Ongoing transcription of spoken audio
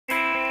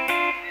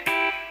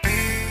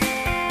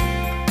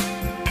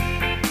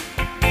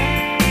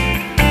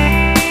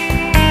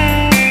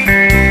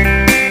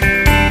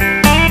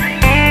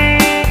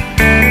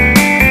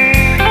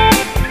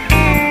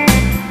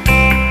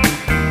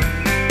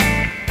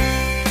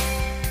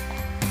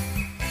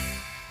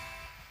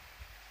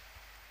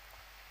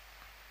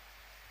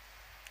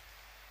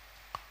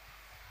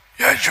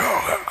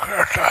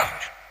கேட்டார்.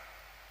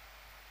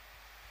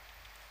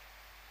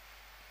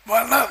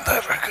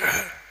 வனாந்தருக்கு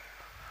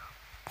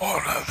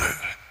போனது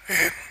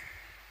ஏன்?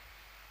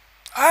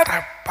 ஆரை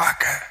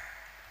பார்க்க.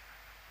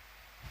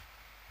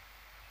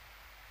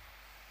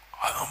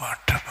 அது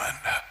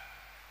மட்டுமல்ல,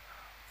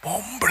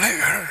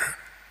 பொம்பளைகள்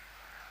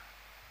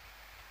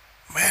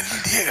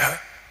மெல்லிய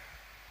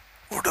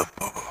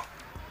உடுப்பு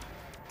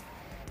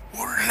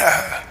உள்ள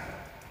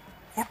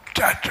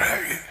உற்றாற்றை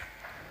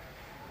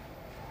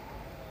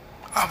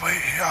அவை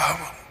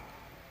யாவும்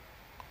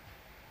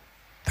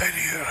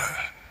தெரிகிற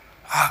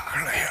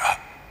ஆக்களையா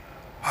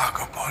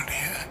பார்க்க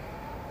போனிய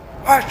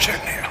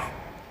ஆச்சரியம்.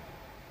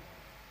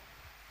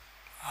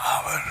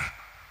 அவர்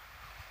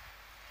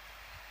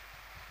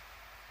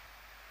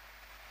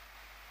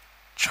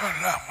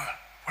சொல்லாம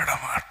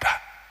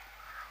விடமாட்டார்.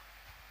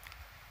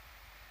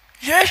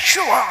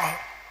 இயேசுவா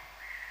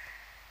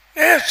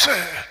இயேசு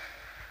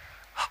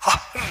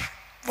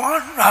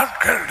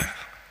வாழ்நாட்களில்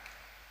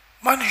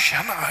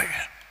மனுஷனாய்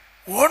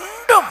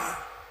ஒன்றும்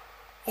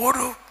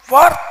ஒரு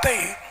வார்த்தை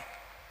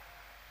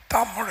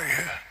தம்முடைய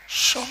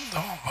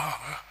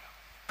சொந்தமாக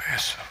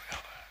பேசவில்லை.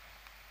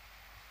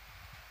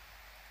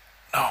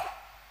 No.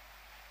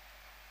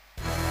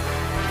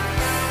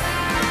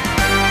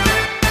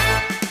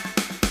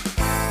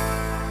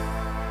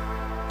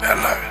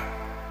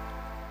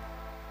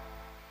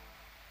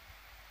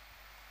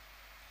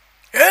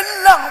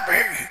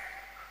 எல்லாமே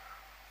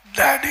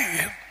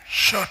டாடியின்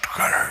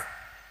சொற்கள்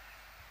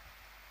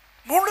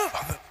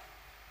முழுவதும்.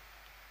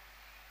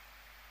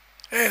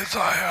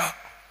 ஏசாயா,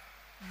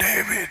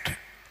 டேவிட்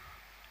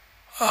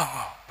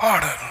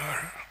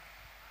பாடல்கள்,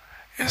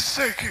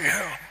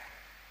 எசேக்கியேல்,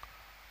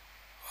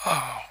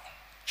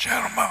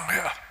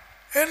 ஜெரமியா,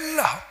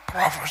 எல்லா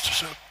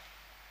ப்ராஃபட்ஸும்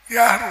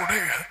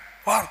யாருடைய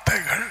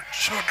வார்த்தைகள்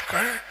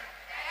சொற்கள்?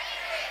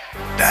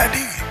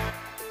 டாடி.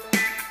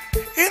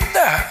 இந்த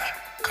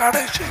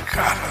கடைசி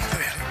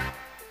காலத்தில்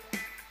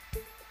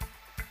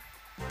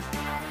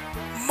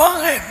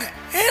மகன்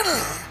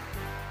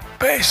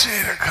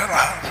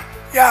பேசியிருக்கிறார்.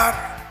 யார்?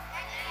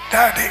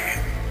 டாடி.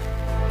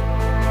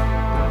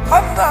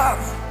 அந்த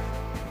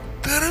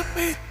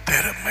திரும்பி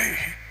திரும்பி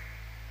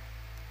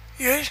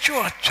இயேசு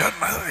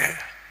சொன்னது,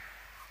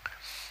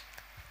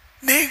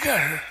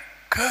 நீங்கள்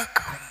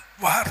கேட்கும்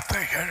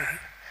வார்த்தைகள்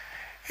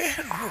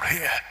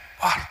என்னுடைய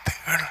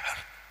வார்த்தைகள்.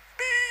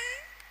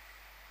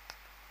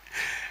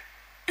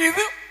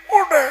 இது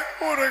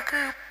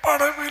உனக்கு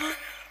படவில்லை.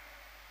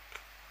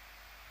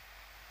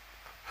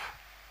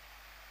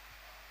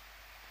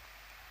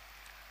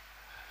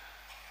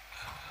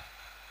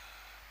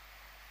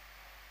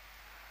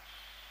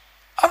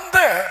 அந்த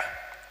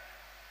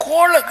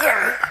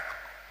கோளங்கள்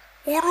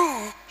ஒரு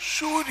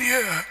சூரிய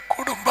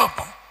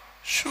குடும்பம்.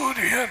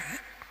 சூரியன்,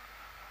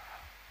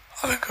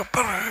 அதுக்கு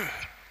பிறகு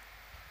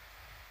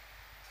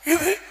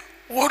இது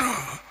ஒரு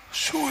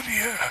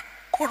சூரிய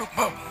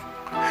குடும்பம்.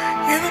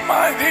 இது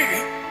மாதிரி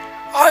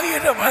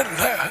 1000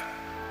 அல்ல,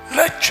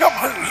 லட்சம்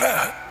அல்ல,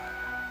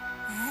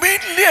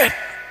 மில்லியன்,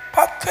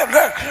 10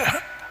 லட்சம்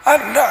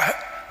அல்ல,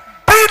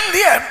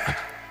 பில்லியன்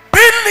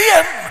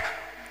பில்லியன்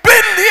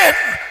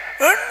பில்லியன்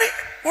எண்ணி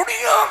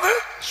முடியாத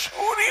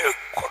சூரிய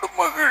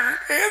குடும்பங்கள்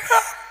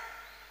ஏதான்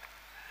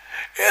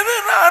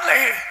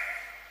எதனாலே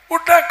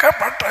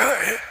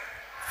உண்டாக்கப்பட்டது?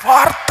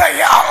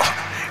 வார்த்தையால்.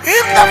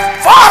 இந்த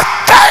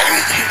வார்த்தை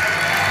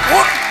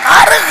உன்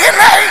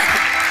அருகிலே,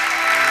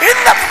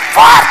 இந்த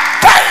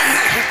வார்த்தை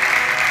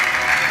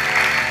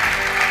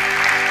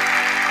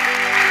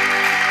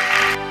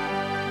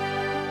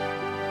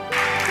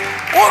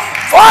உன்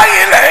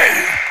வாயிலே,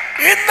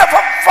 இந்த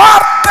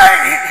வார்த்தை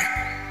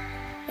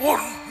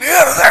உன்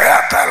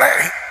இருதயத்திலே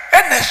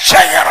என்ன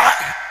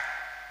செய்கிறாய்?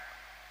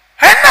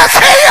 என்ன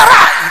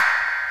செய்கிறாய்?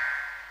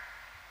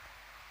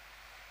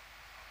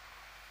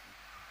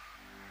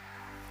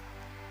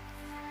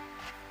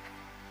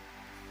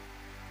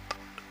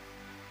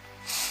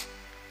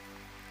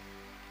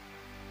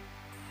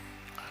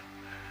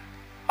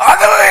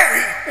 அதுவே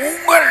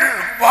உங்கள்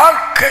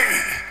வாழ்க்கை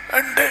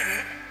என்று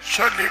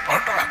சொல்லி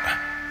போட்டாங்க.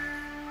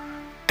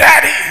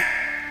 டாடி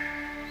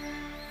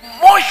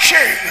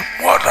மோசே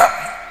மூலம்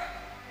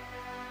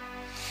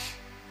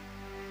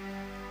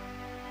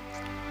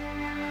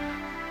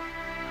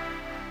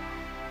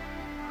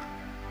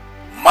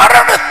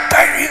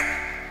மரணத்தையும்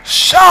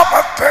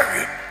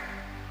சாபத்தையும்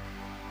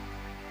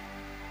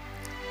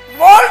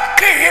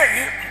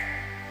வாழ்க்கையையும்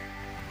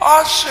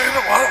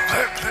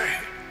ஆசீர்வாதத்தை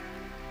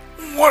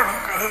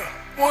உங்களுக்கு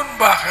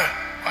முன்பாக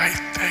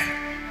வைத்தேன்.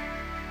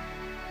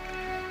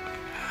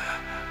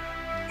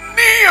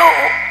 நீயோ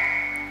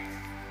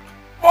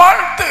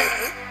வாழ்ந்து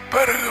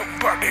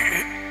பெருகும்படி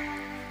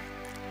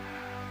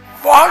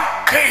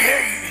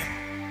வாழ்க்கையை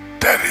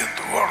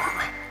தெரிந்து கொள்.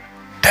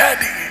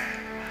 டாடி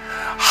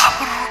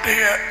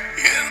அவருடைய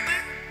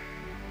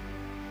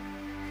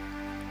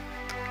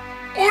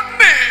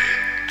உன்னை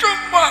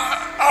சும்மா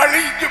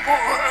அழிஞ்சு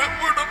போக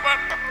விட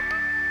மாட்டான்.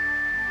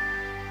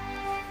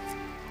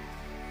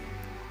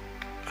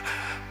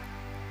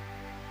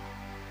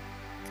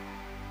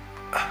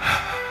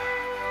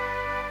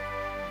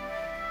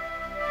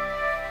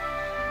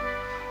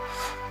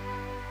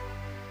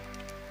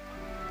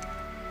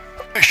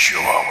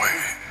 யெகோவாவை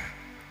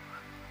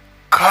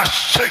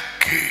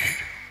கசக்கி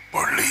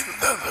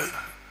பொழிந்தது.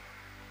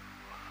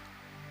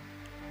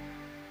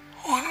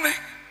 உன்னை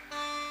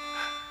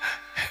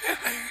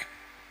என்னை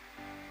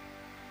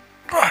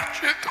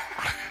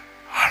ராஜ்யத்துக்குள்ளே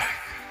அழைக்க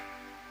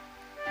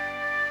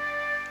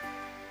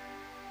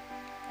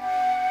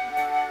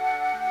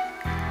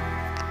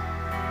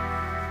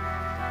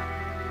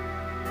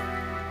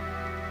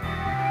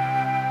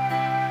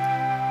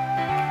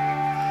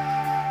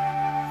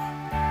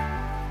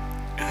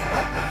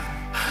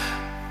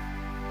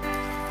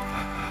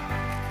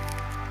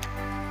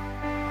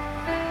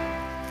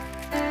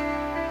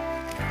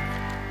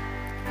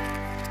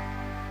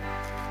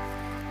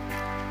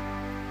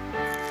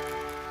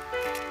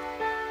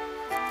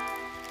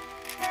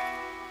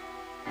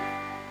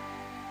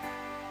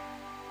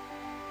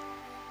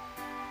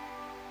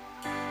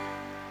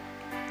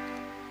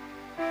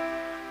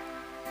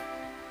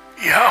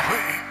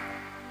யாவை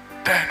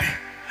டாடி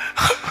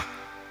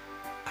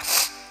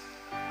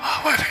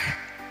அவரை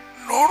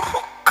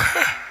நொறுக்க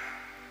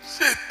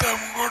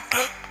சித்தம்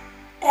கொண்ட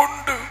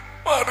உண்டு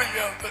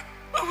மறையாத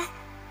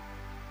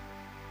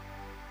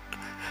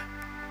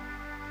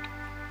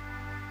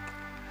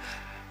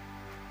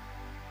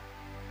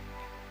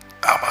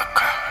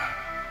அவக்காக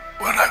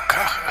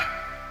உனக்காக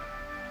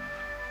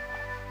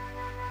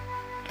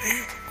நீ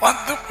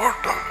வந்து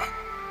போட்டு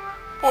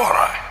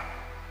போறாய்.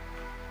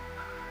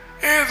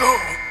 ஏதோ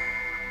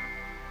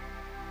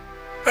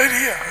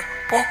பெரிய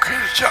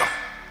பொக்கிஷம்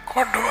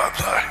கொண்டு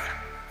வந்தாய்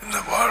இந்த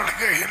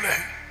வாழ்க்கையில்.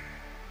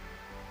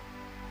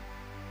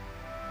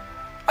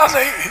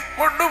 அதை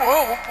கொண்டு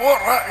போக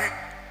போறாய்.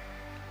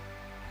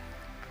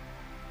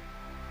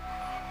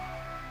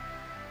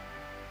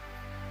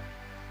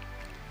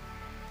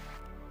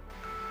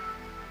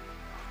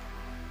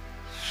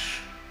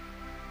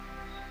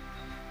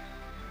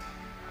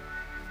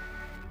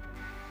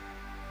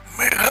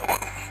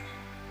 மிகவும்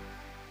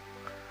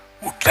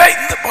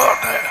உடைந்து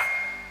போன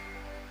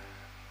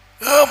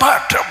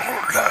ஏமாற்றம்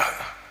உள்ள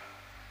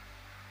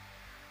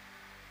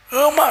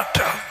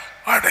ஏமாற்றம்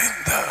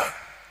அடைந்த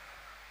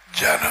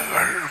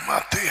ஜனங்கள்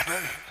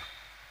மத்தியில்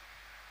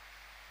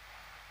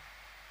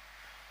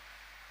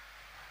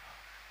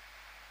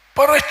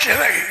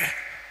பிரச்சனை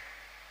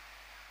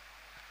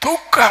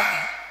தூக்கம்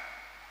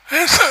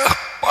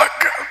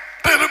பக்கம்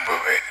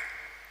திரும்பவே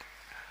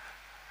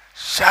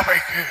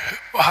சபைக்கு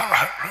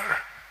வரார்கள்.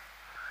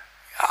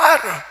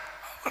 யாரு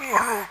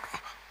அவர்களோடு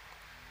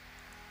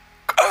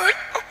கதை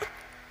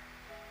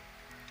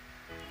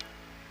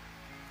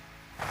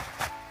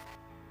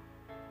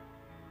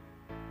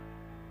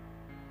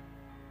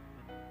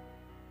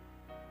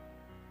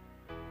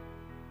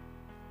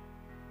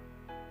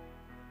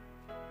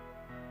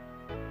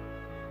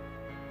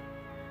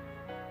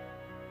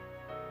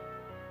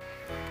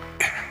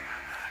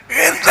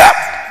இந்த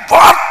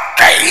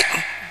வார்த்தை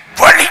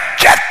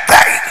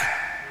வெளிச்சத்தை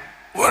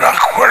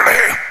உனக்குள்ளே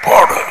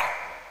போடு.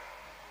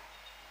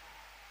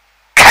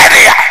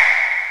 கரியா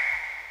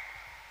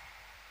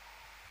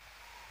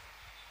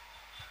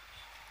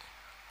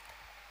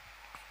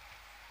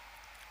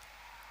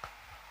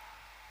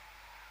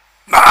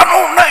நான்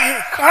உன்னை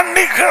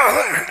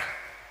கண்டிக்கிறது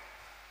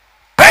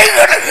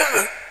பெய்களுக்கு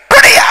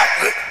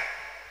பிடியாது.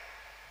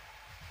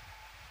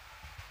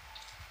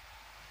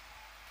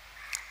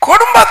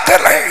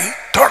 குடும்பத்திலே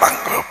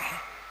தொடங்கும்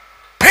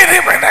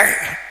பிரிவினை,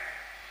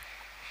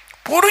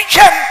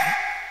 புருஷன்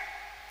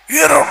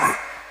இருள்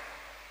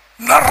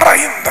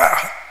நிறைந்த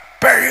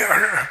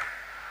பெயர்,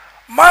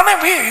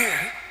 மனைவி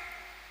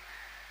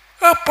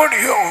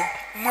எப்படியோ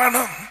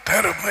மனம்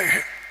தருமை,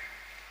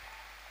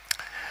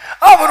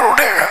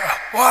 அவருடைய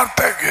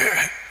வார்த்தைக்கு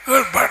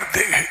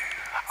கீழ்படுத்தி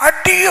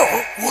அடியோ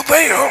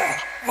உதயோ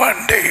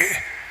வண்டி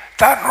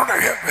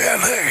தன்னுடைய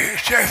வேலையை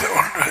செய்து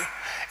கொண்டு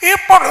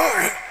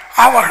இப்பொழுது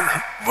அவள்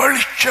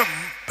வெளிச்சம்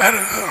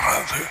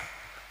பெறுகிறது.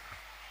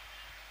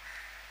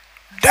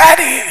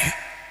 டாடி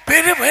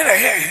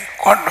பிரிவினையை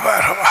கொண்டு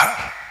வருவார்.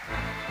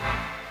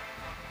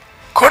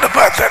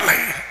 குடும்பத்தில்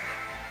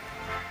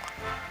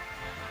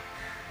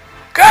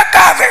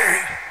கேட்காதே,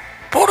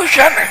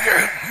 புருஷனுக்கு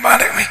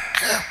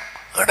மனைவிக்கு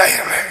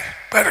இடையிலே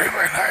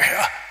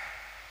பிரிவினையா,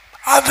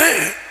 அது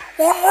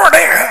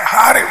உன்னுடைய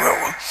அறிவு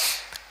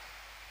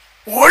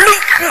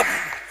ஒளிக்கும்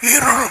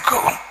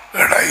இருளுக்கும்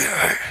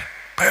இடையிலே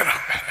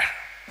பிரிவினை.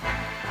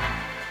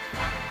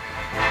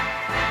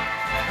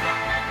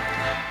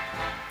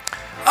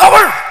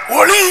 அவள்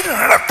ஒளியின்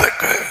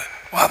இடத்துக்கு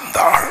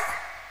வந்தாள்.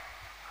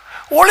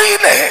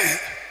 ஒளியிலே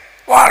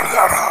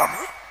வாழ்கிறாள்.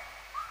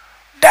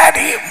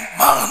 டாடியும்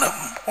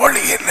மகனும்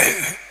ஒளியிலே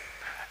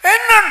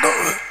என்னென்று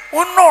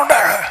உன்னோட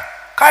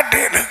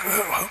கட்டிலுக்கு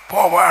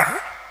போவாள்.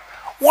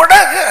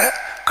 உடக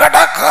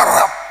கடற்கர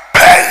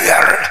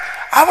பெயர்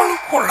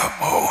அவளுக்குள்ள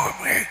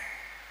போகுமே.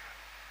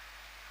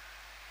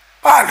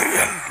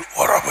 பாலியல்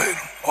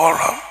உறவின்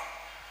மூலம்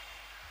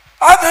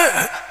அது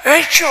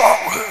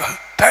யெகோவாவுக்கு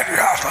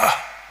தெரியாத.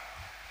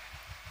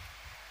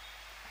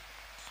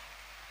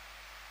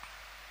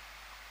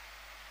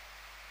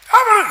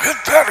 அவளுக்கு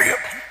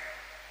தெரியும்.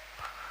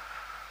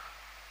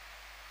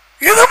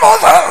 இது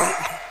முதல்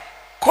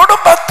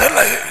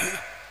குடும்பத்தில்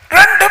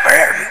 2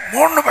 பேர்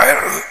 3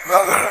 பேர்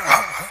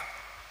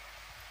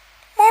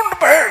 3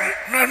 பேர்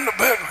 2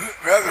 பேருக்கு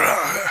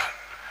எதிராக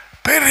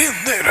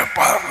பிரிந்து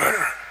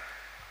இருப்பார்கள்.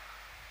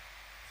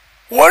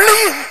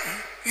 ஒளியும்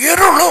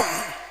இருளும்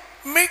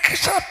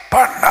மிக்ஸ்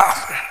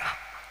பண்ணாது.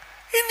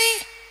 இனி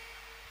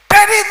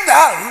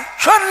தெரிந்தால்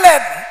சொல்ல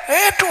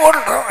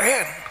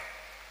ஏற்றுக்கொள்கிறேன்.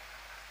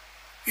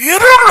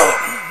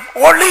 இருளும்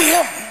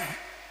ஒளியும்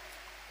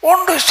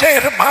ஒன்று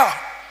சேருமா?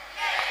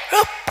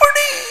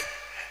 எப்படி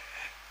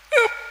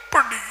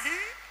எப்படி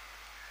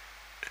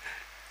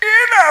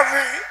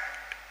ஏனாது?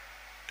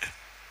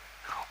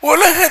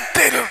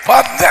 உலகத்தில்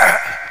வந்த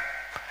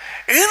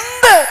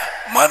இந்த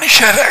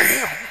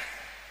மனுஷரையும்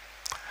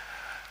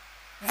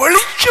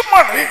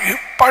வெளிச்சமடை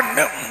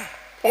பண்ணும்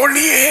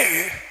ஒளியே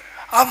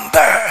அந்த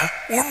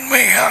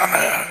உண்மையான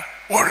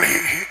ஒளி.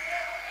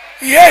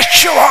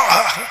 இயேசுவா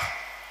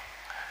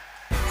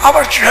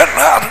அவர்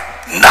சொன்னார்,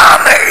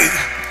 நானே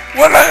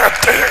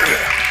உலகத்தில்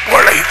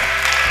ஒளி.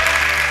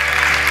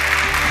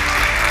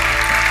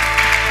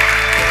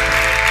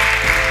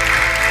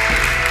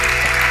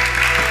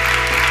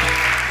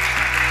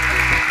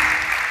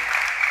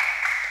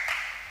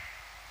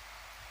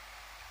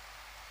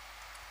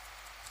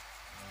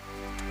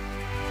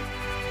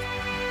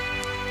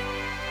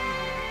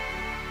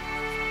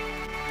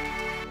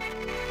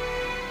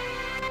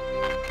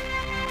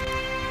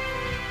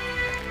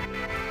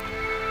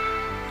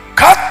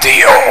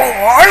 கத்தியோ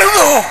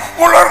அழுதோ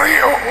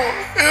உளறியோ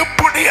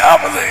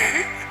எப்படியாவது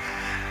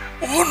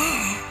உன்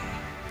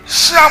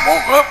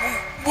சமூகம்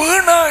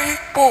வீணாய்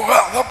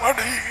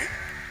போகாதபடி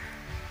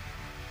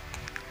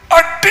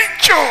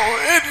அட்டிச்சோ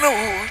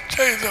என்னவோ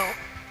செய்தோ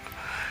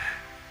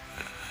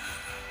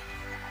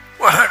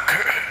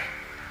உனக்கு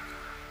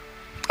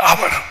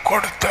அவர்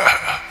கொடுத்த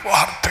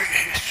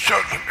வார்த்தையை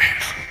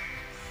சொல்லுவேன்.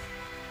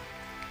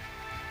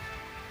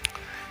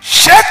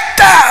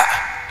 செத்த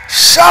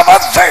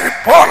சபத்தை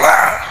போல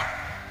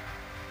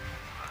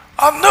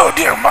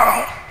அந்தோடியமா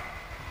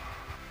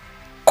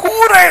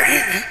கூரை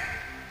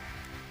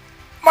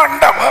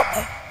மண்டபம்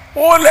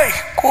ஓலை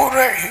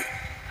கூரை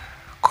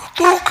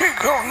தூக்கி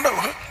கொண்டு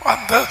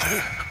வந்தது.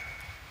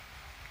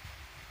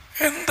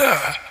 எந்த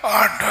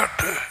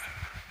ஆண்டாட்டு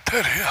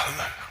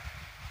தெரியாது.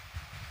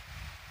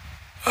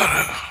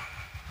 ஒரு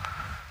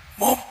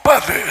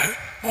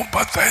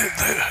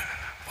 30-35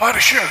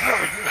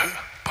 வருஷங்களுக்கு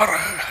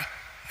பிறகு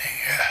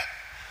நீங்க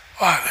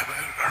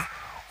வாலிபர்கள்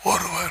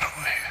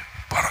ஒருவருமே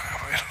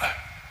பறக்கவில்லை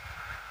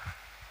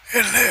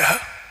இல்லையா?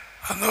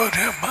 அந்த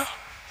ஒரு அம்மா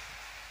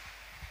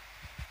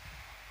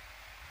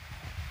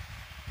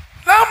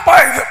நான்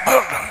பாய்த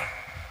போடுறேன்.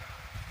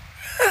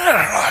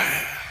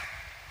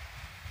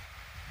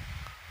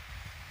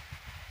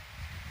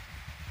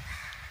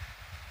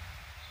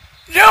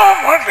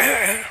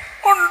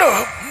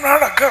 ஒன்றும்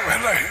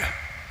நடக்கவில்லை.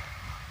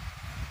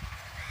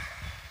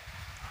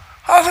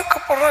 அதுக்கு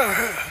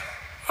பிறகு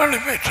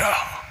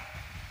வெளிப்பேற்றான்.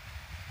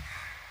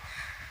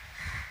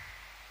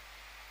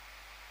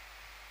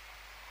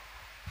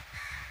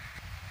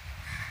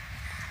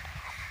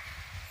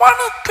 மன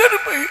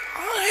திரும்பி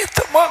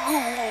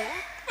ஆயத்தமாகுவோம்.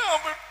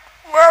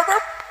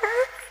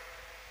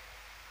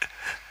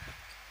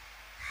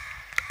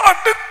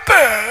 அடுத்த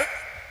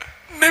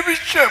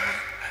நிமிஷம்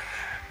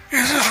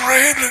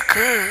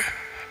இஸ்ரேலுக்கு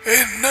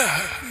என்ன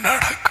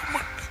நடக்கும்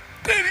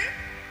தெரியும்.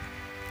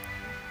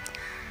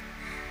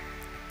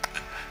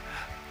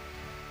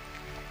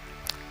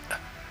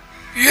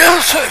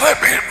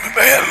 எருசலேமின்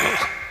மேல்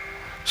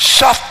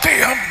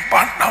சத்தியம்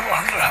பண்ண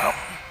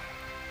வேண்டாம்.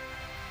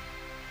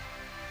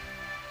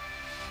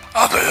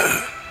 அது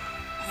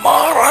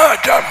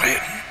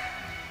மகாராஜாவின்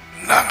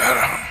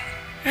நகரம்.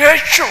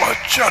 இயேசுவ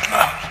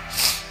சொன்னார்.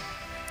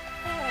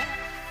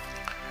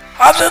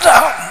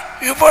 அதுதான்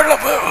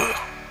இவ்வளவு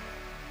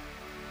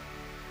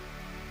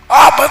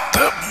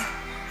ஆபத்தும்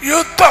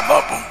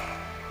யுத்தமும்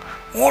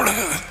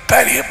உங்களுக்கு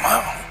தெரியுமா?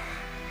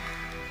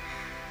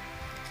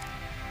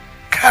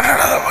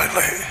 கனடாவில்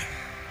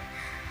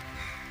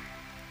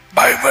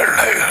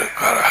பைபிளில்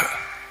இருக்கிற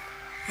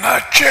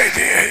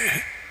நற்செய்தியை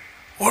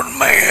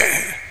உண்மையை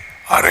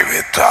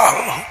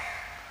அறிவித்தால்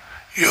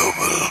you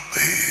will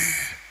be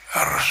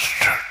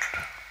arrested.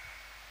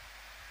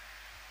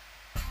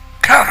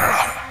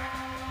 Canada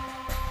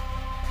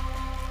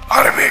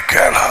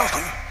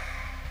அறிவிக்கலாது.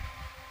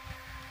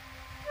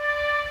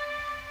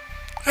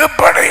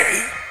 இப்படி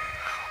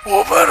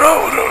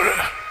ஒவ்வொரு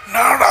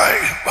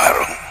நாடாய்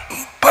வரும்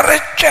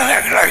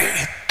பிரச்சனைகளை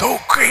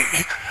தூக்கி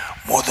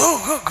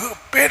முதுகுக்கு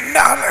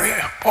பின்னாலே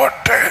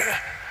போட்டு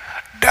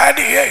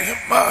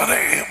டாடியையும்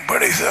மகனையும்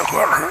பிடித்து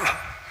கொள்.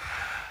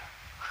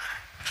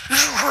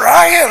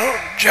 இஸ்ராயல்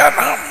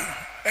ஜனம்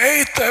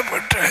எய்த்து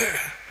விட்டு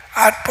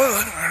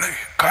அற்புதங்களை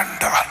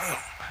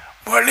கண்டாலும்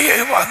வெளியே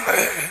வந்து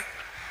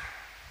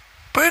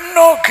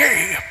பின்னோக்கி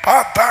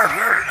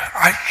பார்த்தார்கள்.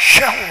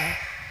 அச்சம்,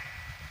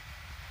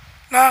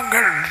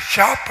 நாங்கள்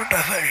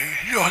சாப்பிட்டதை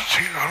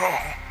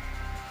யோசிக்கிறோம்.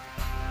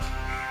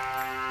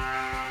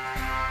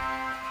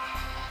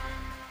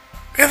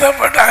 இதை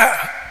விட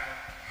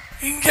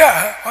இங்க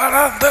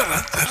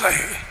வனாந்தரத்தில்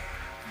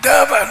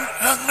தேவன்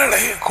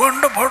எங்களை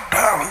கொண்டு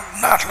போட்டால்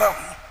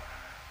நலம்.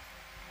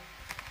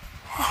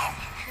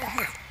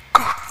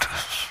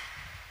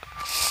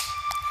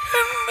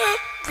 என்ன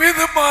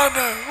விதமான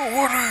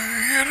ஒரு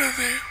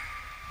இறுதி!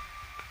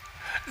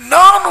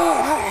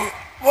 400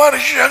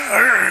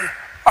 வருஷங்கள்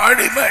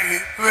அடிமை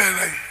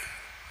வேலை.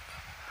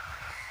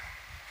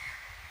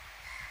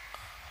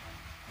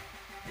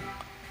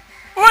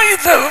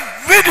 இந்த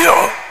வீடியோ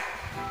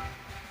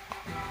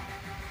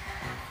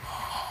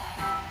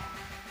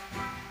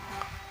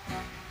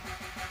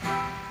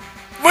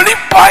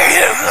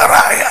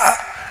வெளிப்பாயிருக்கிறாயா?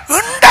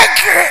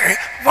 இன்றைக்கு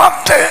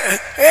வந்து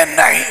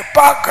என்னை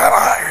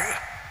பார்க்கிறாய்.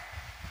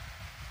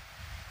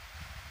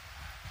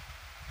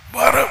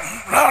 வரும்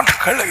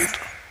நாட்களில்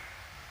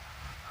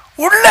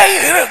உள்ளே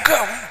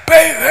இருக்கும்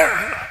பேய்கள்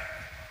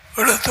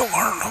எடுத்து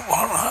கொண்டு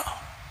போன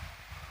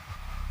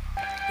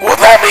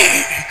உதவி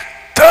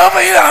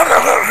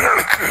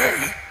தேவையானவர்களுக்கு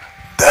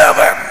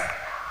தேவன்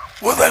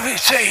உதவி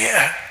செய்ய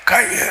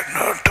கையை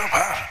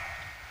நீட்டுவார்.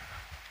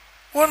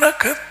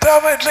 உனக்கு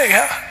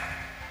தேவையில்லையா?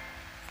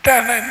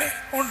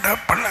 உண்ட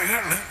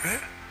பிள்ளைகளுக்கு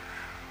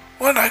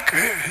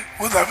உனக்கு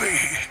உதவி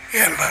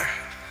இல்லை,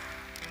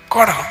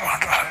 கொடுக்க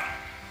மாட்டார்.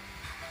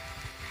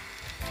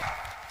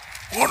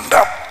 உண்ட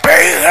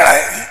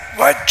பேய்களை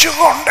வச்சு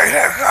கொண்டு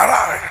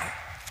இருக்கிறார்கள்.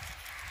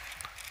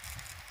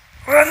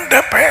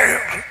 2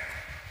 பேர்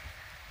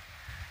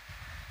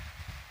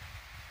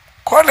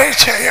கொலை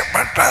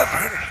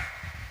செய்யப்பட்டார்கள்.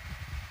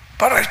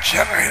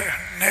 பிரச்சனை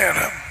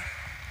நேரம்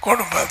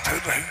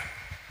குடும்பத்தில்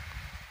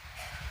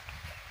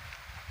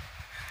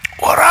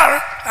ஒரு ஆள்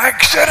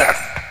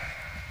ஆக்சிடென்ட்.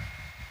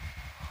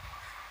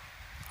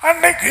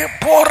 அன்னைக்கு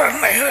போற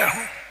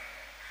நேரம்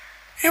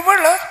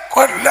இவளை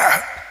கொல்ல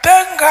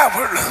தேங்காய்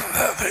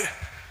விழுந்தது.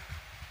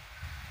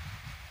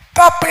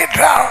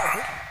 தப்பிட்டாள்.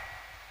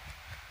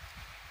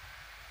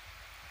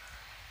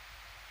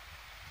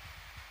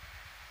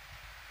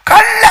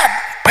 கள்ளன்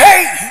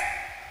பேய்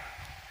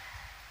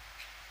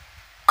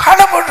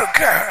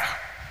கடவுளுக்க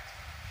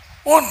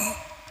உன்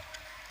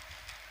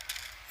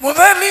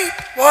முதலில்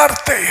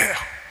வார்த்தையை,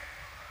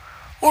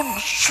 உன்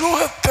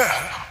சுகத்தை,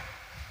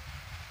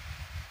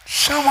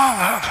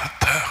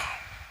 சமாதானத்தை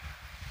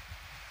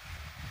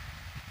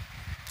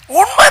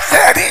உண்மை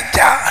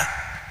தெரிஞ்சா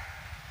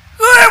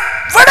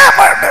விட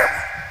மாட்டோம்.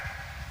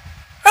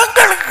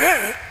 எங்களுக்கு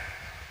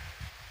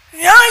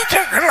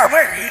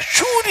ஞாயிற்றுக்கிழமை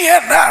சூரிய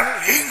நாள்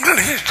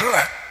இங்கிலீஷ்ல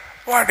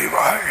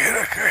வடிவாக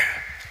இருக்கு.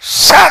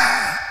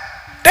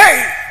 சண்டே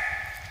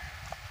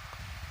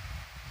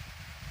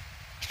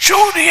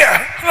சூரிய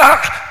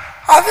நாள்.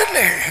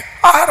 அதிலே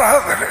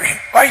ஆராதனை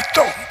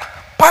வைத்தோம்.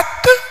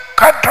 10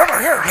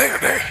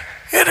 கட்டளைகளிலே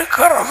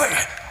இருக்கிறது.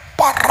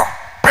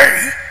 பறப்பை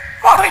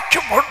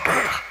மறைச்சு போட்டு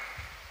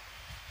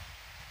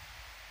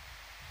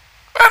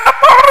என்ன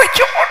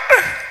மறைச்சு போட்டு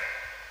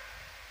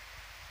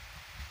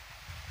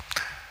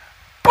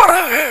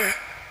பிறகு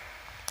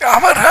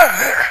அவராக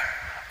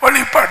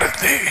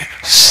வெளிப்படுத்தி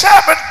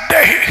 7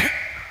 டே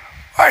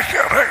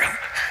வைக்கிறேன்.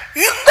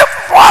 இந்த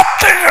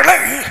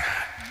வார்த்தைகளை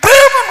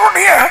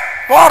தேவனுடைய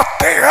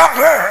வார்த்தையாக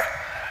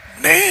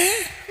நீ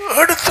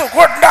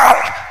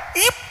எடுத்துக்கொண்டால்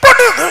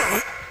இப்பொழுது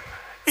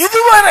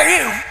இதுவரை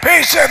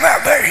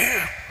பேசினதை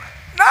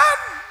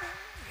நான்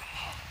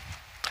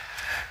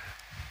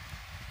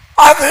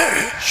அது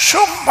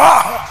சும்மா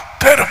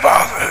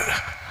திரும்பாது.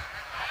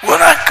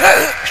 உனக்கு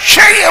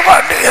செய்ய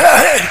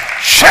வேண்டியதை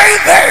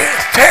செய்தே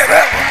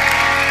தரும்.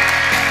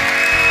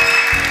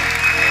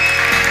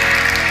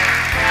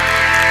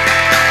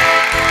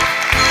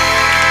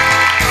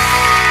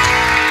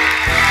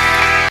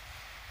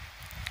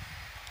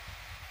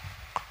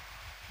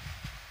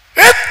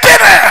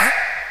 எத்தனை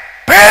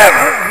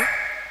பேர்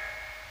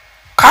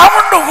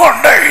கவர்ந்து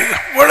கொண்டே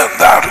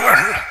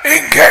விழுந்தார்கள்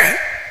இங்கே.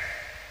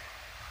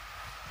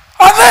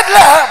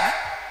 அதெல்லாம்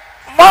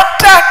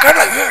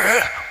மக்களுக்கு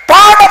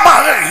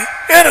பாடமாக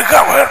இருக்க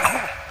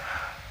வேண்டும்.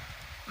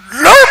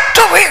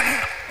 லோத்துவின்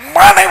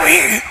மனைவி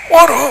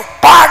ஒரு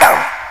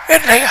பாடம்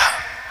இல்லையா?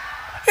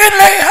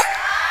 இல்லையா?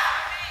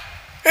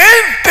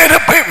 ஏன்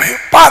திருப்பி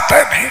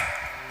பார்த்தேன்?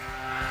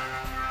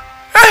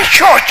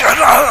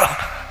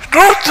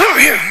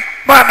 லோத்துவின்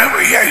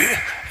மனைவியை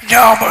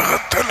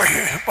ஞாபகத்தில்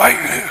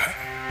வைங்க.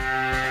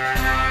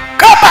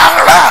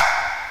 கேட்பாங்களா?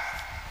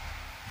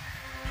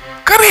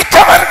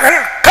 கிறிஸ்தவர்கள்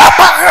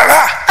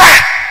கேட்பாங்களா?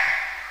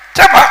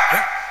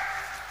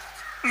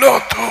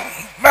 லோத்து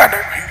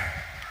மனைவி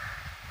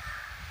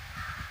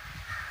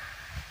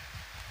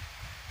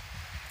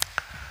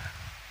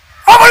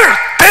அவள்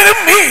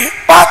திரும்பி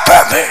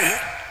பார்த்தது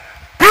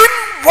பின்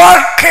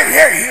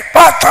வாழ்க்கையை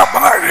பார்த்த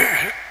மாதிரி.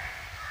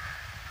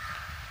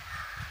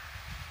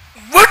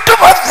 விட்டு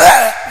வந்த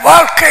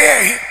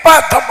வாழ்க்கையை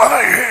பார்த்த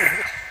மாதிரி.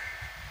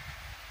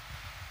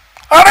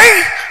 அரை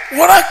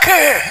உனக்கு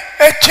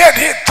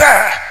எச்சரித்த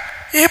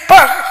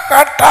இப்ப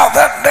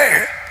கட்டாதண்டு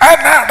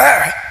என்னோட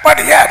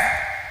படியான்.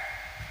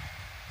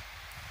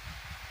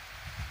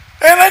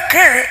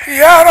 எனக்கு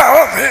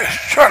யாராவது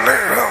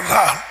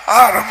சொல்லியிருந்தால்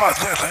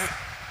ஆரம்பத்தில்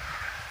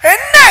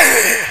என்ன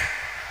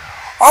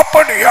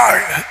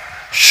அப்படியாய்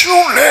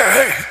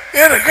சூழ்நிலை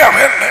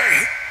இருக்கவில்லை.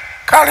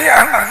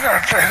 கல்யாணம்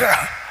கட்டுகிற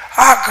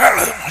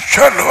ஆக்களும்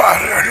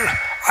சொல்லுவார்கள்,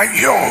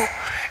 ஐயோ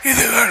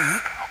இதுகள்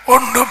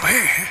ஒன்றுமே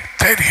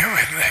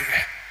தெரியவில்லை.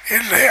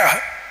 இல்லையா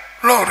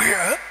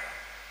லோரியா?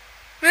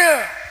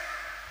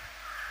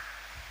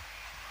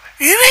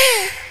 இனி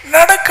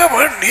நடக்க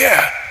வேண்டிய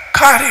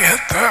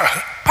காரியத்தை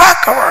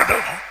பார்க்க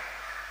வேண்டும்.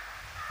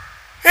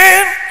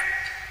 ஏன்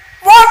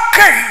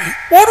வாழ்க்கை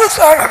ஒரு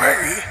தடவை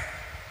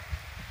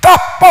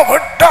தப்ப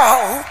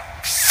விட்டால்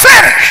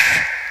finish.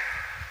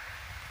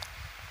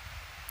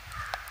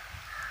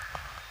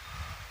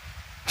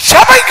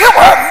 சபைக்கு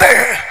வந்து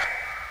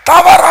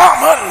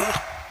தவறாமல்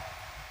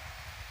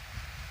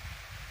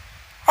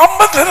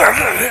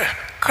 52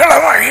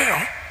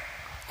 கிழமையும்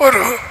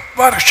ஒரு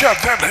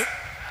வருஷத்தில்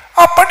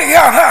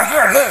அப்படியான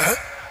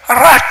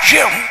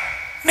ராஜ்யம்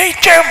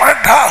நிச்சயம்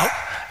என்றால்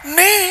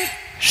நீ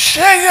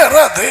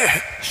செய்கிறது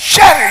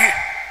சரி.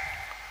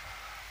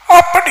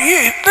 அப்படி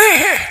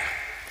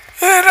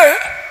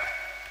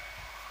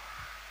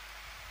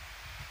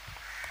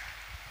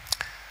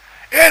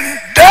என்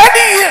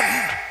டேடியின்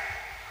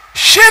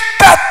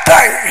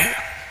சித்தத்தை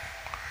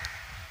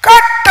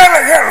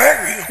கட்டளைகளை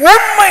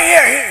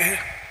உண்மையை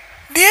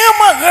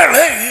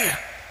நியமங்களை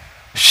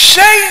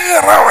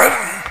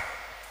செய்கிறவன்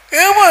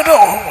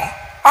எவனோ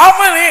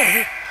அவனே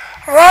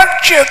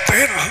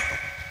ராஜ்யத்தில்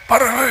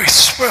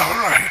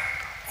பிரவேசிப்பவர்கள்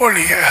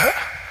ஒழிய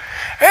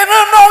என்ன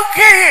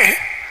நோக்கி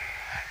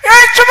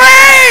இயேசுவே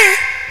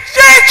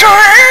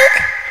இயேசுவே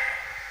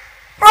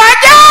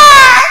ராஜா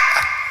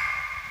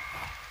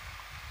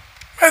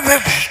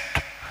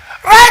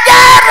ராஜா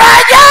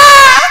ராஜா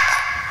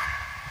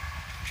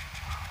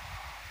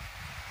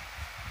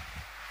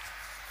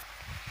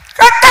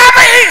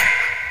கட்டாமை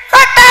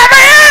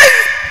கட்டாமை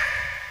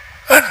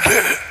என்று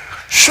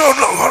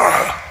சொல்லுகிற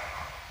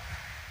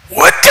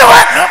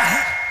ஒற்றவனும்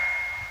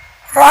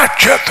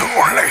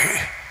ராஜ்யத்துக்குள்ளே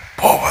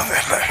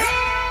போவதில்லை.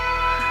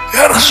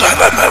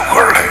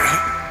 எருசலேமுக்குள்ளே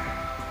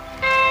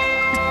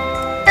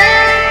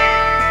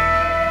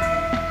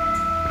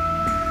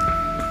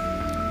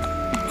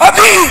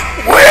அதி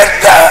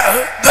உயர்ந்த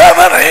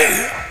தேவனை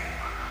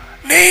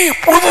நீ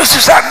புதுசு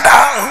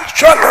சண்டால்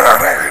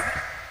சொல்லுகிறேன்.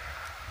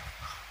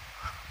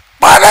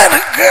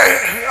 பலருக்கு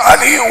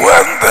அதி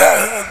உயர்ந்த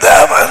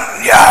தேவன்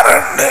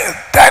யாருன்னு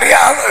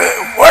தெரியாது.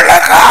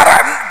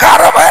 வெள்ளக்காரன்,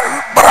 கரவல்,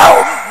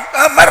 brown,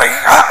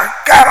 America,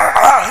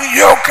 Canada,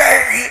 UK,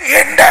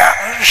 India,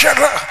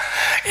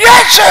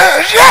 இயேசு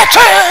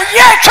இயேசு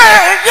இயேசு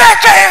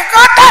இயேசு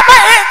கட்டமை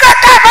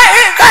கட்டமை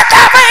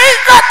கட்டமை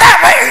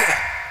கட்டமை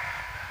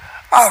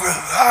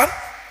அதுதான்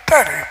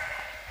தெரியும்.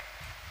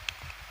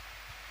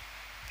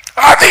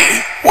 அதி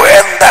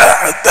உயர்ந்த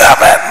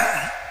தேவன்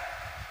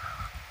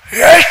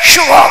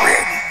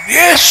இயேசுவின்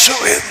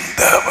இயேசுவின்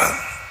தேவன்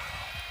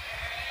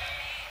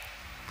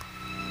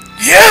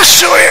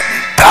இயேசுவின்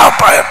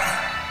தகப்பன்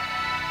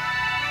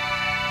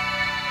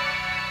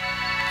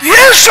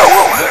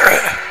இயேசுவுக்கு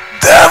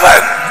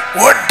தேவன்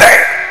உண்டு.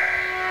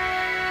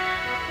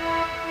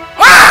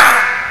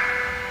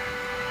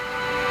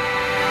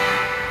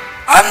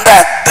 அந்த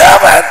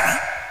தேவன்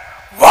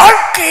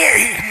வாழ்க்கையை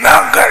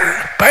நாங்கள்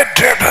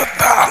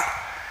பெற்றிருந்தால்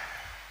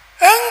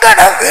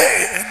எங்களது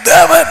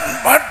தேவன்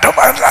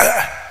மட்டுமல்ல,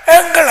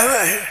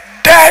 எங்களது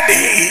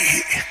டாடி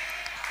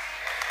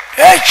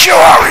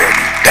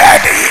இயேசுவின்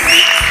டாடி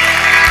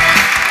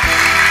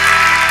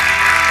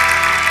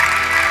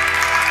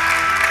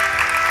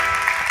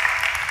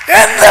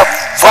எந்த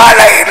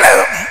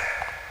வலையிலும்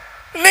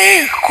நீ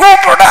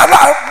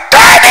கூப்பிடலாம்,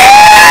 டாடி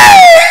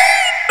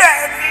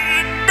டாடி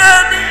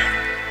டாடி.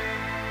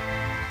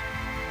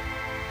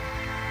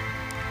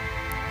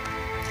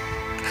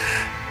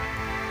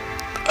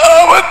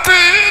 அவத்து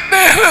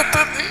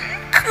நேரத்தை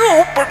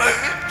கூப்பிட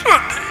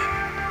சொல்லி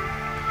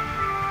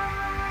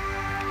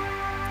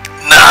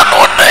நான்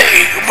உன்னை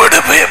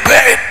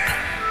விடுவிப்பேன்,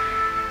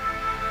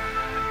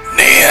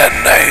 நீ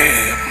என்னை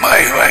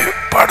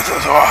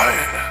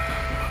மகிமைப்படுத்துவாய்.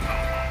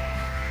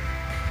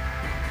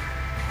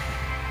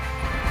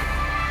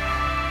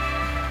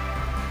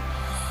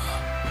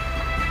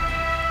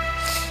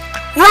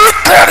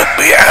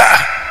 உயிர்த்தெழும்பிய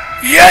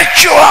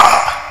இயேசுவா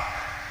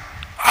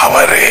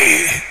அவரே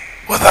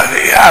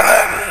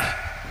உதவியாளர்,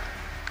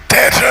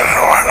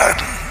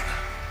 தேற்றவாளன்.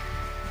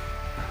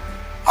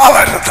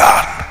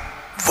 அவர்தான்,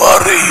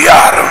 வேறு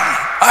யாரும்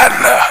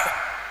அல்ல.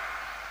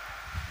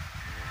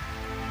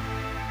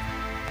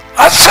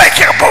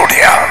 அசைக்க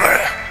முடியாத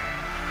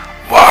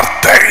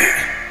வார்த்தை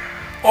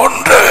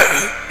 1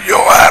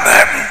 யோவான்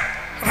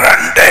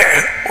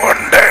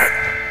 2:1.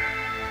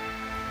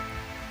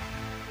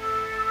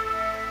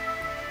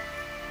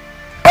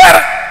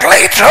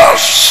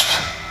 Parakletos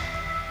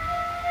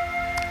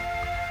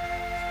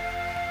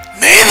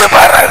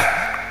நீதிபரன்,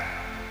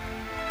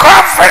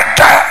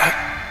 confident,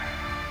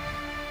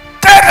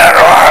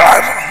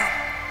 தேற்றவாளன்.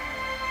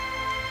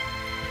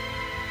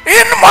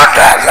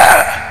 இன்னுமல்ல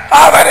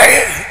அவரே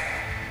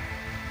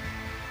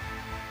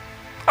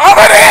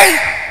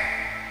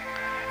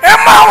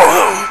எம்மாவு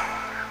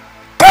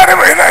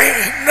தெருவினை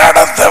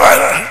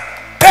நடந்தவர்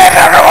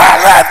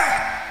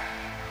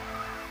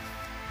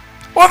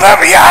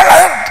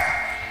உதவியாளர்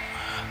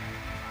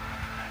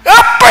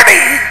எப்படி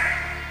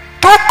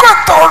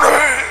தூக்கத்தோடு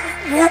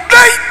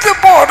உடைத்து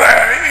போன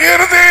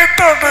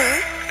இருதயத்தோடு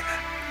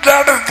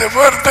நடந்து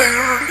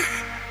வருதைகள்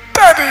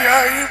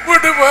தனியாய்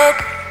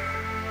விடுவார்.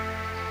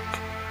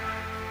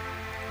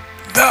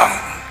 நான்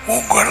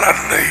உங்கள்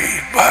அன்னை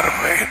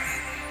வருவேன்,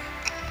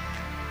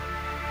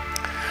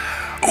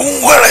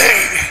 உங்களை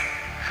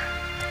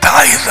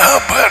தாய்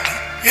தகப்பன்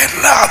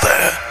இல்லாத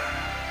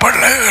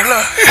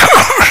பிள்ளைகளை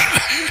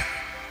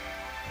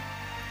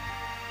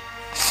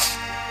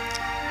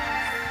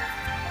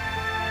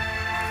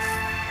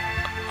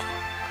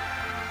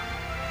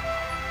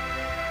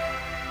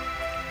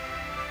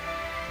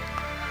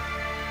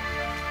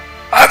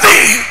அதை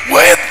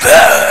உயர்ந்த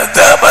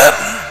தேவன்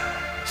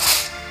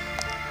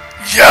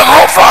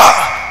யெகோவா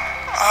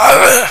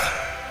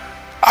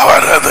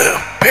அவரது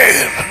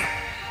பெயர்.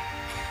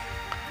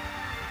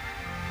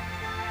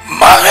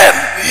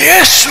 மகன்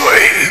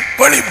இயேசுவை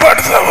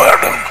வெளிப்படுத்த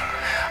வேண்டும்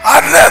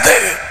அல்லது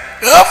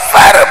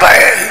எவ்வாறுமே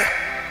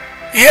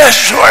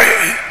இயேசுவை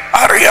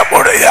அறிய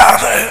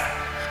முடியாத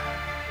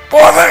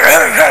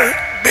போதகர்கள்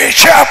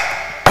பிஷப்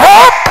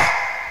போப்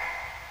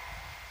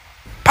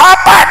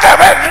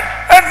பாப்பாட்டவன்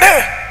என்று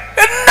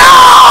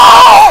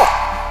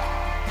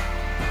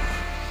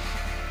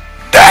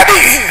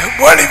டேடி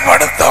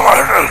வெளிப்படுத்த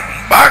வேண்டும்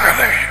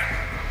மகனை.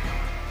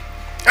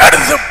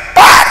 அடுத்து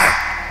பார்,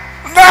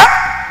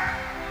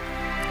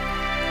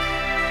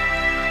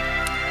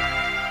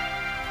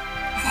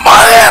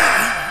 மகன்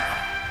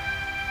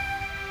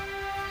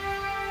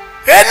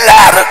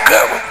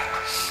எல்லாருக்கும்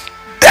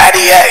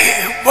டேடியை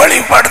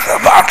வெளிப்படுத்த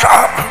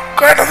மாட்டார்.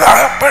 கெடுதா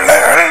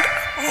பிள்ளைகள்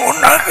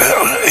உனக்கு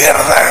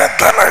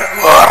இருதயத்தில்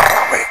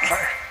வரவில்லை.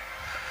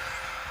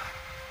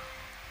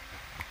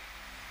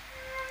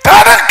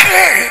 தனக்கு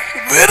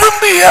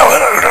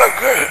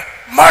விரும்பியவர்களுக்கு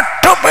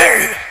மட்டுமே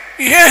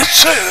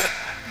இயேசு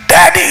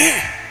டேடி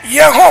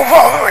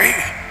யெகோவாவை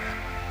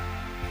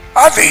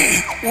அதி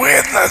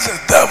உயர்ந்த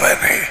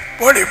தேவனை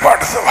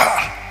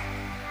வெளிப்படுத்துவார்.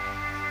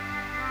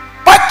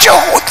 பச்சை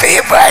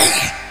தேவை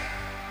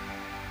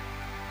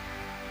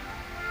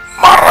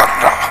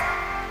மறந்தான்.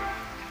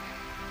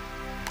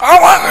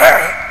 அவங்க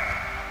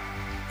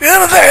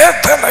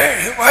இருதயத்தில்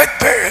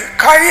வைத்து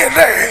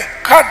கையிலே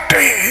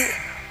கட்டி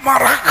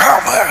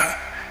மறக்காம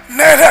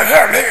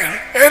நிலைகளில்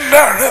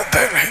எல்லா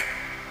இடத்திலும்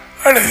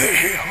எழுதி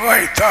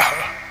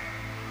வைத்தார்.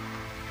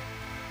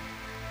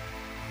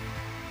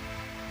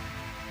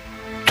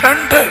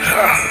 2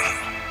 நாள்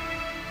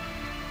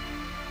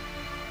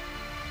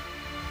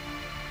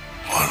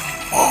உன்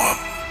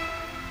முகம்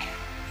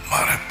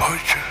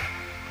மறைப்போச்சு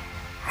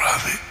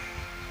ராதி.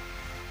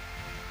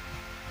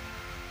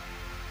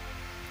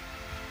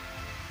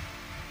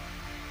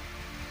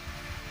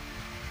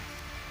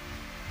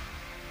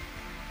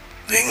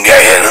 இங்கே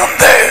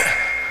இருந்து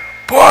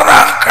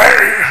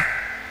போனாக்கள்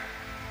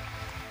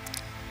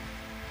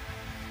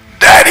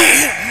டாடி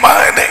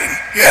மகனை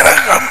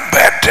இறக்கம்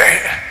பெற்று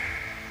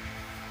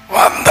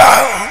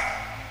வந்தால்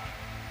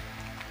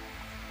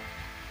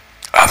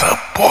அது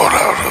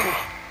போறது.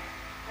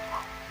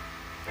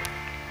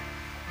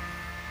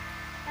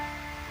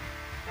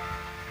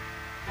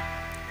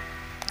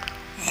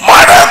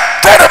 மனம்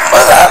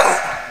திரும்புதல்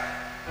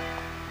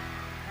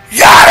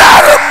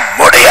யாராலும்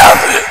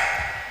முடியாது.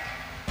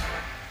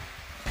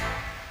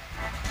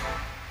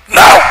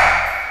 நாம்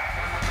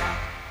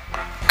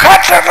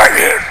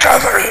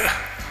கட்டளையிட்டது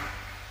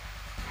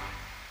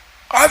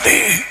அதி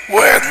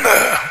உயர்ந்த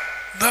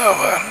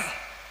தேவன்.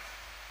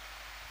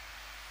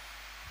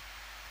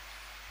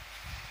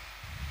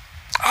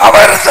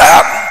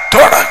 அவர்தான்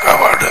தொடங்க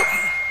வேண்டும்.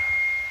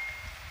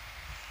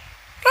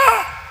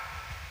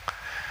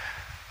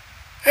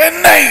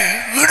 என்னை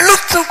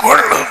இழுத்துக்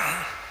கொள்ளும்,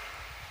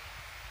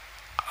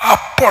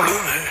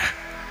 அப்பொழுது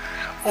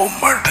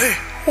உம்மட்டை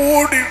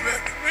ஓடி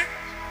வருவேன்.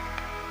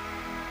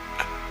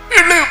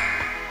 இழும்,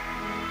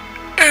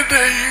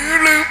 என்னை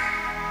இழும்.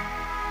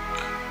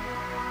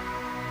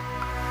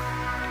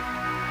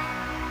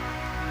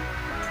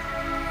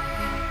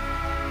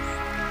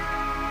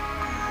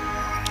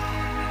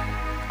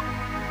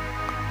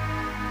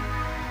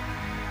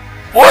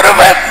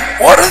 ஒருவன்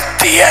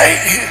ஒருத்தியை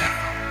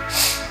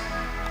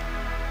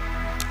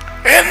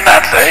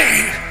என்னை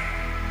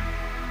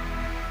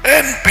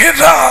என்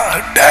பிதா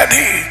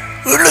டாடி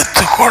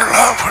இழுத்துக்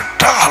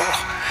கொள்ளாவிட்டால்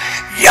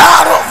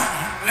யாரும்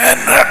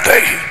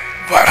என்னை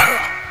வர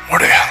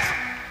முடியாது.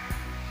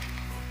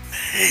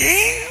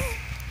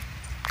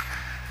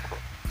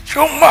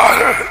 சும்மா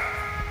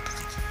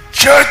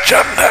சர்ச்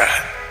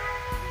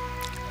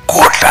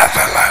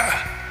கூட்டத்தில்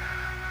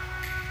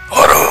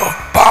ஒரு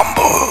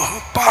பாம்பு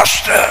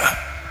பாஸ்டர்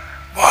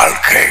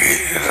வாழ்க்கை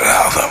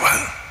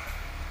இல்லாதவன்,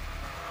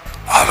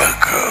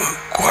 அதுக்கு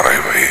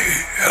குறைவு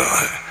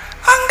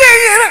அங்கே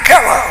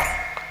இருக்கலாம்,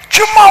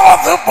 சும்மா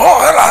வந்து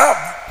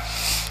போகலாம்.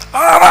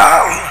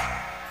 ஆனால்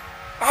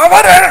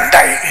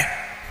அவரண்டை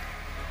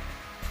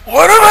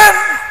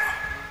ஒருவன்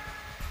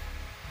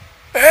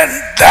என்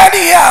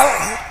தடியால்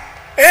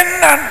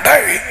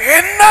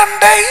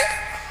என்னண்டை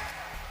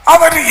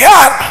அவர்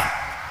யார்?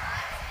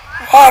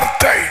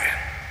 வார்த்தை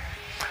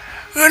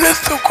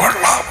இழுத்து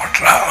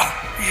கொள்ளாமட்டால்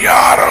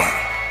யாரும்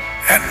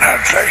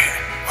என்னை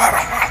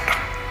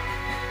வரமாட்டார்.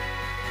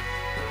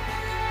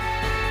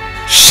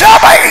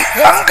 சபை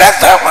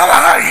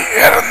அங்கத்தவனாய்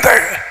இருந்து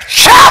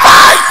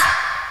சபை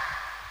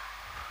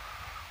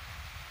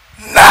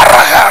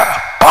நரக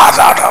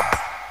பாதாளம்.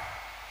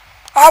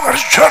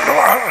 அவர்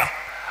சொல்லுவார்,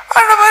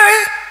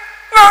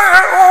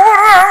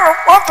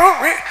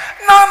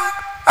 நான்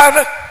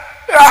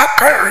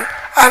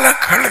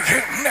அலக்களுக்கு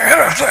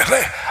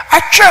நேரத்தில்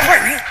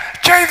அச்சரை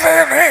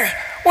செய்தேனே,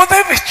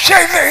 உதவி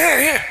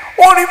செய்தேனே,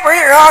 ஓடி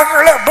போய்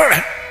ஆகலப்படு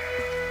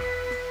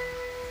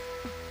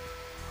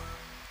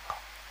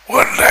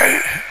உன்னை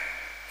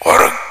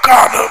ஒரு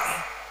காலம்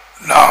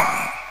நாம்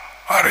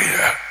அறிய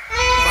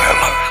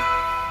வேலை.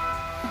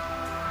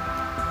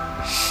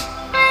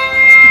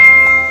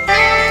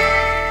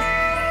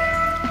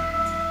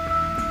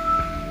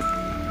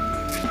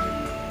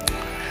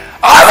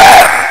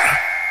 அவர்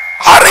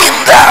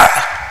அறிந்த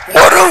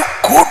ஒரு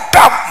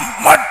கூட்டம்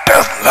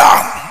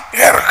மட்டும்தான்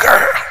இருக்க.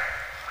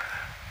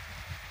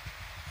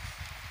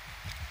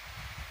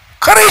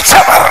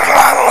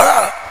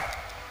 கிறிஸ்தவர்களால்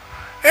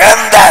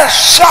எந்த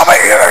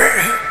சபைகளை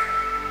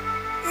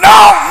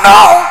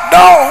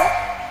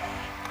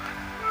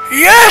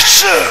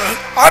இயேசு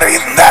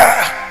அறிந்த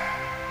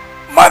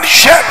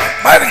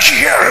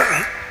மனுஷியர்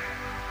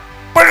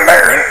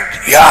பிள்ளைகள்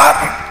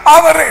யார்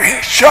அவரை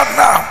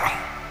சொன்னார்.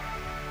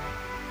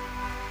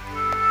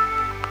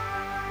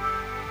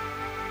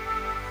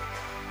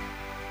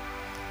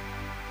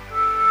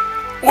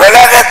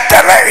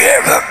 உலகத்தில்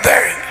இருந்து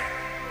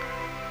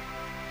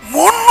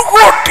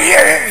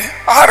முன்கூட்டியே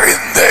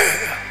அறிந்து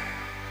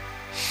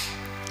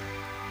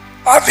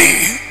அதி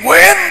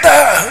உயர்ந்த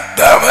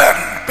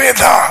தேவன்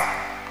பிதா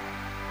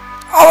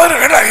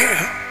அவர்களை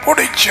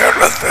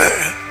பிடிச்செழுத்து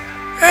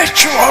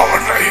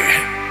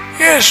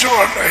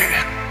இயேசுவை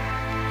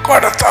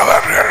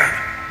கொடுத்தவர்கள்,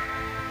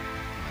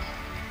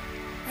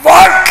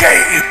 வாழ்க்கை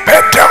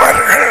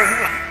பெற்றவர்கள்.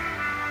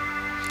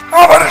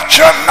 அவர்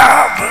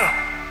சொன்னார்,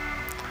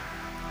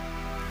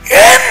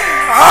 என்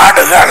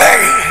ஆடுகளை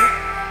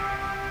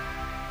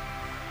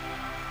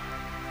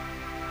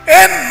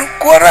என்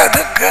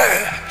குரலுக்கு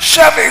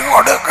செவி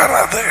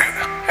கொடுக்கிறது.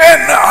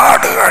 என்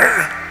ஆடுகள்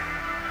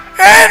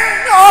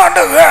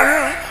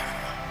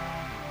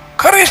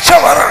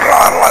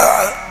கிறிஸ்தவர்களால்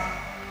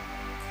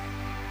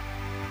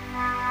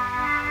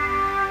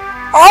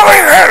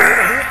அவைகள்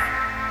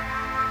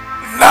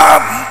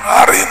நான்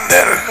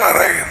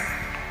அறிந்திருக்கிறேன்.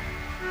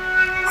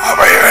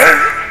 அவைகள்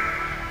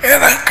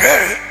எனக்கு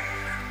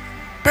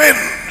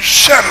பின்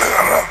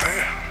செல்கிறது.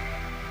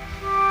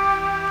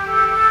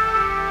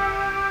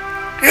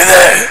 இது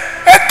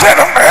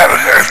எத்தனை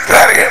பேருக்கு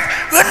தெரியும்?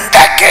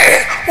 இன்றைக்கு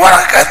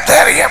உனக்கு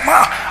தெரியுமா?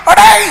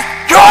 அடை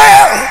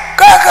ஜோயல்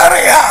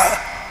கேட்கறியா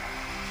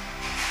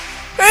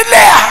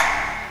இல்லையா?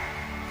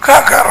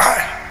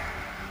 கேட்கிறாய்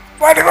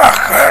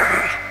வடிவாக்கள்.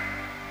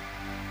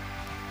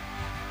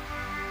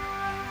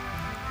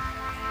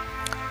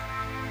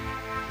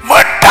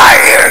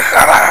 மட்டாய்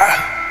இருக்கிற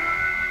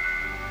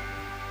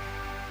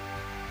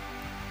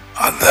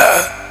அந்த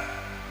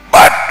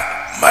பட்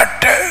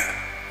மட்டை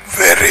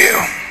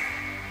வெறியும்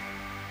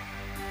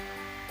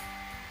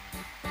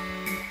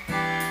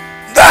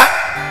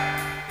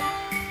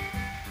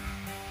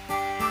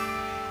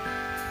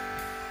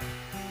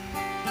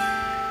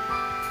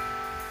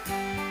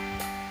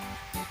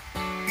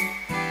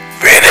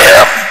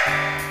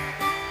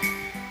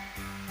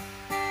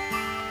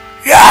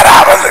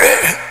யாராவது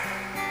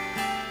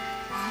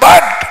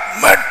பட்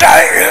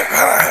மட்டாய்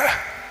இருக்கிற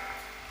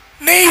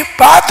நீ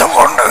பார்த்து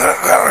கொண்டு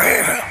இருக்கிற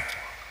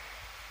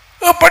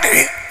இப்படி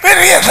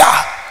பெரியதா?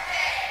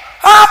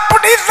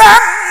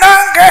 அப்படித்தான்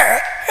நாங்க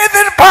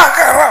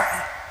எதிர்பார்க்கிறோம்.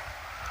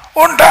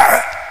 உண்ட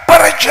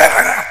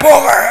பிரச்சனை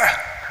போக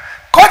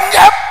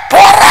கொஞ்சம்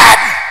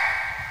போறான்.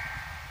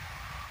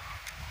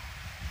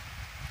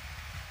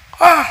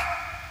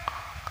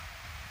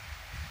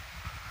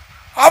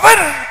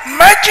 அவர்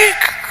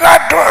மேஜிக்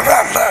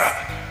காட்டுவதல்ல,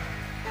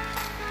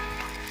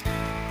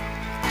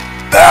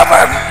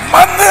 தேவன்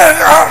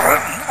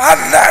மந்திரக்காரன்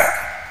அல்ல.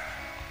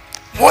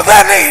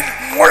 முதலில்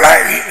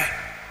முளை,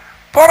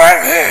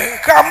 பிறகு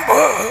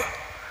கம்பு,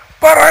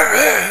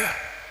 பிறகு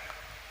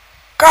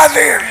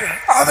கதிர்,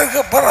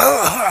 அதுக்கு பிறகு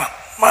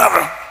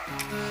மரம்.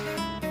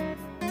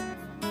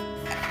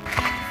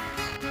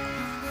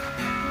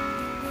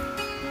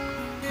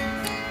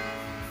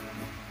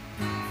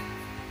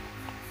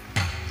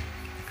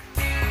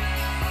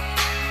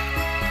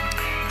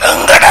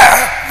 எங்கட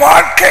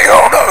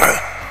வாழ்க்கையோடு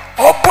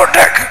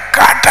ஒப்பிட்டு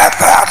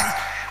காட்டத்தான்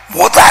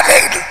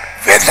முதலில்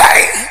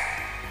விதை,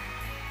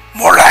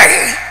 முளை,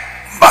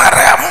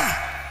 மரம்,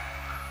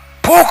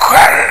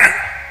 பூக்கள்,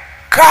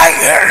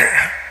 காய்கள்,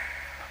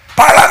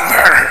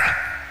 பழங்கள்.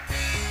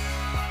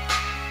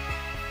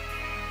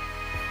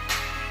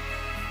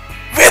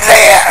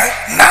 விதைய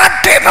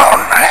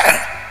நாட்டினோன்னு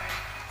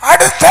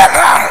அடுத்த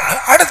நாள்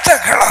அடுத்த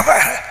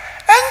கிழமை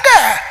எங்க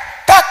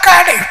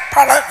தக்காளி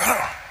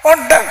பழங்கள்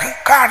ஒன்று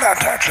காண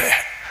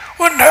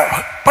உன்னை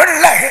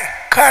பிள்ளை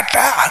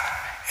கேட்டா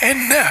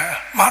என்ன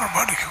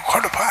மறுபடியும்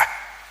கொடுப்பா?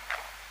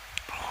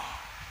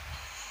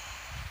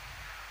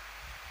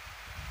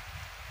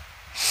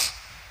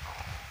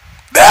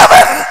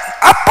 தேவன்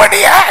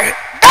அப்படியா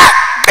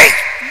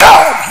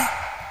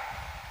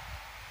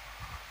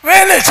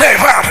வேலை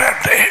செய்வார்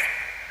என்று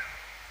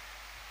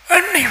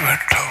எண்ணி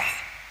விட்டோம்.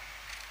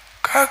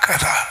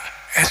 கேட்கதா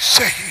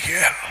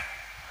எஸ்ஐஎல்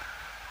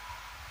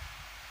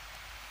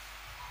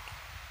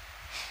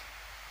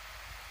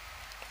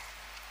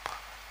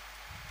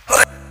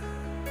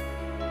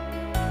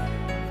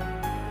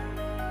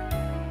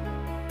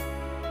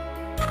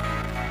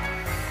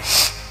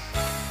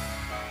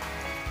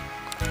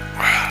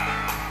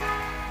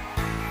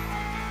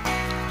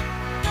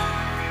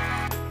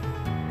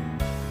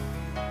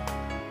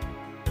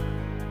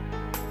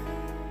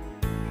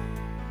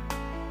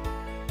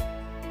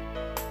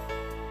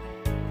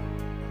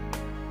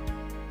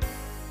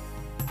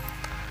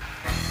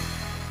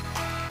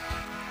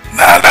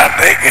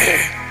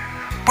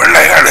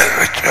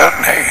பிள்ளைகளுக்கு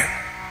சொன்னேன்,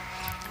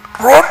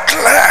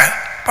 ரோட்ல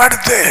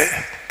படுத்து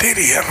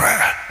திரிகிற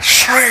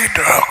ஸ்ட்ரே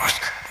டாக்ஸ்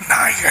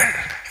நாய்கள்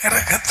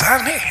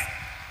இருக்குத்தானே,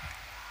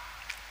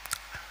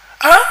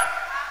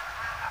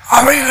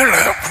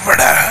 அவைகளை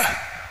விட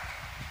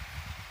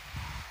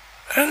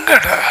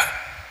எங்கட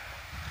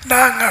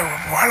நாங்க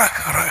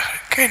வளர்க்கிற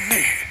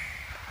கிண்ணி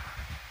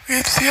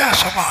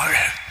வித்தியாசமாக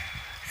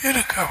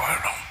இருக்க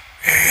வேணும்.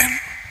 ஏன்?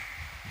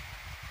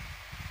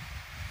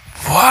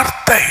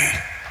 வார்த்தை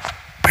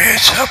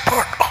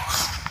பேசப்படும்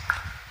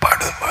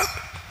படுவது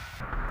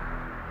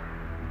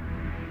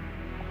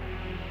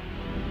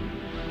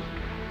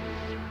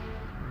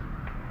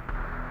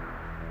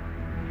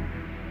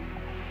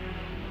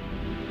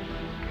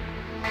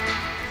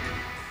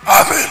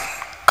அது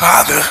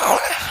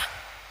காதுகளை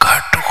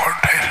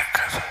காட்டுக்கொண்டே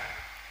இருக்கிறது.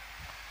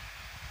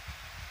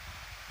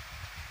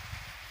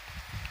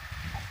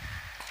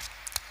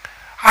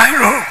 I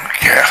don't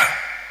care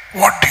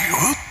what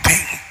you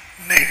think.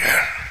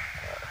 நீங்கள்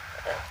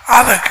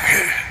அதுக்கு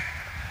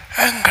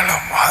எங்களை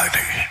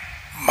மாதிரி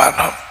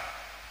மனம்,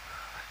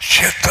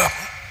 சித்தம்,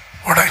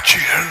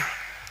 உணர்ச்சிகள்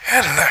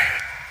இல்லை.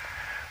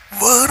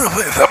 வேறு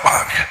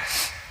விதமாக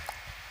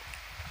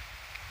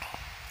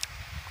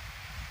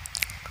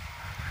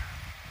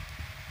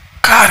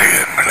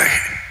காரியங்களை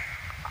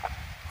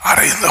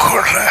அறிந்து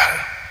கொள்ள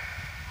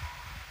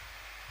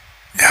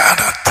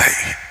ஞானத்தை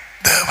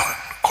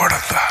தேவன்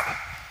கொடுத்தார்.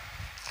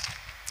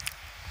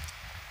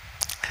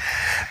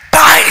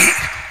 தாய்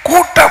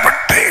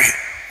கூட்டப்பட்டு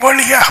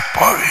வழியா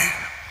போய்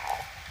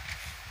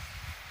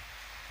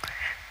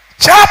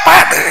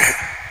சாப்பாடு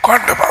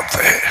கொண்டு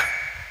வந்து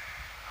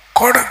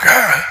கொடுக்க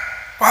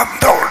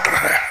வந்த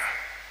உடனே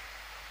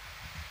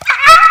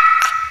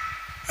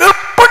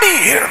எப்படி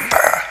இருந்த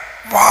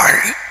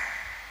வாய்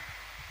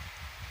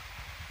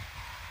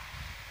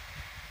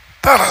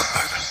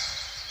திறந்தது.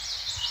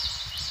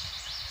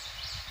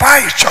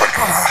 தாய்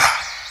சொல்றா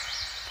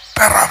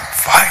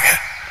திறவாய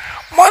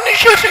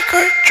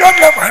மனுஷனுக்கு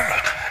சொல்ல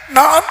வேண்டும்.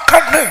 நான்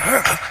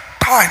கண்ணுகள்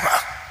தாய்மா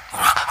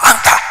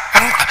அந்த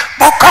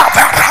புக்கா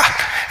வேற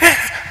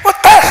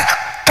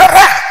திற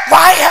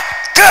வாய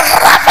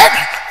திறவன்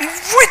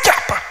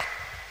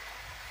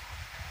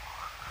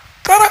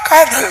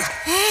திறக்காது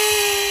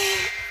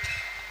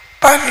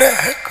பல்ல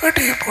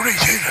கடி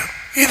பிடிச்சது.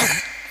 இது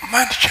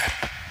மனுஷன்.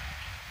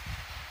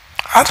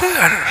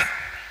 அதுகள்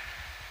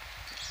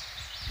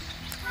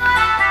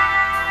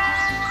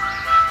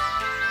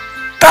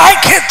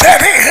தாய்க்கு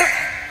தெரியும்.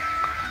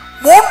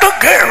 3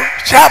 கேள்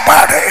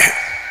சாப்பாடு.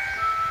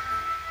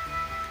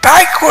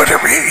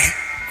 தாய்க்குருவி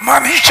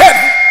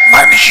மனுஷன்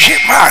மனுஷி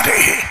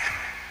மாறி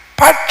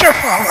பச்சை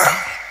பாவம்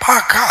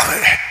பார்க்காது.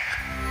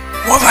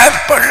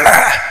 முதல் பிள்ளை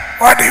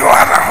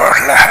வடிவான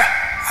பிள்ளை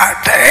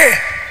அட்டே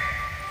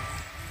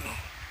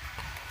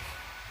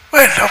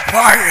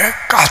பாய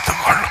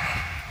காத்துக்கொள்ளும்.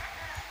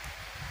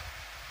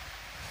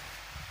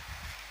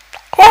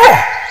 ஓ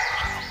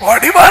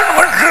வடிவான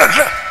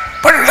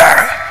பிள்ளை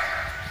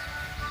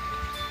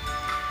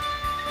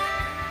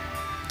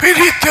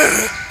பிரித்து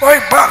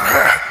வைப்பாங்க.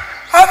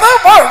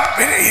 அதான்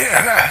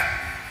பிரியல.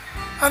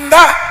 அந்த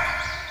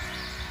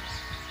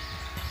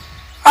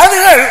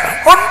அதுகள்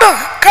ஒன்று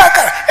கேட்க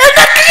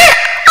எனக்கு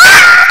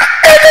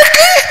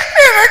எனக்கு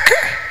எனக்கு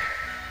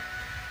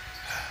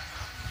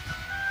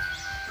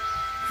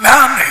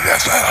நான் இதை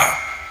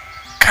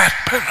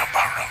கற்பனை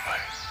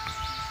பண்ணுவேன்.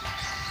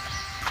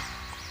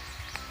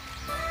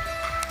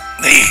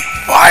 நீ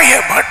வாய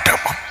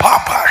மட்டும்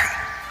பாப்பாய்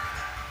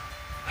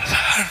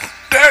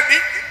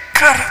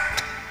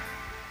கருத்து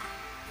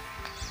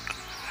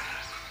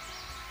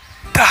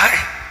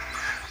தாய்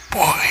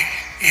போய்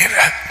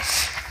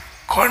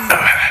கொண்டு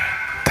வர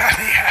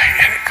தனியாக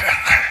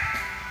இருக்காங்க.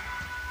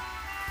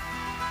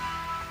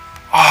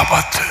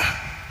 ஆபத்து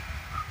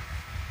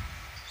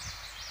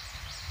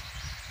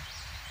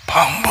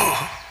பாம்பு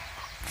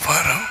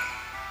வரும்,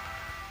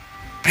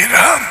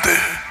 பிராந்து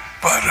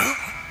வரும்.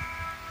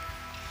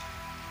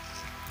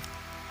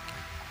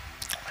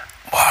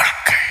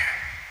 வாழ்க்கை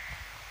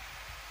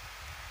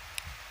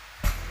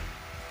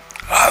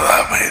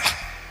அதாவது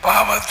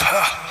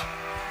பாவத்தால்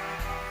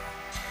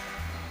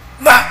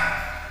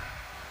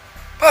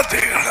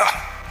பார்த்தீங்களா?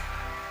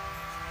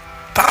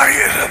 தாய்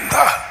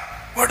இருந்தா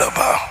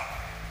விடுமா?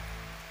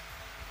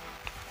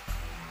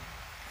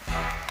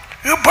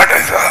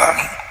 இப்படிதான்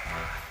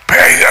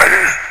பேய்கள்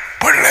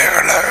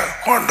பிள்ளைகளை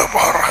கொண்டு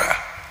போற.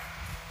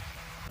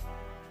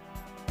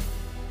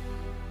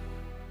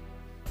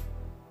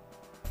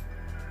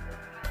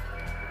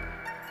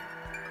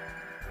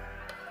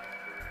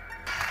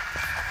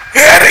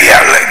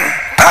 ஏரியாளின்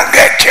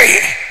தங்கச்சி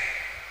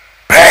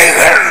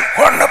பேய்கள்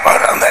கொண்டு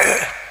போறது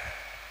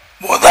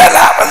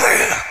முதலாவது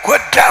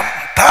குற்றம்.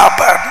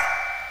 தாபன்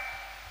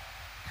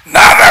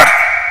நரன்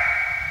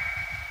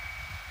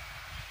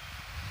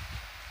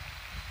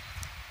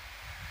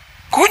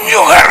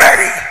குஞ்சுகளை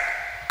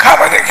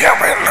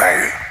கவனிக்கவில்லை.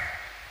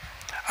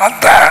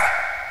 அந்த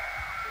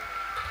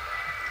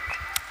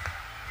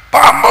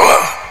பாம்பு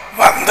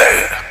வந்து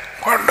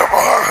கொண்டு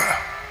போக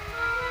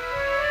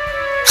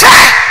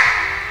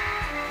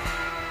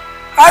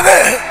அது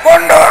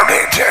கொண்டு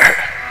வந்துட்டு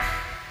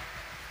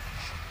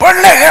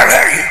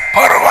பிள்ளைகளை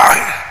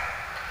பருவாய்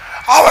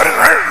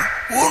அவர்கள்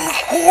உன்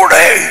கூட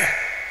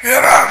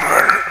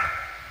இறார்கள்,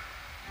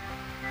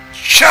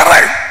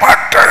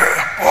 சிறைப்பட்டு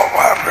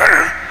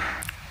போவார்கள்.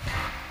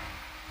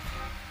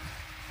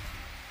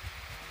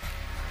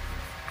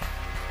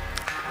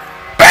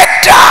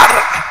 பெற்றார்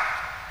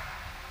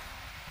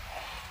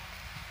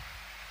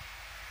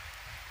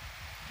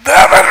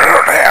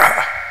தேவர்களுடைய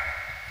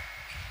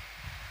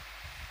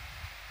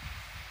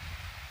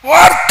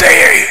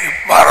வார்த்தையை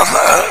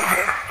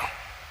மறந்தார்கள்.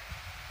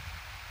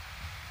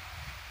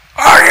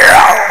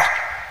 ஆகையால்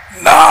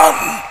நான்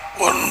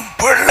உன்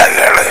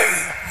பிள்ளைகளை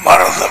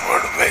மறந்து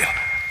விடுவேன்.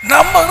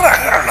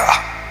 நம்புறாங்களா?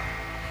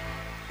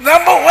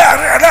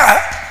 நம்புவார்களா?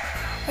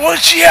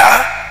 ஓசியா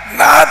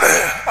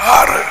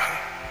 4:6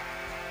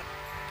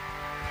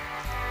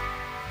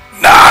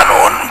 நான்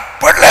உன்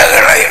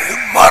பிள்ளைகளை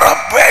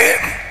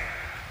மறப்பேன்.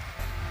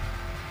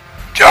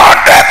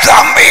 ஜோட்ட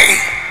தம்பி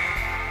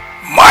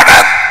மன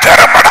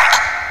திறமட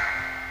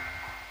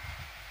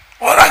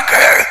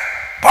உனக்கு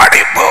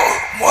படிப்பு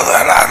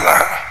முதலால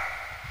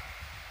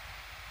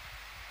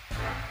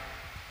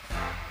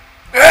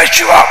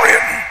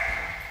இயேசுவின்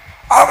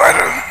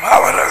அவரும்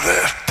அவரது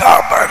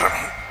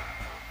தாபரும்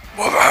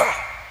முதல்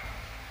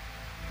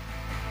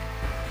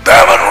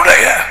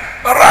தேவனுடைய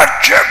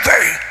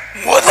ராஜ்யத்தை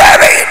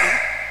முதலில்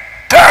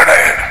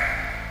தேடு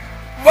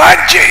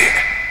வாஞ்சி,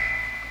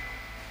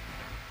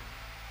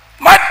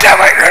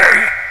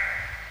 மற்றவைகள்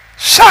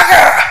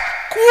சக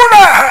கூட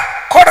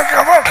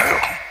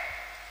கொடுக்கப்படும்.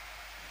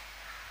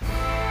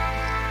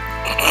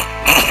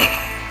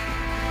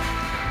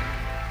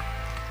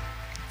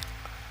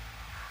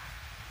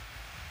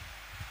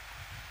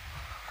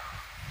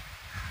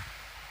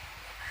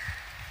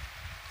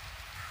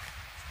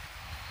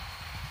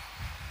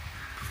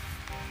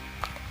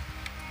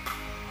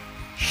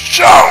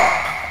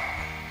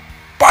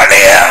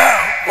 பழைய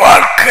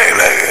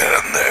வாழ்க்கையில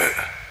இருந்து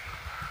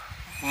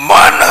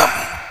மனம்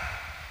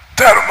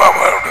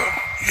திரும்பப்படும்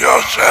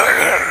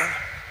யோசனைகள்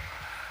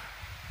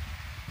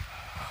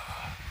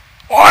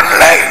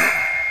ஆன்லைன்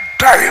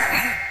டைம்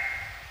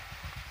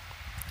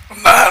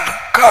நான்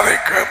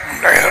கதைக்கும்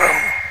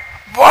நேரம்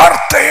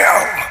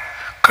வார்த்தையால்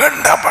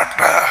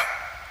கிண்டப்பட்ட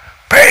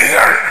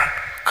பேய்கள்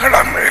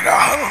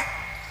கிளம்பினால்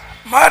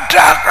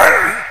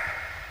மற்றாக்கள்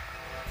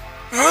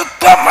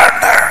யுத்தம்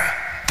பண்ண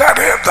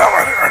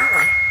தெரிந்தவர்கள்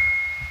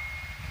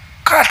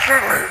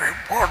கட்டளை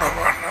போட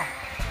வேண்டும்.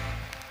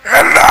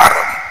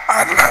 எல்லாரும்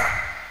அல்ல.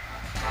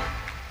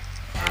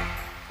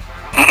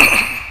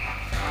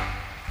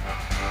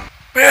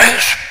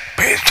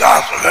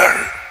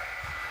 பிசாசுகள்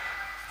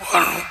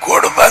உன்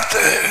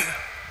குடும்பத்து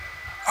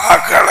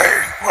ஆக்களை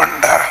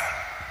கொண்ட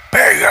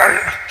பேய்கள்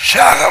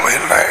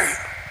சாகவில்லை.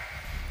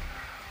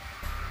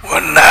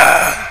 உன்னை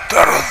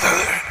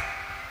துரத்தது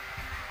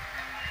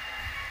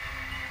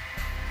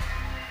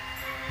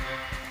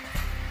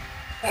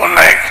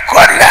உன்னை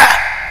கொல்ல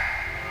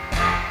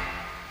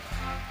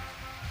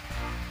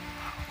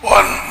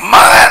உன்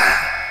மகன்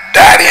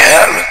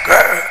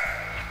டேனியலுக்கு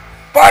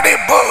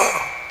படிப்பு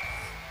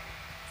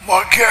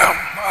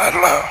முக்கியம்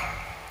அல்ல,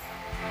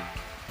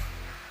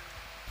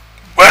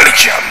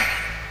 வெளிச்சம்.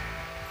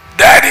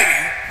 டேடி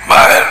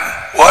மகன்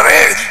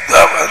ஒரே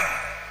தேவன்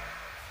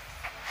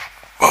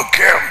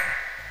முக்கியம்.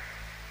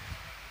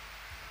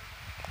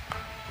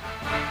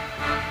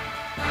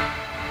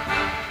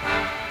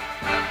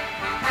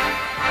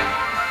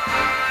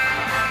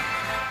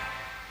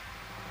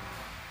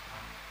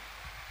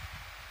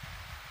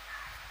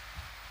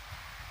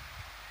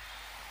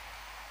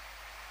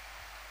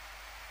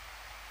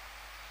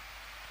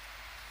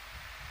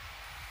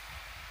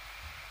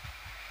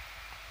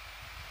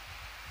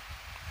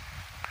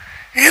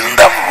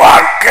 இந்த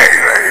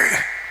வாழ்க்கையை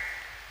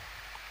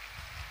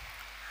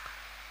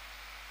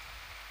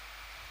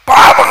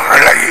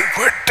பாவங்களை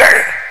விட்டு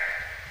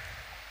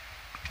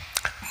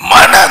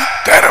மனம்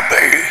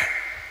திரும்பி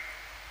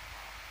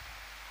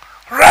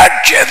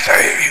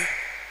ராஜ்யத்தை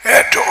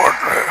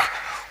ஏற்றுக்கொண்டு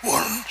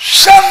உன்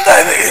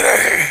சந்ததியிலே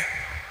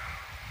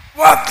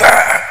வந்த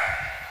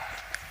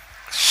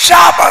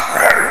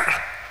சாபங்கள்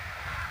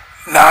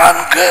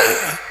 4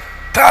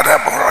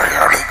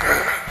 தலைமுறைகளுக்கு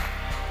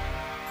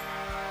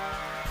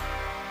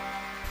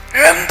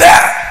எந்த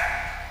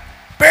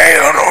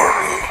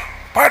பெயரோடு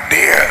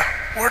பண்ணிய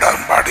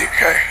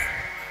உடன்படிக்கை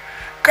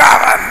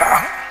காவன்னா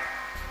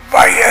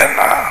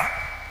வயனா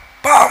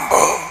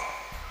பாம்பு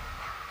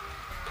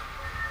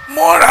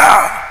மூனா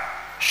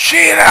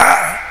சீனா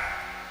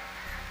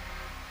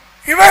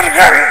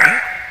இவர்கள்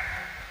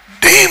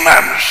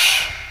டீமன்ஸ்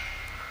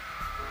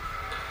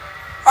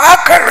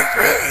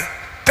ஆக்களுக்கு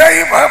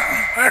தெய்வம்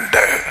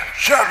என்று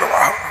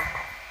சொல்வார்கள்.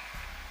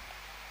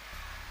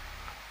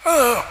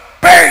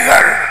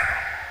 பேய்கள்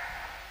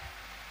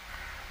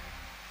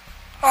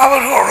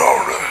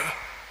அவர்களோடு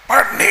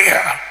பண்ணிய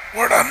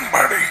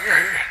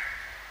உடன்படிக்கை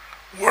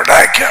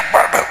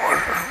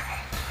உடைக்கப்பட்டவர்கள்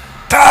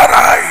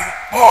தாராய்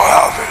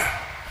போகாது.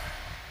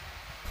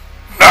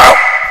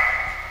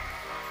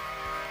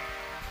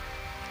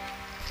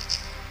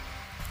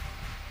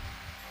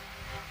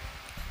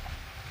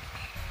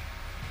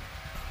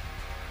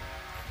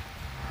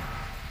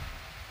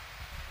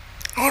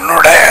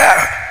 உன்னுடைய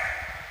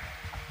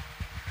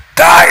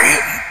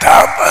தாயும்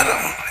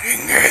தாப்பரும்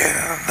இங்கே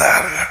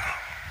இருந்தார்கள்.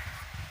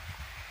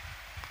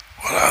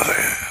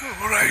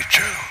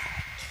 உரைச்சல்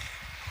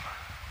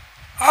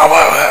அவ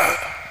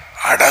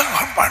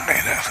அடங்கம்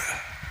பண்ணினது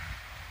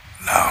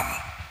நாம்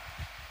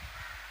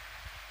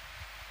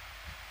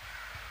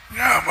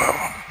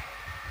ஞாபகம்.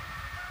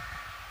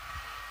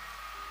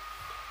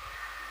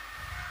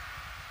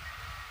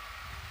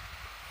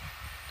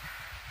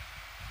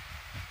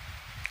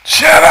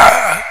 சில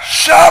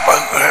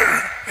சாபங்கள்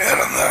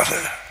இருந்தது.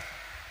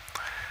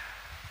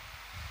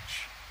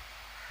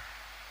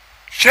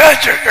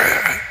 சேர்ச்சுக்கு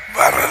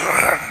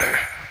வரது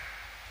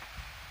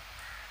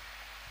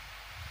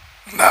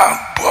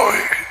நான்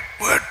போய்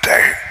வீட்டை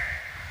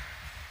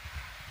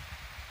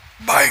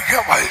பைக்க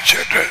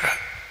வச்சுட்டு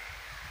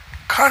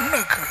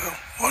கண்ணுக்கு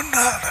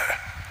முன்னால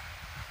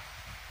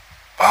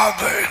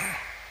பார்த்தேன்.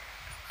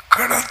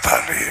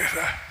 கிணத்தடியில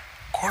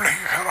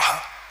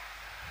குளிக்கிறான்.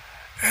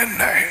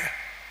 என்னை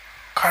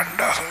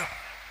கண்டது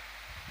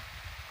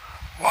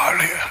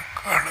வாளிய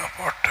கீழே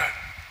போட்டு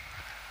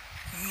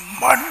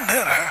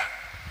மண்ணிற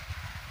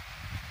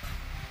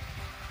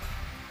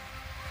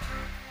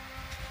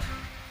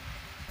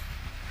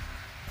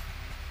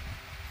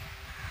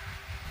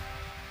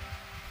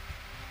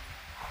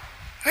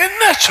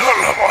என்ன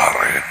சொல்ல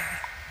போறேன்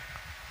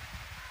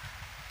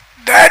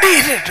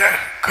டேடிட்ட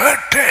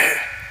கேட்டு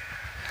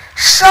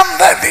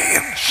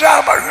சந்ததியின்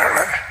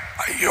சாபங்களை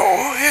ஐயோ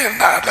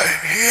என்னால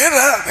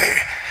ஏறாதே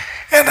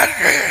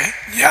எனக்கு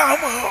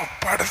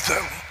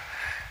ஞாபகப்படுத்தும்.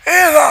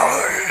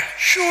 ஏதாவது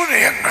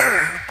சூரியங்கள்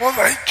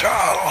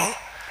புதைச்சால்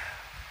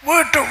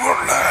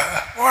வீட்டுக்குள்ள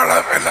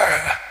வளவில்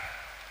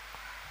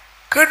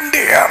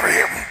கிண்டி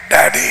அறியும்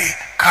டேடி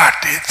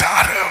காட்டி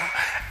தாரும்.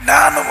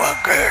 நானும்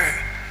அங்கு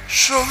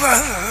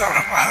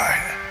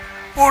சுதந்திரமாய்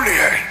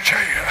ஊழியம்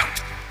செய்ய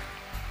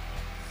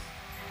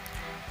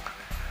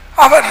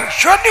அவர்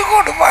சொல்லிக்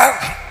கொடுப்பார்.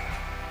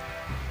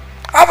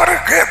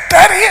 அவருக்கு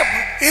தெரியும்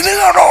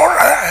இதுகளோட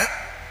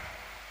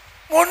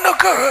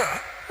முன்னுக்கு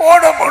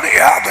ஓட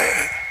முடியாது.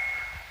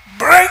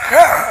 பிரேக்க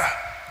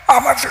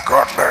அமர்ந்து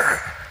கொண்டு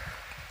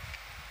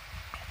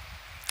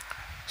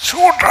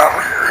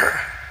சூட்டருக்கு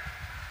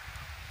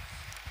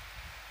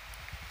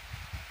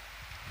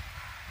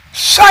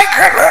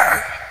சைக்கிள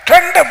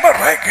 2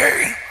 முறைக்கு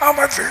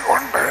அமர்த்தி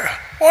கொண்டு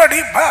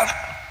ஓடிப்பார்,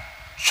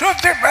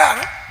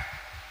 சுத்திப்பார்.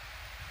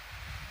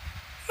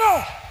 No,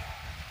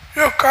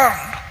 you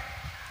can't.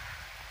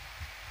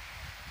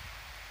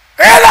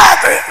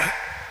 ஏலாது.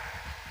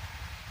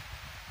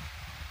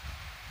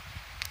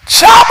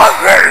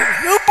 சாபங்கள்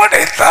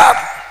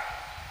இப்படித்தான்.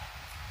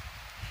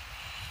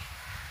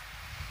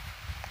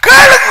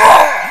 கேளுங்கோ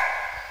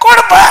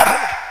கொடுப்பார்.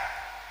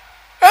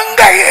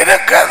 எங்க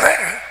இருக்குது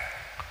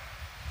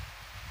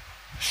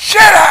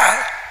சில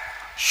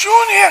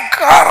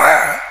சூனியக்கார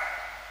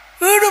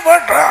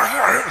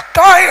ஈடுபட்டார்கள்.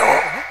 தாயோ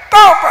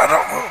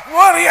தாப்பரமோ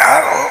ஒரு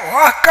யாரோ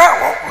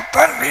அக்காவோ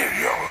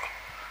தண்ணியோ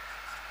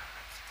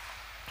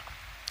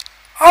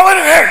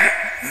அவர்கள்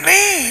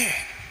நீ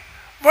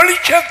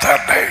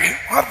வெளிச்சத்தண்டை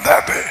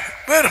வந்தது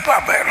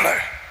விருப்பமில்லை.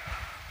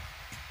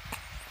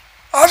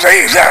 அதை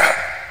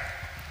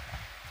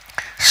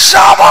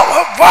சாப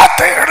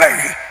வார்த்தைகளை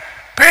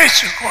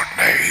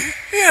பேசிக்கொண்டே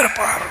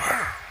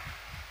இருப்பார்கள்.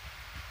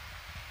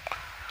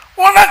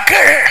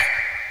 உனக்கு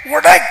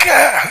உடைக்க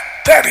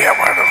தெரிய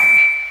வரும்.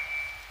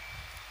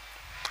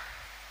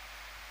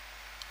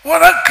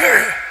 உனக்கு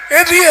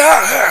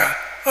எதிராக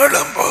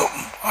எழும்பும்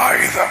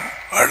ஆயுதம்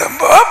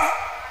எழும்பும்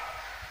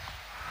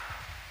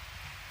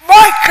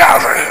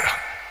வாய்க்காது.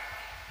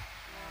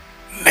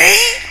 நீ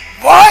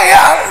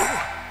வாயால்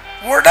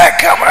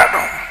உடைக்க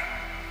வேண்டும்.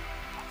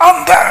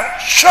 அந்த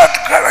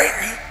சொற்களை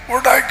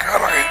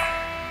உடைக்கிறேன்.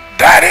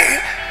 டாடி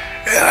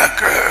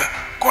எனக்கு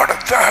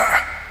கொடுத்த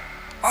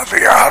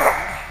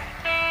அதிகாரம்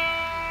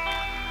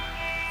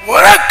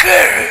உனக்கு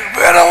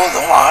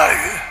விரோதமாக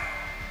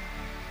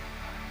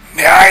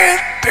நியாய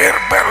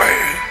தீர்ப்பலை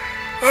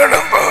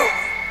எழும்பும்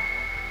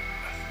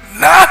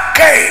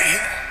நாக்கை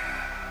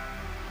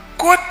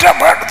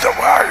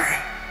குற்றப்படுத்துவாய்.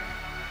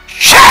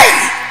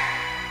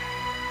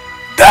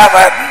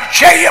 தேவன்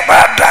செய்ய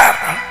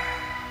மாட்டார்.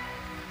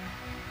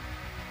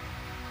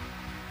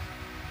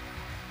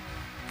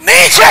 நீ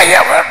செய்ய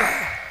வேண்டும்.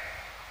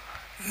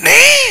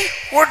 நீ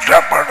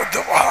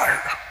குற்றப்படுத்துவாய்.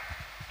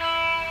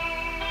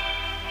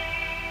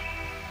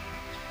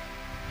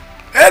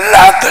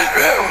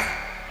 எல்லாத்துக்கும்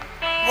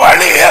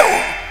வழியும்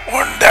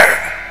உண்டு.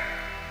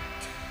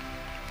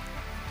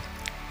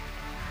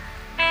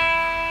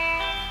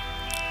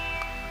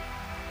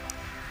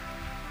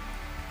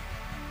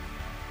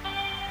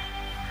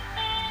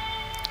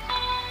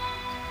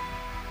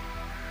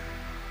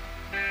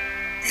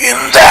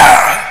 இந்த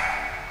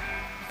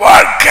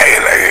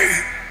வாழ்க்கையிலே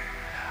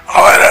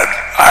அவர்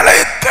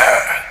அழைத்த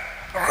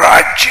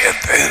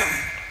ராஜ்யத்தின்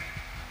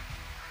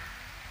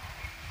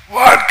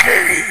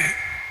வாழ்க்கை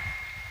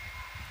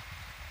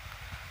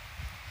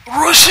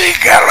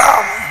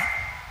ருசிக்கலாம்.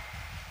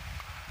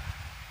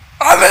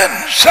 அதன்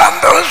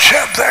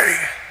சந்தோஷத்தை,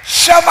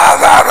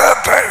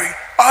 சமாதானத்தை,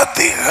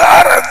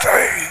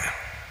 அதிகாரத்தை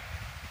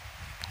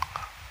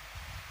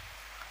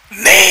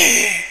நீ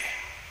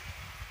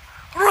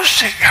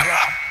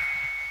ருசிக்கலாம்.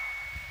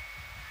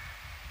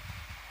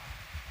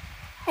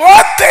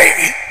 வார்த்தை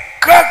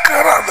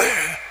கேட்கிறது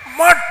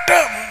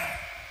மட்டும்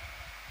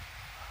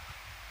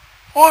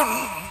உன்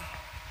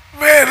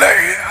வேலை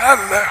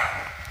அல்ல.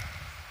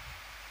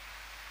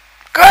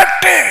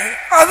 கேட்டு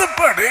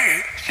அதுபடி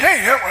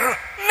செய்ய.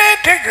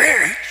 நேற்றுக்கு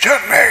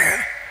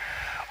சொன்னேன்,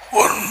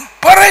 உன்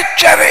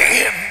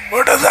பிரச்சனையின்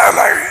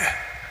விடுதலை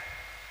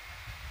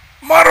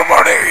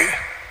மறுபடி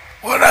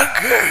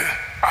உனக்கு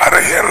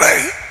அருகிலை,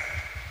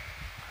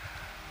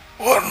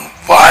 உன்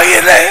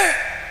வாயிலை,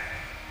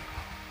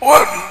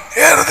 உன்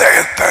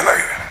இருதயத்திலே.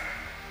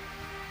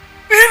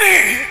 இனி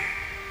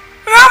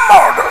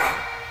நம்மோடு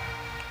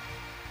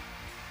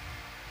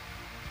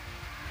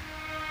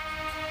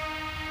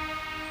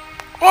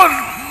உன்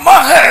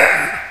மகள்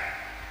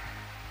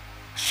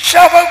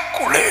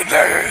சவக்குழியில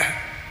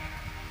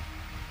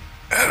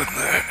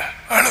இருந்து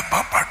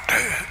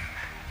எழுப்பப்பட்டு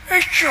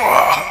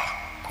இச்சுவா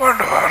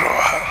கொண்டு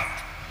வருவார்.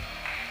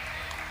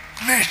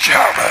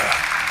 நீச்சாட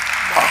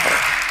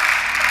மகள்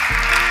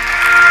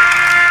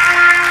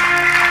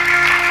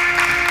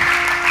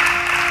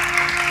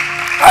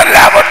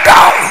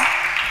அல்லாவிட்டால்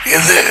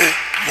இது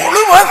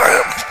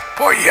முழுவதும்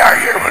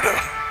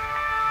பொய்யாகிவிடும்.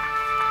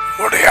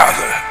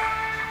 முடியாது.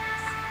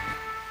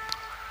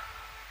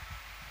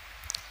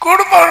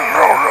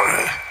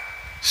 குடும்பங்களோடு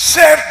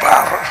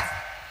சேர்ப்பார்.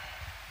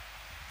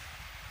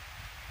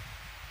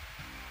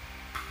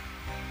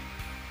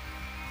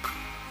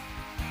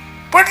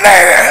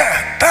 பிள்ளைய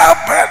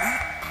தாப்பன்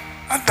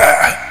அந்த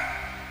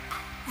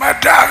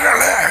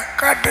மற்றாக்களை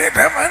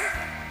கட்டினவன்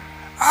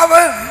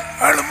அவன்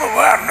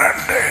எழுப்புவான்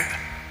என்று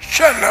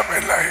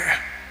சொல்லவில்லை.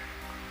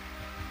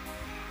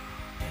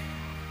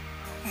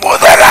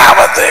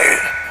 முதலாவது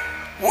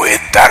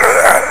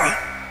உயிர்த்தருதல்.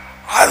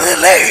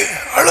 அதிலே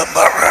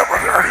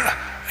எழும்பவர்கள்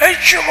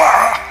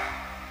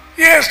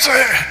இயேசு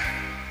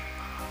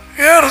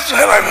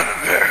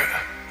எருசலேமுக்கு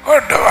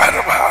கொண்டு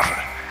வருவார்.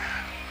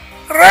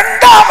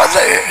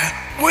 இரண்டாவது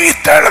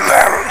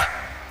உயிர்த்தெழுதல்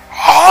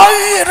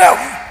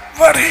 1000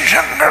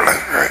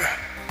 வருஷங்களுக்கு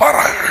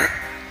பிறகு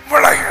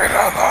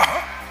விளைகிறதா?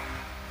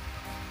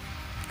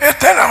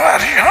 எத்தனை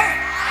வருஷம்?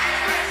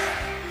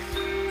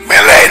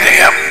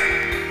 மிலேனியம்.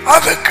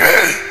 அதுக்கு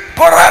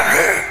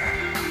பிறகு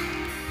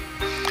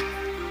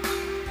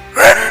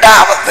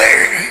இரண்டாவது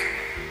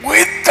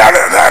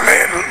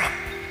உயிர்த்தெழுதலில்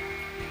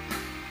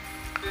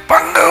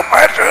பங்கு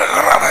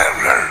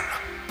பெற்றுகிறவர்கள்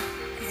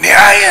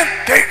நியாயம்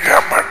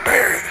தீர்க்கப்பட்டு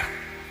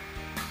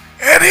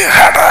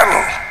எரிகடல்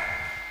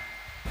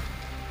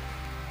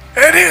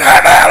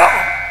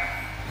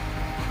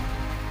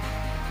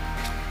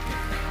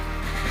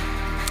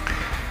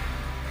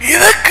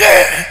இதுக்கு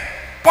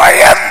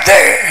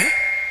பயந்து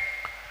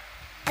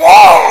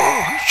பால்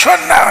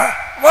சொன்ன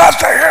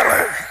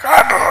வார்த்தைகளை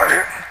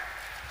காட்டுகிறேன்.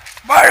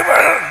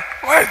 பைபிள்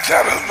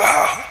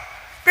வைத்திருந்தால்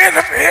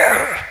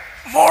பிலிப்பியர்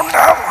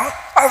 3ஆம்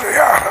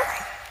அதிகாரம்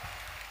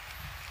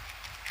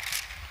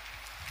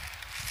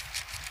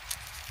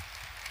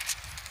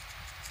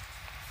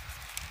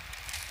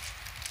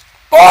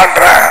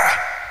போன்ற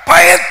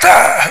பயத்தை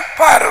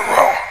பாருங்க.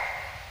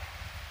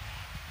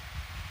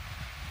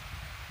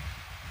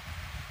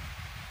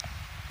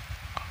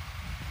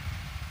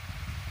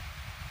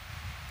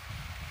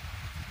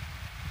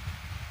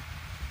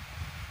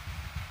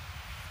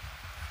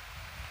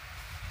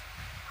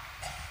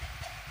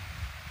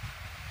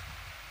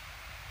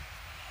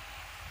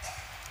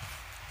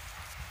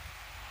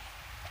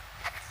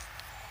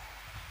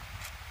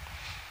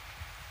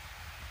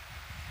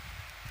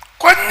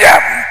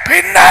 கொஞ்சம்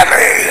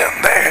பின்னாலே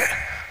இருந்து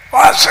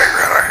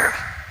வாசிக்கிறேன்.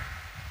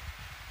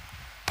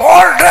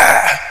 போன்ற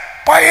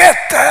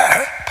பயத்தை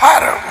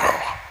பாருங்க.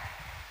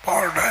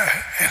 போன்ற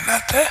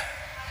என்னத்தை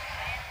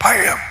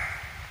பயம்.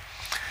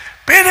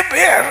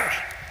 பேர்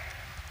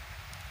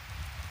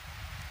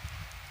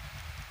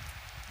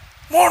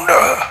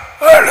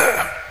 3:7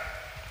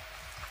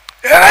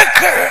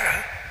 எனக்கு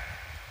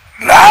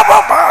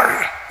லாபமாக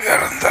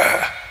இருந்த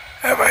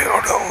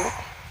அவையோடு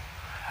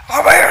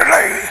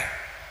அவைகளை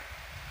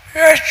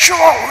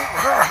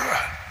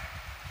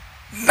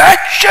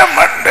நச்சம்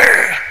என்று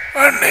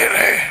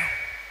எண்ணினேன்.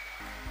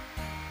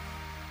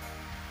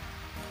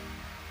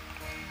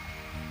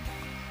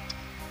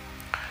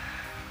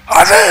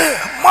 அது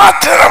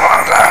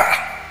மாத்திரமல்ல,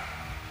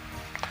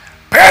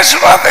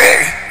 பேசுவது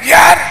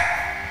யார்?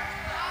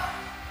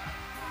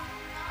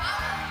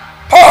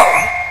 போல்.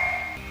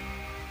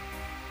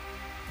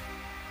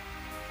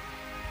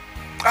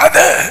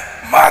 அது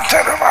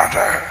மாத்திரமல்ல,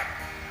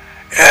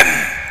 என்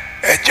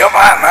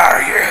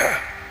எஜமானாகிய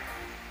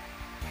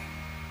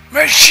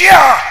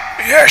மெசியா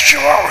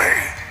இயேசுவை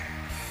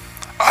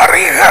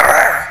அறிகிற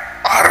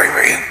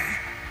அறிவின்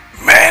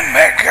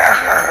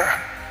மேன்மைக்காக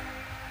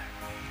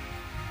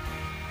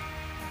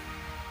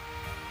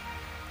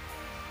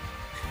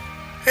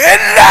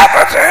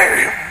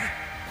எல்லாவற்றையும்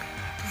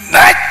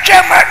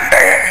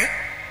நச்சமண்டே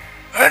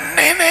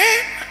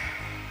எண்ணினேன்.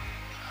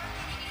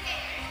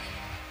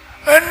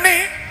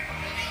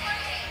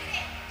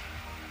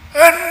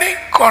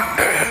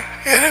 எண்ணிக்கொண்டு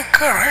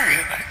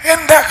இருக்கிறேன்.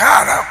 எந்த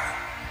காலம்?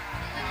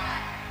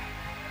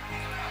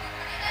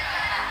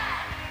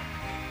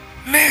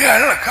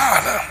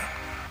 நிகழ்காலம்.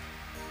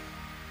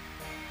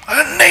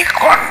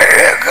 எண்ணிக்கொண்டு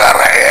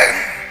இருக்கிறேன்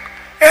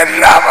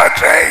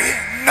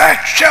எல்லாவற்றையும்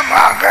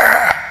நச்சமாக,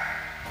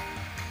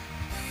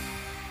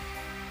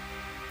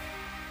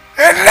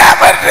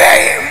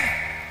 எல்லாவற்றையும்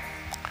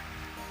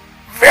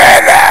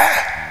வேலை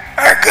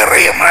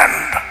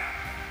அக்ரிமெண்ட்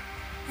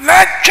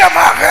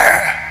நச்சமாக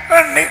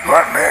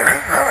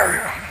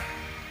எண்ணிக்கொண்டிருக்கிறேன்.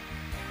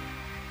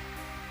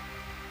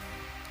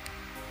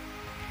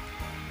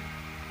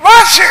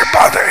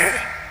 வாசிப்பது,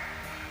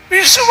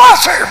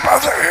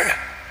 விசுவாசிப்பது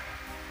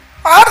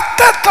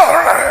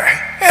அர்த்தத்தோடு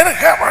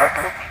இருக்க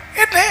வேண்டும்.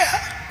 இல்லையா?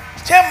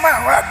 செம்ம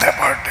வார்த்தை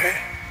போட்டு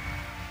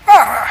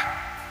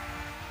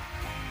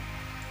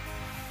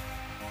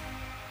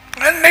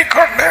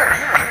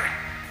எண்ணிக்கொண்டிருக்கிறேன்.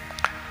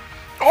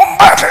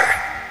 9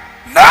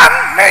 நான்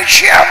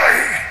மெசியாவை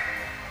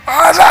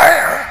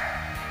ஆதாயப்படுத்திக்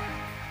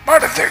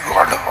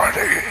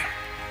கொள்ளும்படி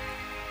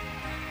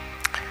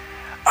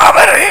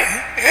அவரை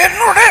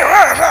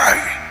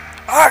என்னுடையவராய்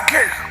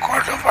ஆக்கிக்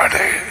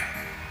கொள்ளும்படி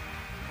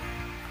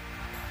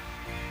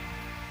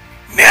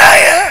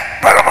நியாய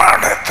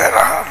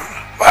பிரமாணத்தினால்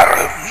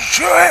வரும்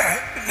சுய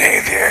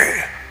நீதியை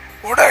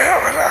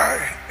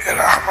உடையவராய்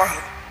இராமல்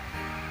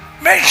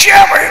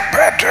மெசியாவை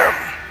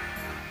பெற்றும்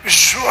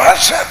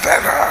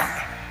விசுவாசத்தினால்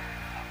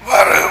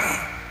வரும்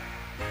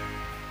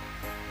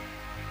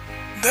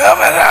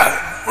தேவனால்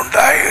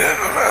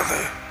உண்டாகிறது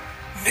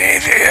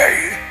நீதியை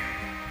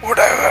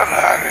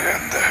உடையவராக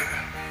இருந்து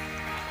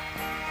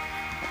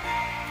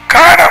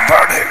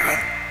காணப்படும்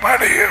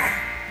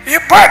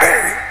இப்படி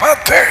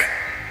 10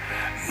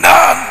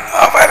 நான்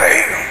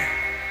அவரையும்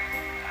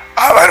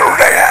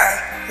அவருடைய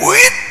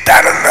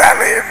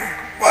உயிர்த்தெழுதலின்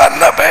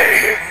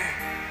வல்லமையும்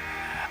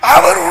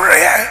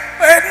அவருடைய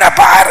என்ன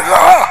பாருங்க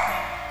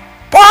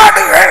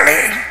பாடுகள்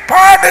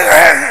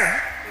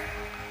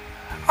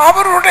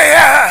அவருடைய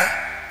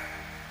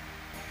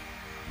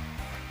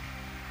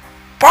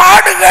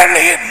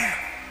பாடுகளின்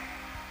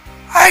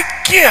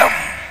ஐக்கியம்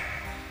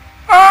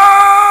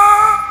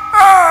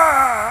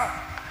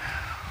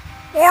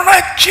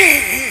உணர்ச்சி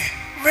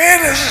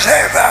வேறு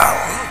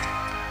செய்தால்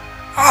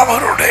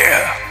அவருடைய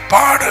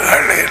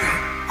பாடுகளில்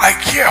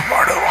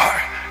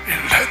ஐக்கியப்படுவார்.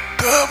 இல்லை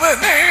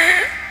தேவனே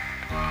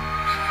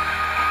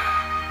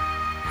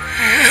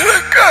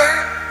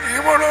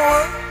இவ்வளவு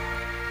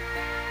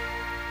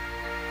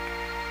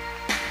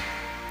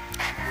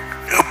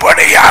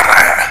இப்படியான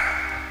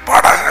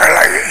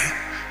படங்களை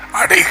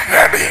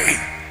அடிக்கடி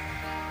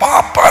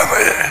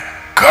பார்ப்பது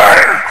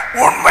கேள்.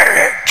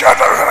 உண்மையை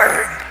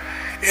சொல்லுகிறேன்.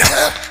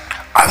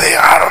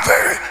 அதையானது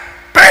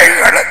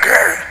பேய்களுக்கு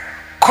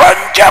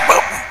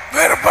கொஞ்சமும்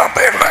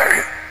விருப்பமில்லை.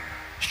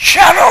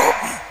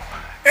 ஷலோம்,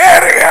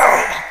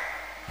 ஏரியல்,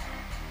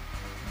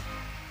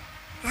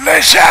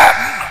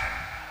 லிசான்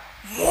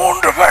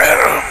 3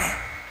 பேரும்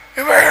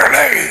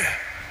இவைகளை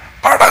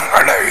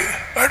படங்களை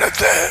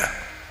எடுத்து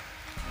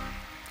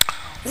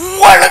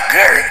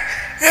உங்களுக்கு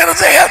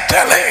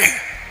இருதயத்திலே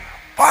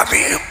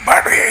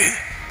பதியும்படி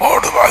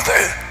போடுவது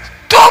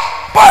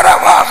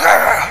துப்பரவாக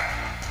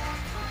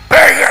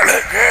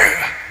பேய்களுக்கு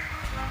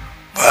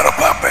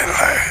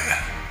விருப்பமில்லை.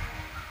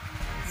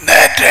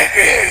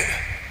 நேற்றைக்கு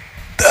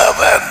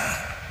தேவன்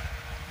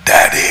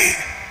டாடி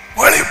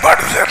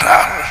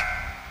வெளிப்படுத்தினார்.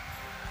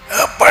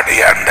 எப்படி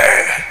என்று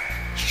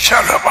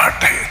சொல்ல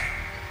மாட்டேன்.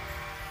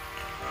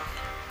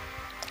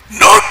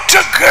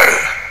 100க்கு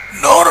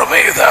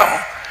 100%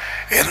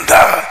 இந்த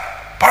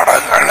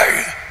படங்களை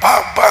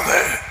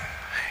பார்ப்பது,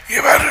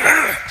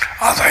 இவர்கள்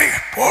அதை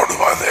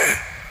போடுவது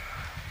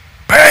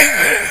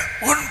பேய்கு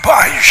உன்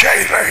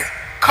பாய்ச்சலை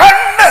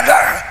கண்ணத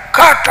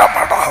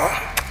காட்டப்படாது.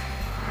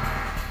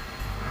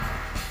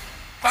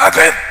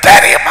 அது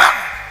தெரியுமா?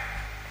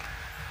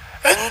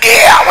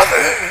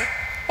 எங்கேயாவது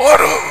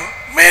ஒரு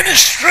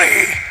மினிஸ்ட்ரி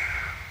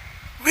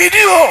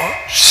வீடியோ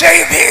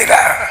செய்தியில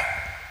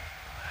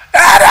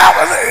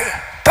யாராவது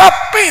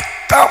தப்பி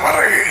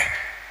தவறு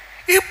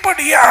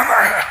இப்படியான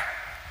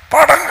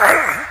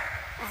படங்கள்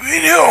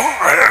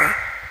வீடியோகள்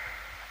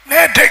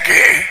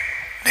நேற்றைக்கு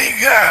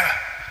நீங்க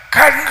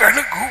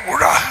கண்களுக்கு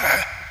ஊடாக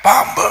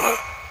பாம்பு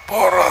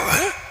போறது,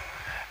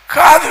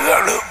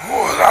 காதுகளுக்கு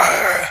ஊடாக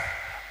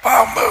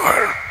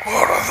பாம்புகள்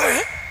போறது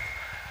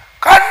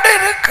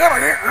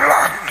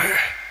கண்டிருக்கிறீர்களான்னு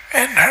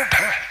என்னட்ட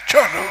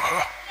சொல்லுங்க.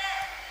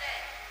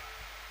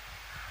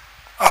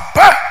 அப்ப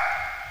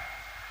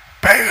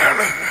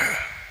பேய்களுக்கு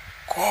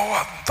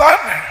கோபம்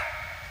தானே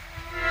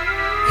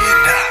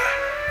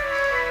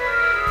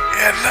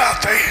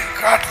எல்லாத்தையும்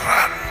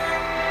காட்டுறான்.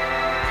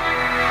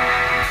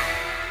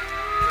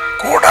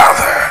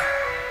 கூடாத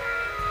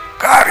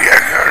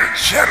காரியங்கள்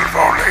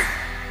செல்போனை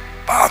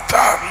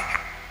பார்த்தால்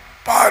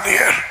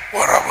பாலியல்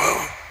உறவு,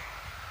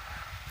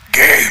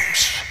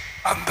 கேம்ஸ்,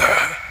 அந்த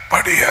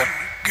படியன்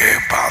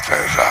கேம்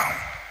பார்த்ததுதான்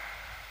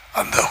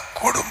அந்த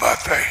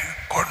குடும்பத்தை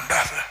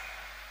கொண்டது.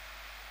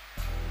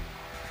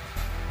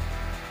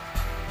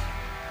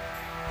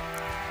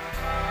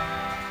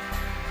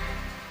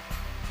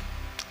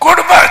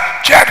 குடும்ப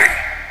சரி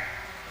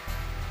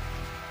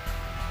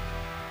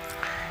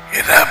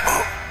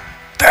இதமும்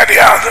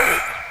தெரியாது.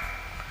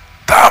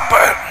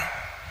 தாப்பன்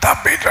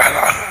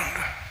தம்பிட்டாரு,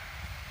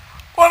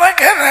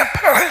 உனக்கு என்ன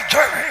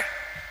பிரச்சனை?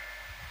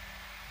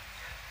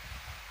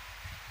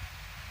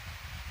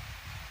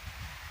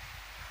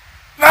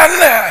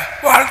 நல்ல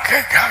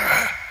வாழ்க்கைக்காக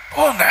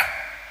போன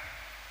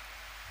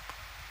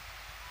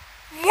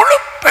முழு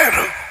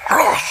பேரு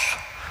க்ளோஸ்.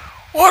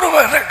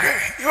 ஒருவனுக்கு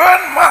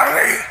இவன்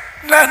மாறி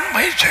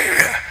நன்மை செய்ய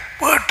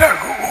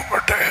வீட்டுக்கு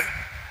கூப்பிட்டு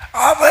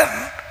அவன்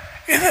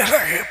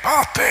இதில்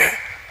பார்த்து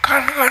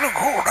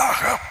கண்களுக்கு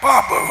ஊடாக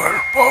பாம்புகள்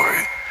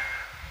போய்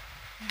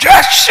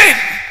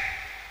ஜஸ்டின்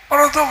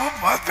பிரதம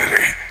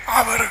மந்திரி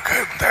அவருக்கு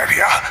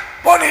தெரியா,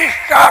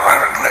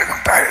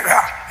 போலீஸ்காரர்களுக்கும் தெரியா.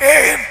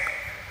 ஏன்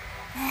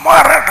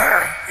மரண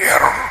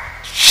இருள்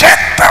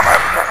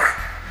செத்தவர்கள்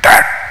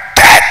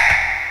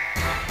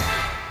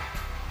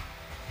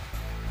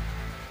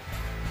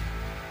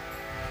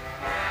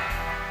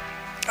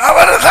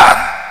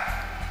அவர்தான்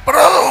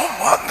பிரதம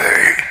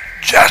மந்திரி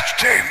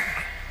ஜஸ்டின்.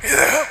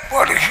 இது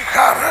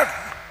போலீஸ்காரன்.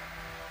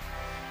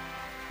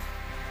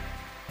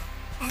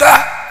 இந்த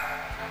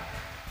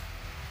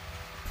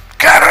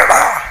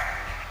கனடா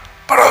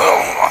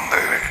பிரதம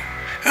மந்திரி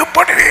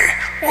இப்படி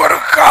ஒரு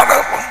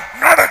காலமும்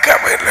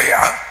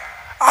நடக்கவில்லையா?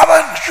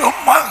 அவன்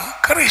சும்மா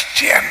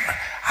கிறிஸ்டியன்,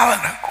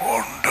 அவனுக்கு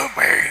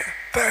ஒன்றுமே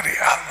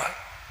தெரியாது.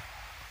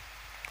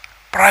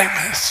 பிரைம்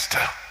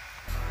மினிஸ்டர்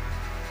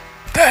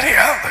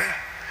தெரியாது.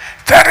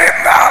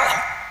 தெரிந்தால்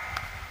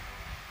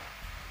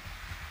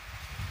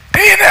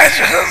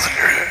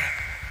டீனேஜர்ஸ்க்கு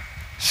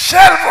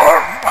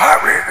செல்போன்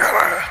பாவிக்கிற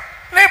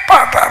நீ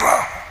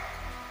பார்த்தாலும்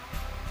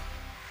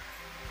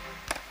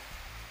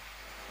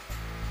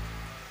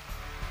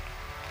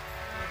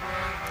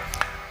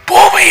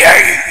பூமியை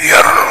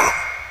இருள்,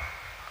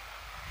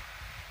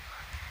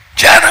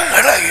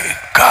 ஜனங்களை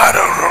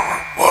காருள்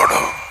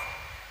போடும்.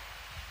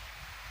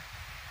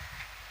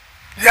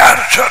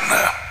 யார் சொன்ன?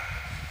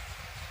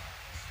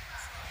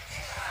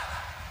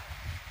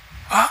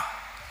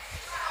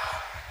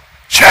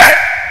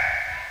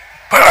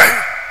 பிழை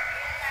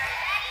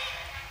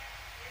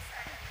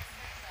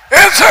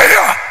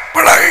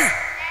பிழை.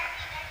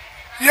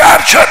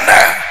 யார் சொன்ன?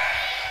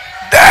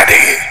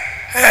 டாடி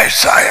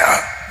ஏசாயா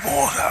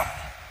மூலம்.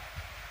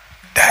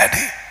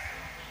 டாடி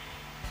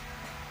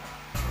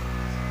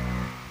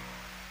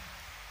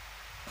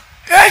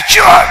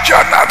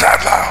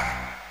சொன்னதெல்லாம்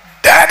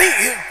டாடி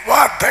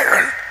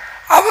வார்த்தைகள்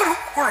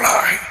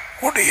அவருக்குள்ளாய்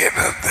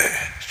குடியிருந்து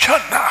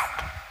சொன்னான்.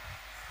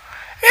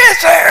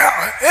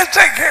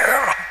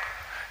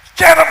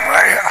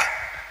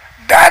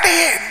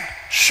 டாடியின்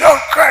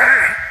சொற்கள்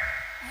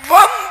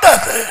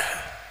வந்தது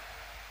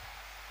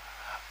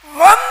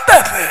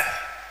வந்தது.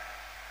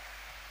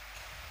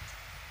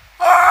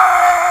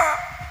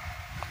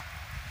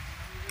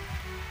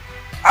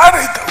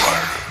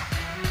 அறிந்தவள்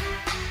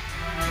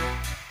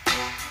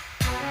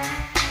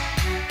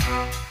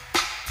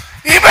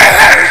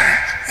இவர்கள்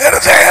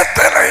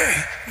இருதயத்திலே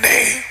நீ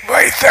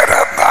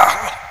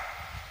வைத்திருந்தால்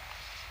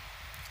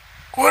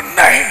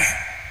உன்னை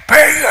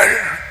பேய்கள்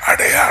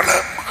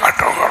அடையாளம்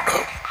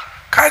கண்டுகொண்டும்.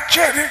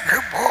 கச்சேரிக்கு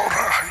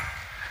போறாய்,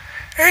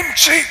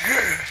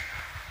 எம்சிக்கு,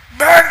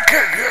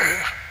 பேங்குக்கு,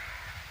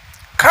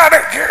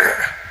 கடைக்கு,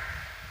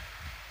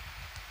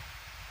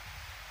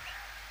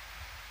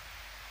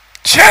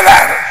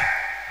 சிலர்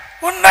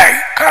உன்னை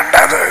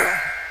கண்டது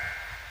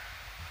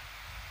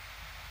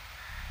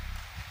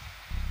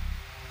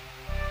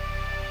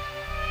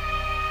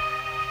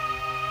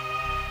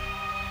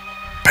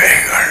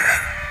பேய்கள்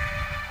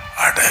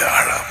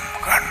அடையாளம்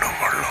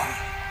கண்டுகொள்ளும்.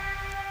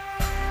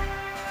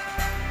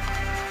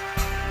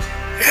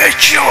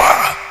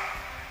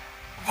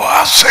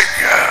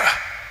 வாசிக்க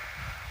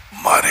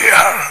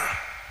மரியாள்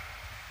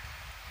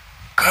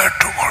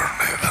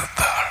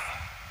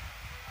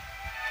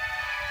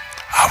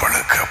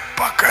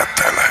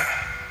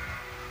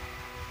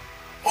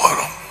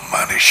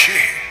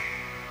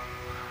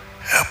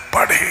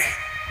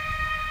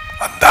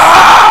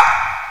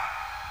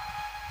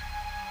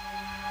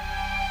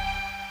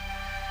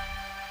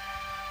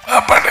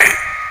அப்படி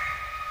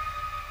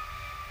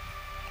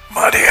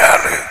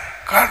மரியாதை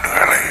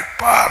கண்களை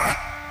பார்,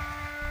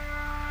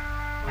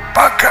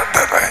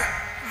 பக்கத்தில்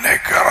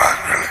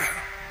நிற்கிறார்கள்,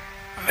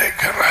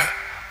 நிற்கிற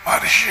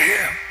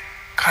மனுஷியன்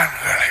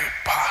கண்களை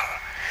பார்.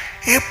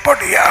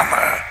 இப்படியான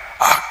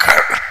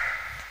ஆக்கள்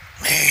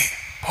நீ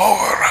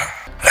போகிற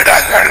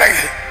இடங்களை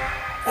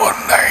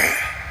உன்னை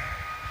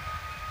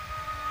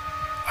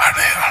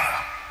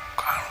அடையாளம்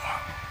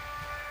காணுவார்.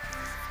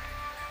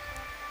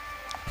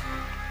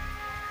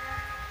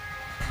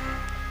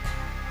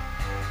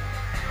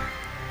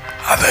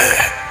 அது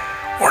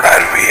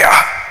உணர்வியா?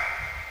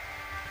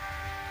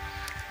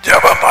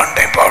 ஜபம்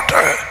பண்ணி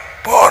போட்டு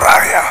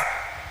போறாயா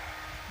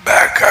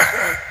பேக்காக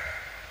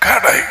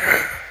கடைக்கு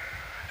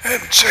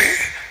எம்சி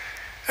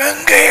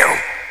எங்கேயோ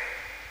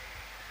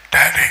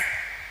டாடி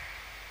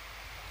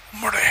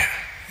உம்முடைய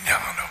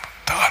ஞானம்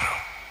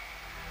தாரும்.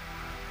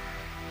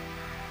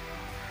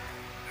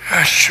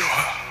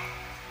 யெஷுவா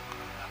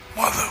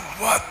மது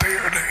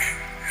வார்த்தைகளை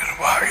என்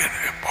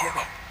வாயிலே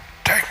போடும்.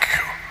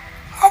 தேங்க்யூ.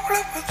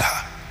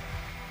 அவ்வளவுதான்,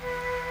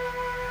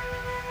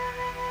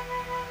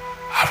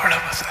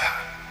 அவ்வளவுதான்.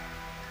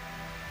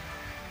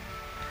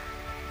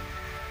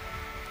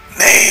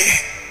 நீ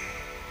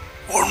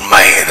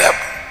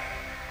உண்மையிலும்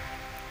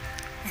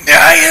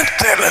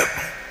நியாயத்திலும்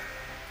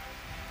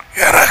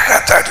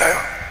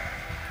இறக்கத்திலும்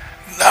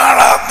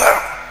நாளாந்த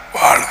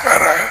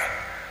வாழ்கிற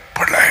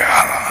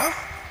பிள்ளையானால்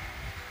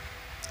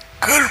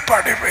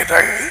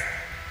கீழ்ப்படிவினை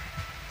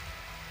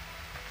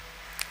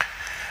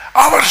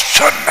அவர்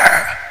சொன்ன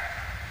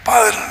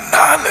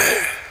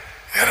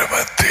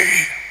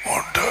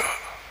 14:23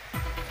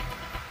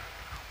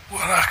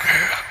 உனக்கு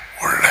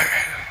உள்ளே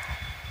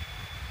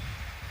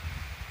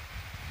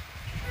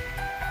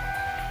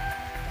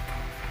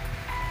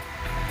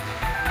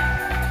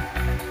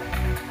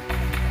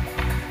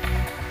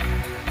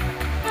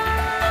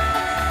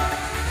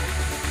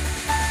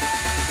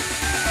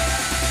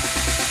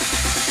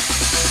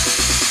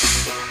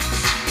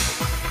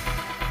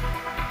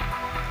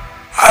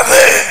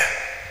அது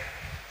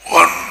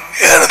உன்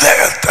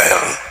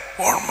இருதயத்தில்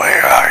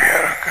உண்மையாக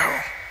இருக்கும்.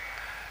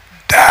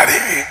 டாடி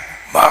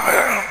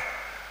மகன்,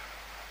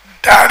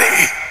 டாடி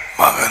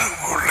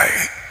மகனுக்குள்ளே,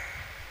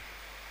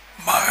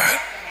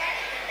 மகன்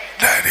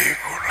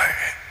டாடிக்குள்ளே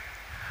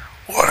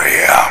ஒரே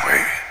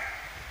அவை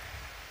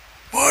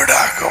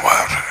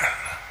வீடாக்குவார்கள்.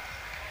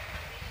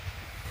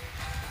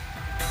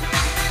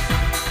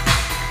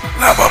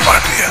 நம்ப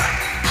மாட்டியா?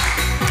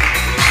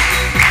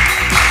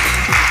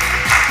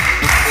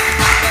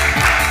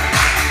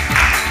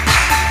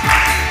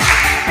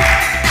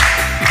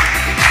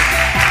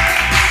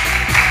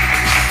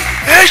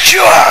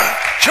 யெஷுவா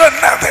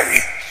சொன்னதை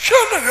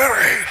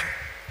சொல்லுகிறேன்.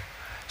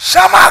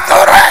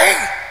 சமாதுரை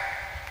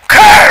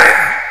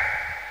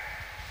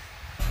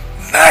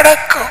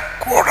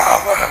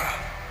நடக்கக்கூடாத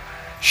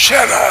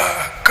சில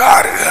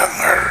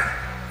காரியங்கள்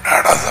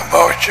நடந்து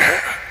போச்சு.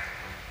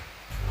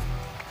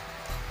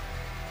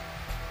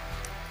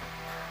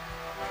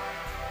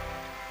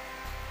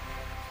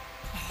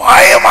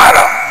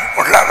 மாயமரம்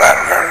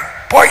உள்ளவர்கள்,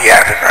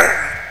 பொய்யர்கள்,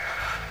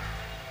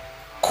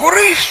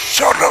 குறி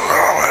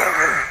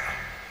சொல்லுகிறவர்கள்,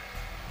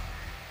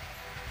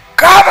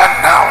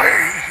 காவன்னாவை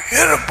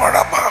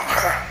இருப்படமாக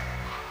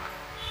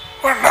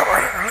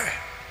கொண்டவர்களை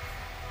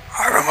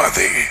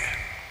அனுமதி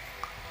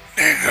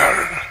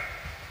நீங்கள்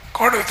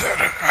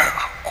கொடுத்திருக்க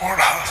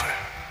கூடாது.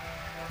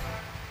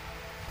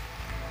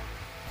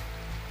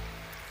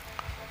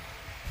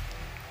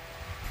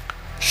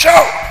 So,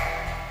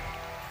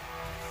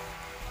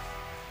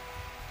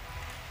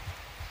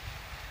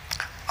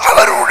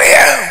 அவருடைய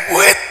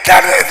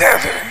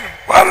உயிர்த்தெழுதலின்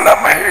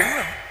வல்லமையில்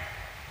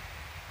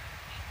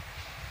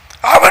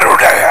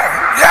அவருடைய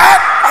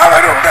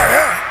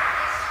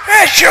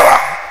யெஷுவா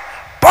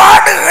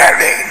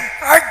பாடுகளின்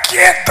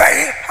ஐக்கியத்தை,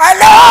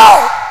 ஹலோ,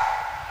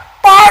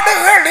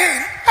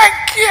 பாடுகளின்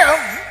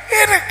ஐக்கியம்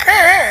இருக்கு.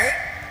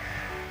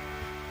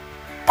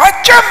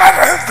 பச்சை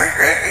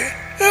மரத்துக்கு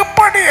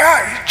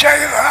இப்படியாய்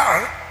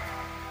செய்தால்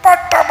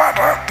பட்ட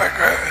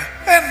மரத்துக்கு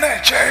என்ன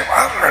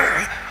செய்வார்கள்?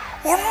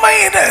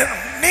 உண்மையிலும்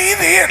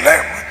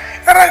நீதியிலும்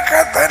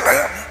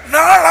இரக்கத்திலும்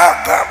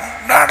நாளாந்தம்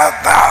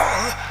நடந்தால்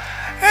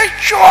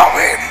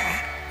யெஷுவாவின்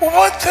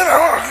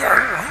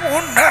உபத்திரவங்கள்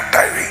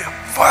உன்னண்டை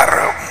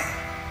வரும்.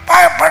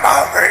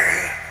 பயப்படாது.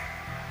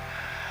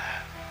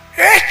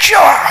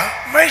 யெஷுவா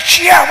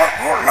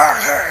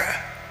மெசியாவுக்குள்ளாக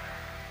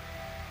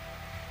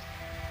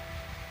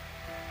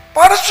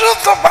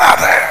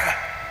பரிசுத்தமான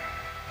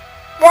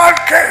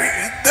வாழ்க்கை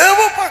தேவ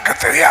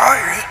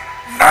பக்கத்தையாய்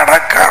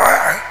நடக்கிற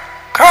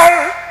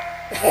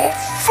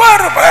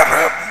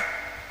ஒவ்வொருவரும்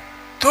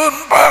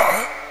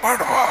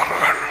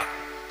துன்பப்படுவார்கள்.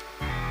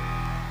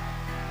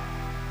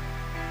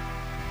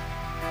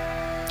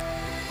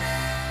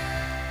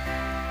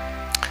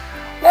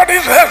 What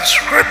is that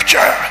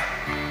scripture?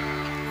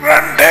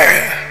 2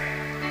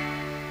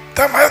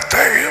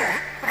 தீமோத்தேயு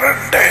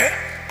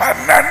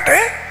 2:12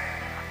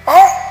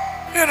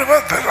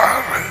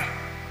 26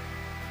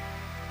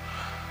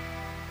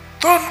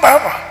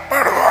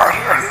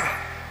 துன்பப்படுவார்கள்.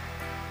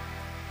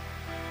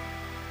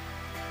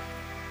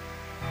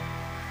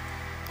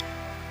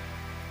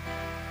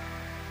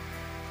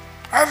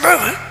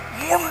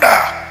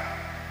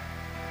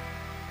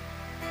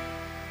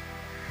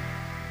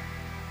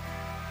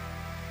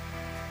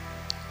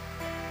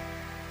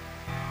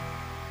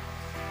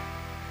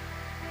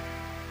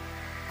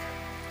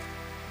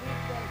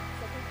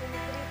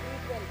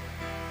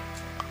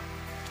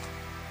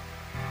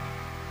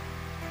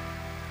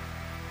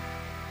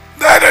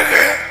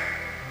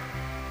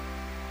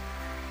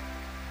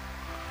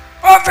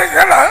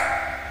 பார்த்தீங்களா?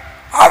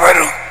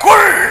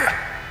 அவருக்குள்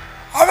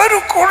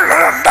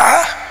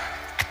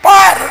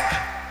பார்,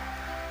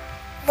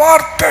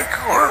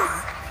 வார்த்தைக்குள்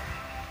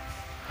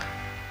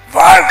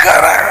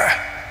வாழ்கிற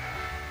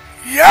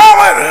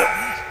யாவரும்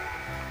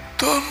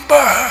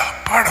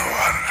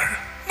துன்பப்படுவார்கள்.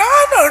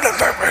 நான்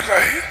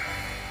எழுதவில்லை.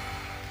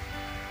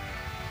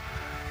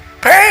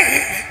 பேய்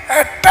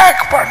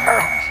அட்டாக்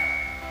பண்ணும்,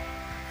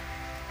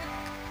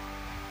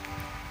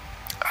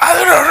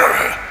 அதில் ஒரு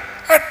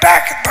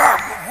அட்டாக்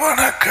தான்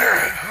உனக்கு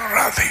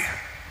ரதி.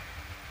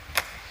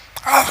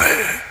 அது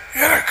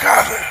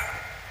இருக்காது.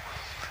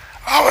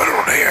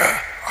 அவருடைய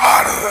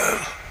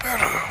ஆறுதல்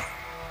பெருகும்.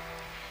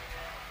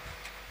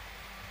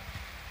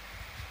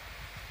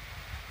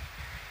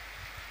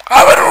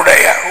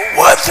 அவருடைய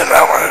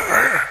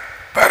உபத்திரவங்கள்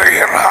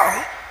பெருகினால்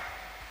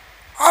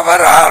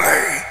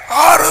அவராலே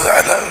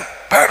ஆறுதல்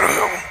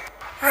பெருகும்.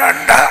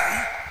 2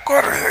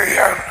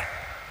 கொரிந்தியர்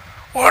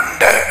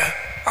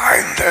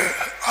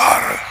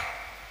 1:5-6.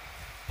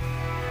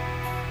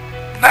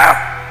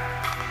 நாம்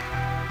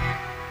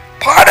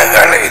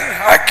பாடுகளின்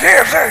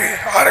அக்கியத்தை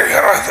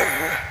அறிகிறது.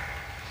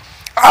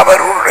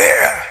 அவருடைய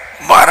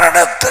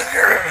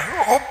மரணத்துக்கு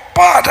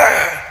ஒப்பாத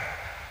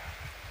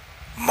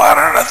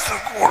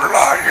மரணத்துக்கு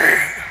உள்ளாகி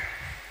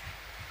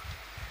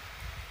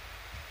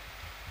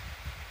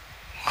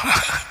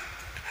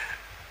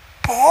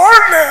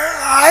போல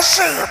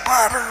ஆசையை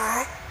பாருங்க.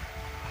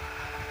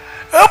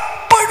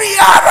 எப்படி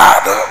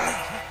யாராலும்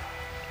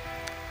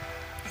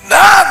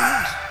நான்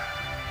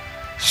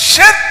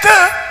செத்து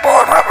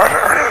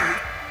போனவர்கள்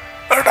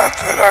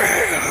இடத்துல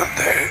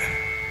இருந்து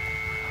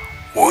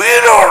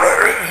உயிரோடு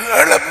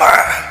எழும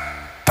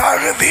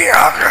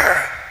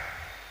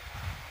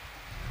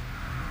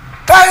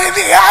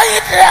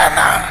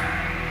தகுதியாயிட்டானா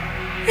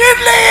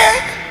இல்லையே?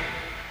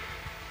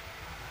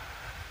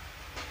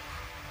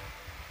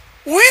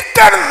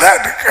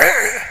 உயிர்த்தெழுதற்கு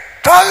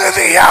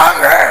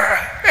தகுதியாக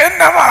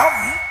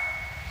என்னவாம்?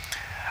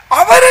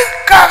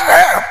 அவருக்காக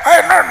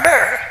பயனுண்டு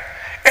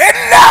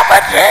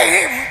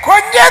எல்லாவற்றையும்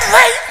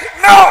கொஞ்சத்தை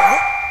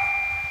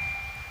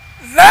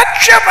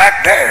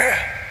லட்சமட்டு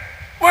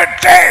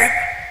விட்டேன்.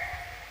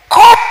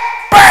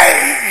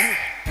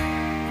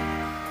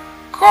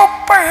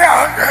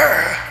 குப்பையாக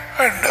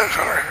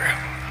எண்ணுகிறேன்.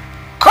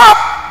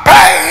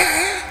 குப்பை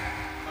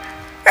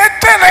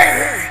எத்தனை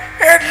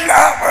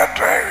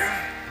எல்லாவற்றையும்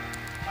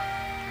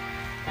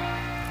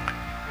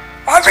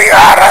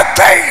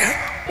அதிகாரத்தை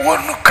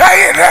உன்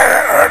கையில்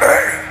எடு.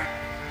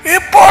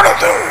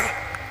 இப்பொழுது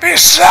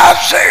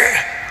பிசாசு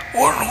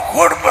உன்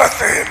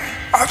குடும்பத்தின்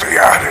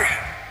அதிகாரி,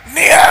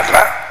 நீ அல்ல.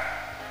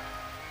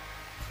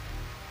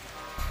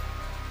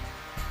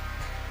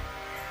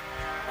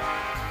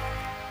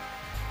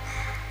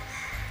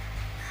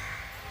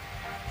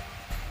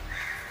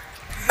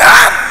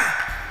 நான்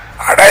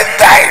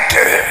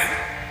அடைந்தாயிற்று,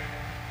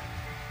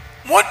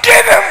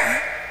 முற்றிலும்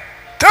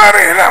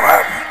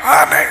தெரிகிறவன்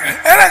ஆனேன்.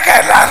 எனக்கு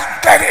எல்லாம்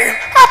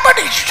தெரியும்.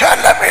 அப்படி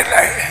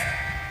சொல்லவில்லை.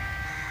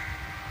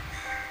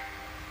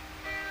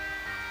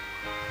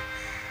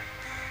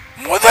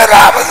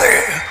 முதலாவது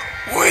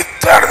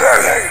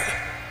உயிர்த்தெழுதலை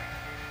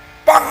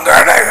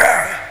பங்கடைய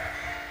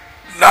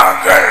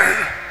நாங்கள்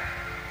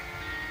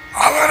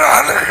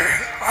அவரால்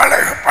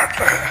அழைக்கப்பட்ட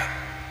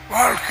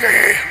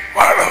வாழ்க்கையை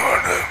வாழ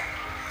வேண்டும்.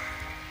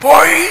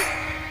 போய்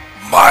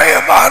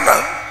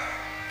மாயமானம்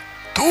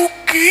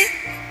தூக்கி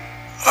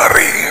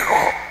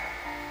அறிகிறோம்.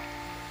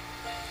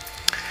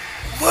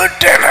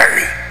 வீட்டிலை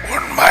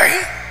உண்மை,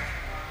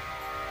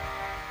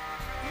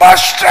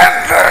 பஸ்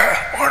ஸ்டாண்ட்ல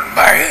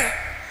உண்மை,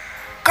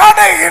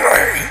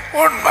 கடையிலை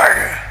உண்மை,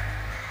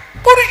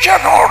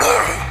 புருஷனோடு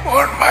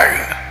உண்மை,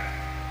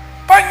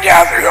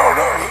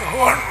 பஞ்சாபியோடு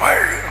உண்மை,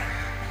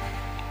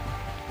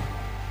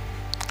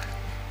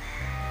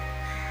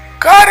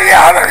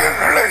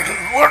 காரியாலயங்களில்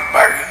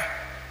உண்மை,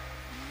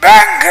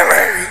 பேங்கில்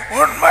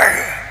உண்மை.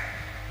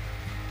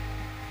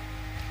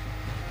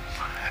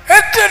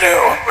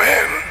 எத்தனையோ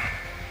பேர்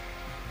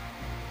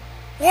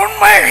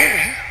உண்மை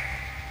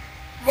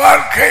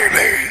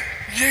வாழ்க்கையிலே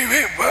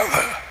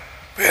ஜீவிப்பது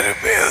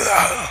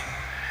விரும்பியதால்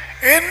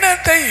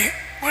என்னத்தை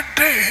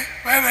விட்டு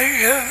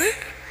விலகிறது?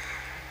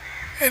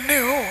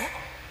 என்னையோ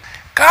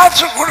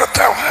காசு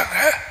கொடுத்தவங்க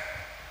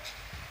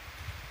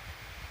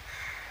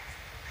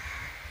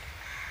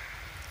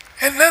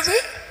என்னது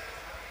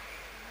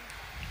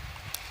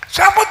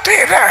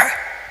சமுத்திர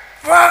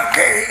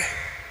வாங்கி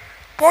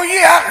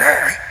பொய்யாக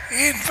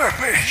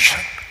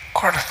இன்ஃபர்மேஷன்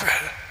கொடுத்து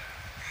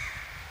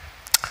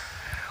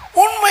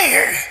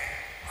உண்மையை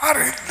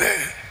அறிந்து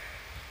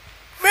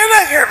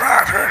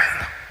விலகிறார்கள்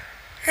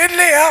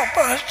இல்லையா?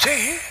 பசி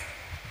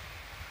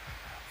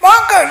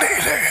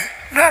மாங்கலிலே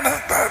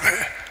நடந்தது.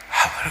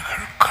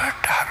 அவர்கள்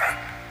கேட்டார்கள்,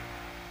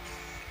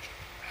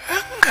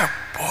 எங்க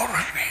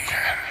போறீங்க?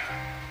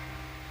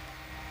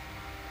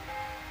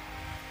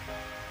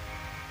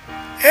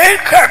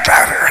 ஏன்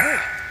கேட்டார்கள்?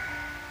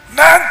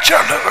 நான்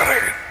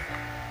சொல்லுகிறேன்,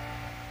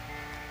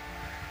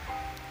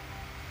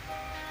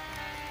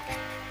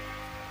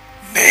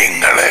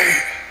 நீங்களே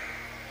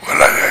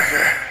உலக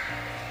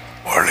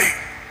ஒளி.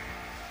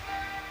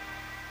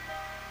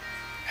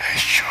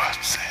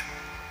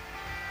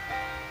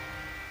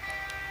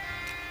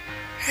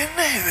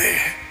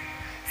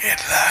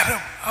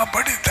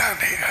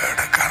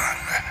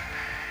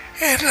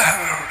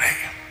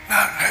 எல்லாரோடையும்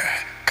நாங்கள்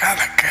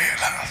கலக்க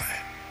இயலாது.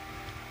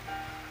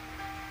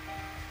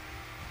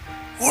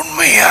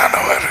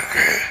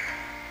 உண்மையானவருக்கு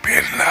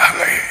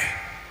பின்னாலே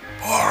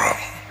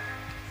போறோம்.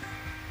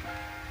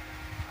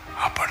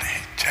 அப்படி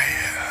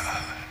செய்யாது.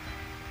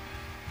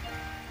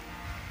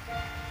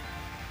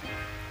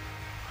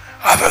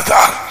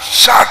 அதுதான்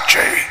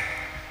சாட்சி.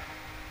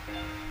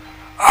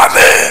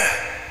 அது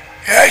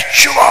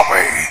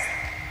இயேசுவை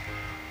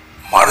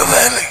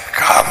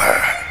மறுதலிக்காத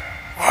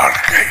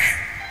வாழ்க்கை.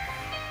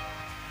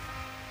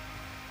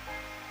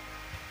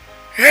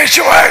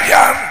 இயேசுவை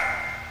யார்?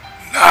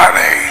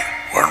 நானே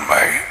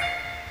உண்மை,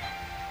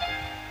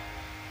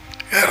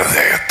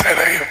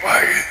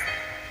 இருதயத்திலேயுமாய்.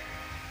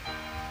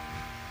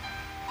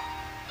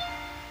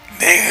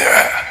 நீங்க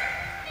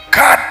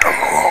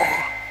காட்டுவோ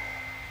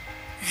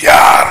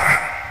யார்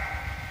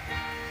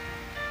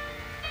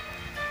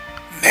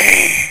நீ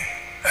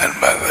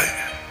என்பது.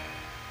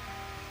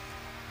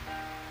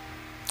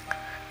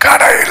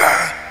 கடையில்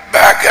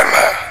பேக்கில்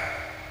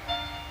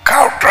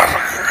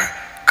கவுண்டருக்கு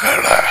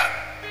கீழே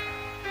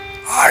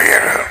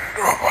 1000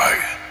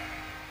 ரூபாய்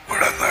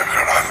விழுந்த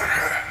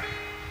கடனுக்கு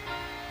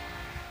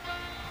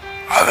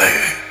அதை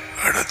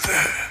எடுத்து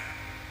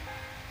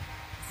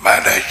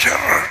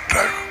மேனேஜர்கிட்ட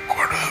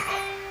கொடு.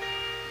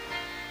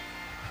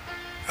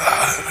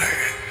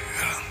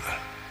 இருந்த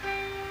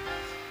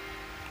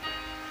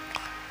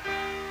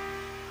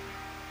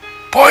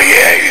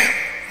பொய்யையும்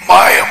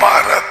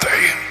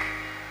மாயமானத்தையும்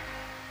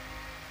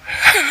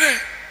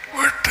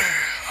விட்டு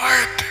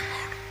ஆயத்தி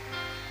போடு.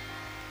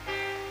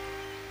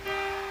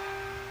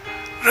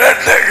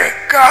 2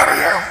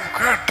 காரியம்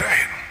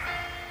கேட்டேன்.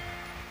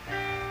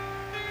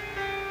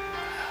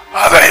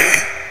 அதை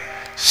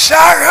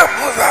சாக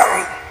முதல்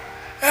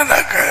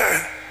எனக்கு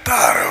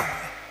தாரும்.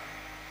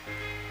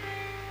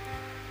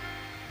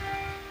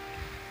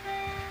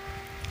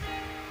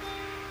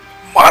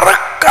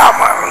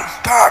 மறக்காமல்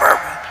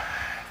தாரும்.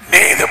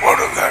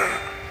 நீதிபதிகள்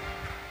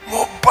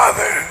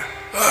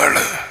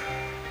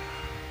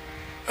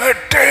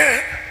 30:7-8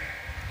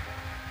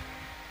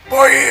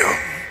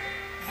 பொய்யும்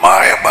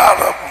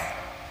மாயமானமும்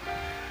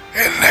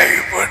என்னை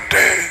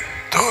விட்டு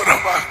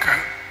தூரமாக்க.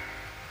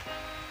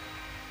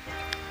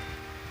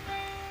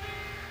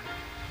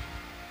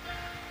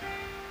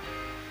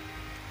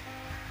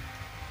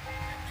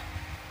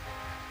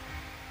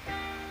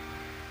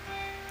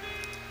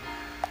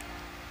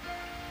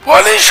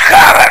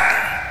 போலீஸ்காரன்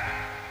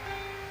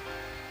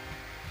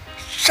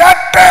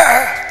சட்ட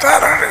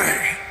தரணி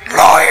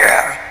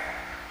லாயர்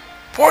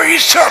பொய்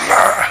சொல்ல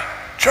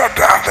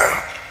சொன்னாது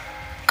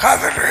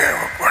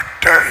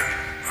கதிரையப்பட்டு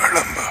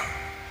எழும்பு.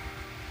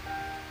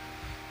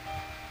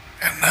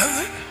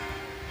 என்னது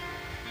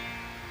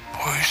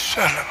பொய்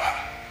சொல்லவா?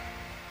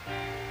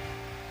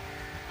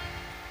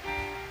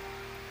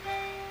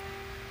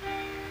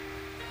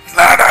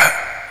 நட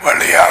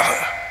வழியாக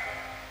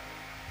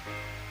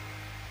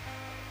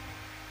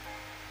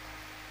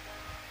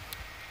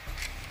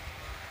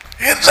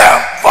இந்த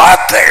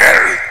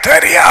வார்த்தைகள்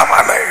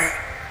தெரியாமலே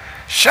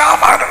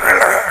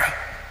சாமான்களை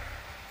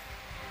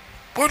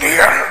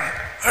புலிகள்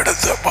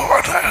எடுத்து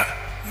போன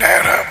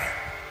நேரம்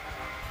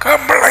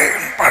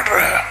கம்ப்ளைண்ட் பண்ற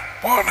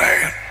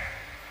போனேன்.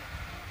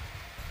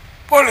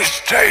 போலீஸ்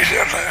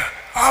ஸ்டேஷனில்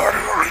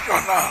அவர்கள்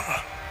சொன்னாங்க,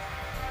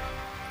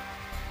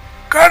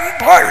 கண்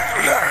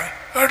பாய்ல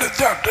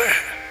எடுத்துட்டு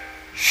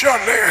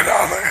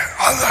சொல்லுகிறாரு.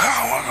 அது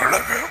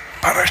அவங்களுக்கு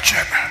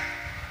பிரச்சனை.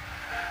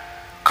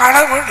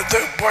 களவெடுத்து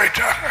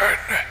போயிட்டாங்க.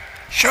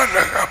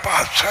 சொல்லுங்க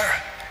பாச,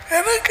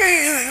 எனக்கு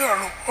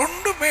இதுகள்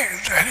ஒன்றுமே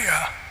தெரியா.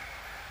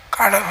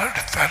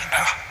 களவெடுத்தா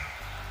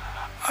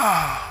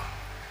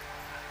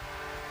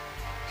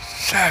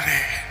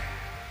சரி,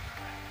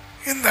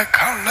 இந்த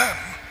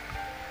கள்ளன்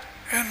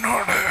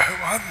என்னோட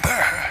வந்த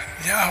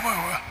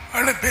ஞாபகம்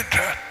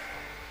எழுப்பிட்டார்.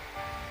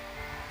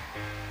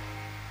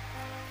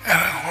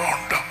 எனக்கு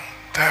ஒன்றும்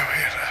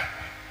தேவையில்லை.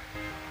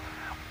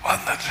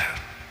 வந்துட்டு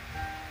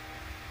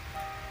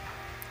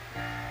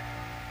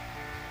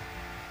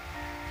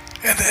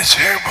என்ன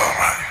செய்ய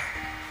போறாய்?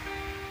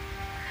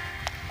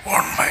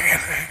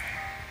 உண்மையிலே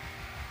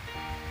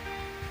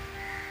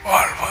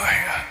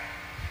வாழ்வாய?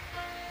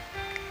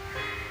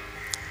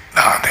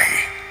 நானே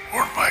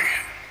உண்மை.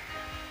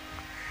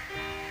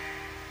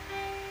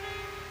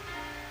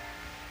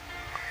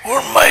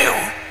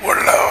 உண்மையும்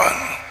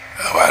உள்ளவன்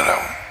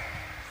அவனும்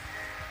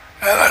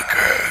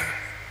எனக்கு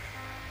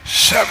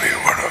செவி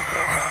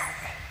கொடுக்கிறான்.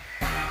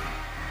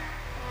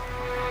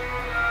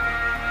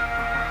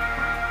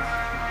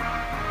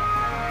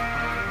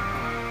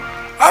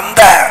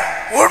 அந்த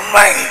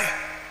உண்மை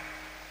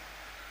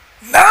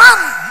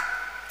நான்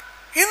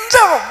இந்த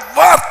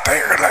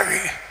வார்த்தைகளை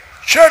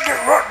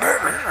சொல்லிக்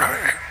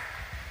கொண்டிருக்கிறேன்.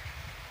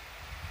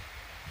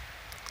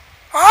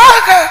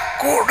 ஆக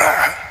கூட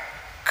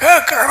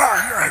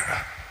கேட்கிறார்கள்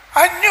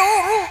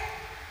 500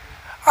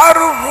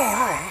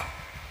 600,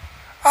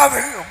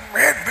 அது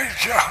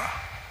மேன்பிச்சா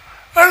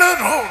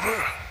 700.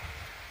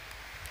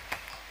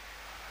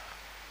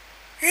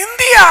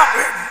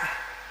 இந்தியாவின்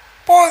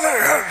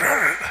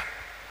போதகர்கள்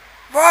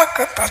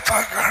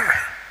வாக்குத்தத்தங்கள்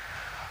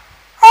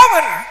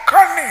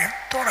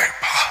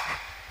துடைப்பார்,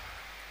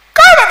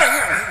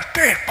 கவலைகள்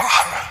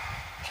தீர்ப்பார்,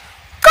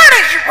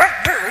 கடைசி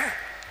பட்டு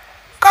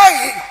கை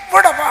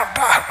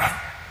விடமாட்டார்.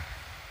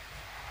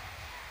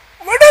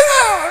 விடுங்க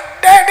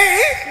டேடி,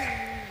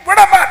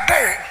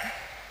 விடமாட்டேன்.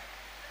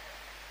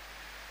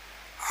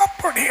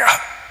 அப்படியா?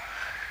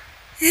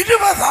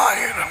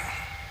 20,000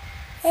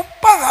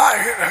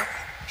 30,000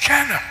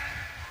 ஜனம்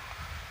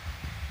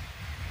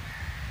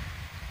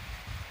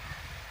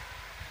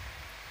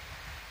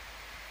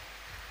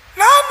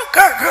நான்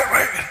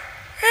கேட்கிறேன்,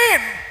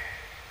 ஏன்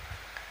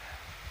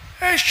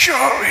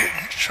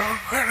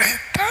சொல்களை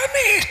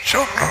தானே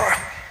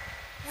சொல்றேன்,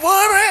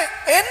 வேற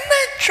என்ன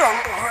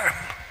சொல்றேன்?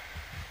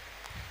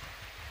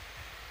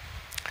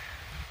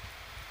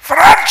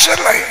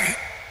 பிரான்சில்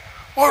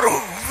ஒரு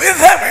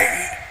விதவை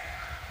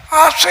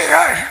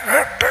ஆசையாக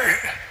கேட்டு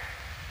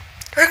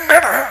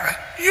எங்கட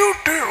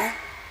யூடியூப்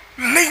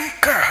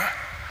லிங்க்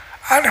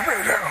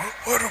அனுப்பின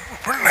ஒரு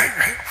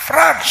பிள்ளைங்க,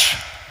 பிரான்ஸ்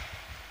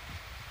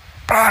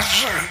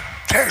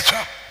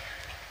தேசம்.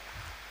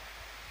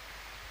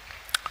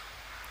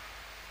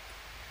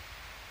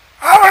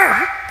 அவள்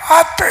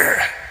பார்த்து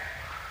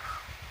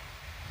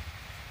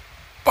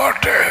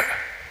போட்டு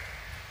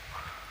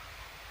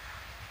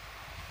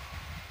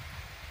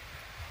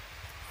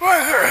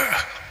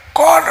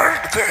கோல்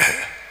எடுத்து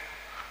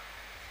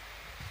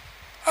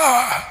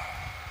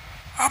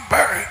அப்ப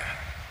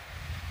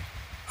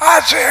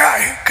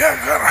ஆசையாய்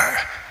கேட்கிற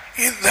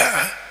இந்த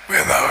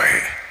விதவை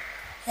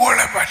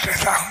உங்களை பற்றி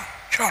தான்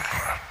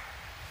சொல்றேன்.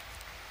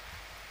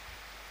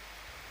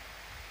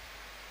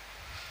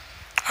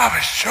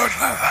 அவன்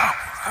சொன்னதான்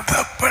அந்த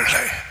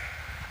பிள்ளை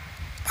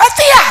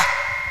பத்தியா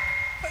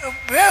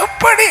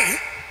எப்படி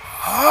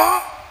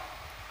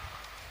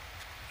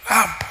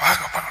நான்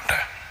பார்க்க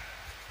மாட்டேன்,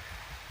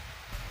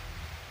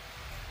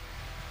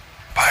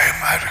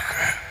 பயமா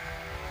இருக்கு.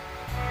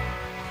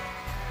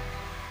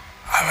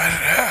 அவர்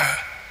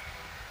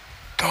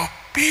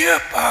தொப்பிய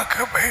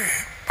பார்க்கவே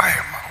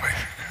பயமாக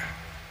இருக்கு.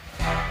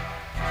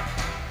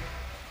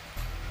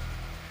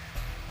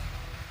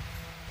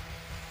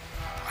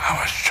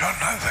 அவர்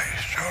சொன்னதை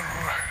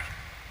சொல்றேன்.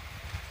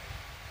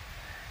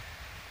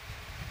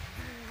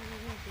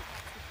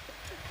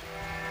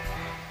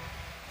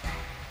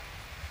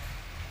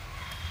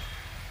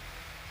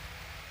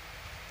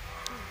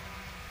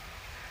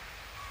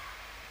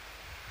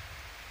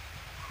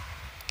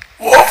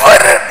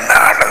 ஒவ்வொரு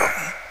நாளும்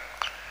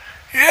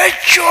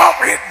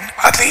இயேசுவின்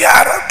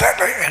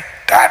அதிகாரத்தில்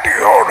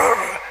டாடியோடு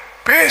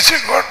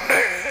பேசிக்கொண்டு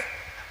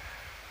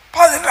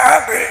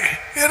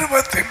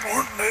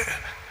 14:23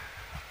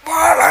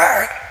 வாழ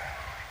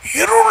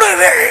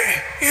இருளிலே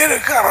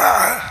இருக்கிற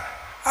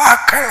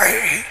ஆக்களை,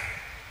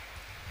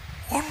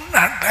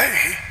 உன்னண்டை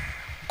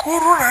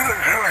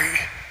குருடர்களை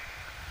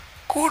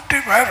கூட்டி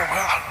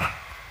வருவார்.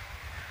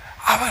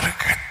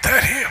 அவருக்கு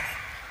தெரியும்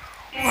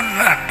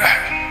உன்னண்ட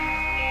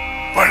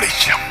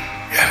வெளிச்சம்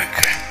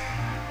இருக்கு,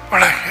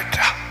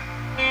 விளங்கிட்டா.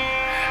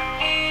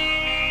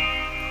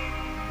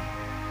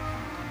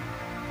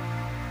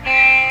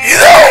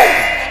 இதோ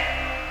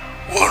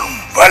உன்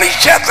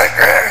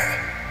வெளிச்சத்துக்கு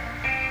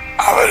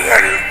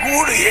அவர்கள்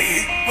கூடி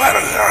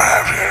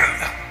வருகிறார்கள்.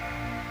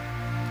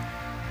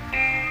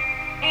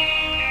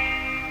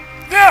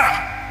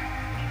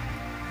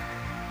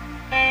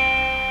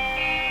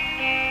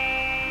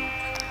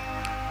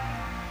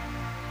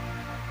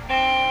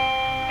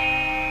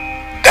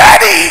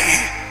 டாடி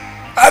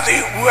அதி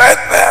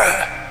உயர்ந்த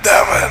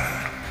தேவன்,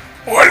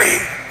 ஒளி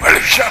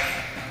வெளிச்சம்.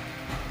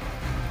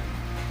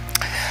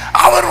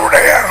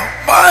 அவருடைய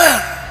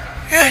மகன்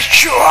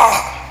யேசுவா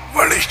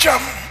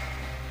வெளிச்சம்.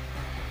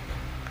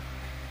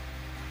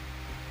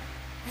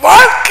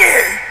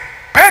 வாழ்க்கையை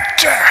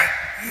பெற்ற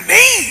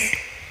நீ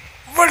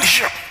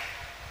வெளிச்சம்.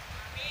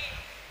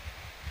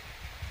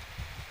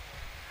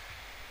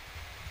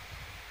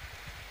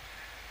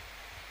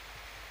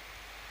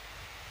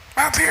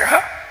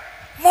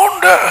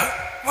 மூன்று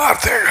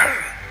வார்த்தைகள்.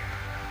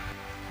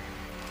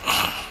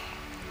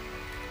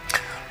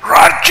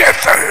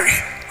 ராஜ்யத்தை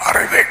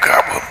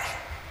அறிவிக்கவும்,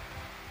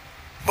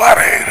 வர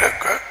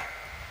இருக்க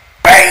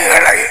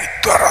பேய்களை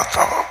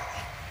துரத்தவும்,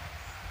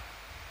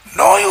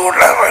 நோய்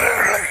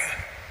உள்ளவர்களை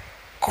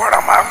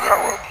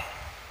குணமாகவும்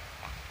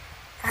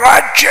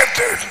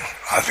ராஜ்யத்தின்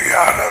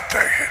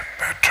அதிகாரத்தை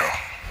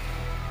பெற்றோம்.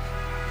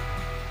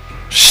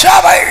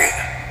 சபை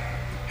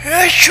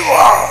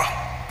இயேசுவா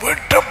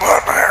விட்டு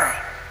போன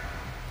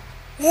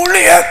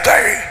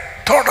ஊழியத்தை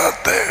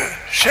தொடர்ந்து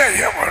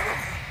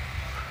செய்யப்படும்.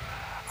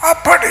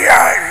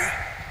 அப்படியாய்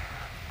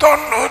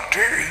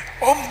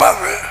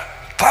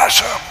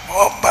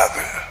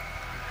 99.9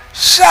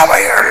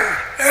 சபைகள்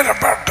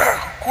ஏற்பட்ட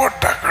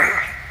கூட்டங்கள்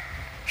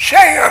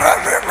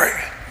செய்கிறதில்லை.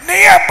 நீ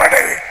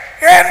எப்படி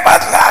ஏன்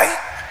வந்தாய்,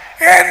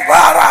 ஏன்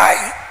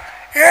வாராய்,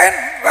 ஏன்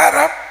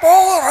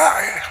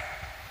வரப்போகிறாய்?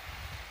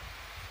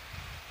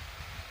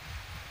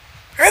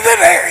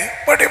 எதிரே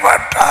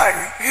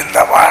பிடிபட்டாய். இந்த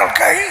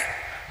வாழ்க்கை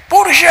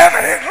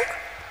புருஷனில்,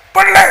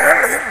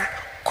 பிள்ளைகளில்,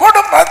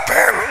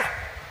 குடும்பத்தில்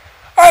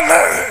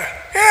அல்லது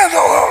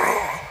ஏதோ ஒரு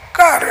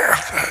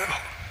காரியத்தில்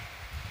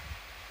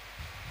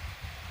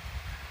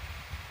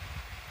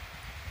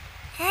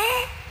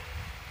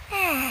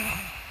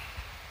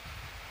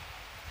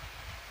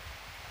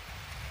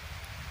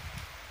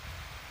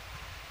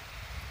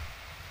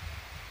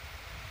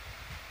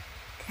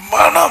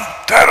மனம்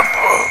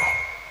திரும்பு.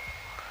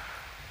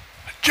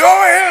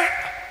 Joel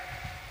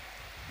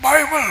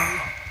Bible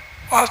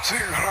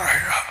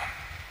வாசிக்கிறாயா?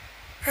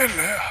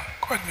 இல்லை,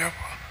 கொஞ்சம்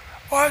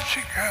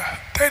வாசிக்க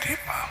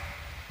தெரியுமா?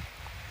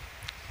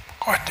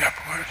 கொஞ்சம்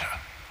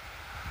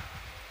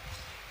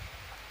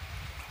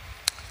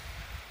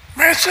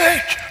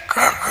மெசேஜ்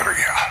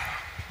கேட்குறியா?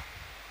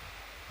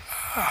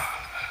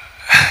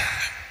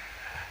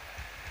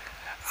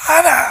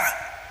 ஆனா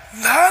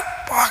நான்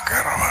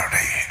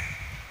பார்க்கிறபடி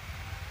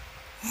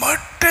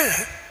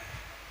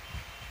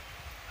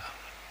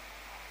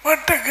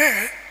மட்டுக்கு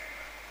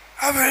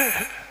அது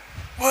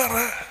வேற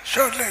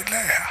சொல்ல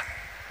இல்லையா?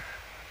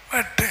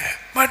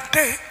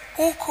 மட்டு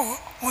பூக்கு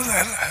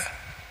முதல்ல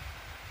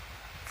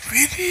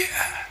விரிய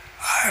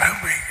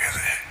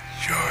ஆரம்பிக்குது.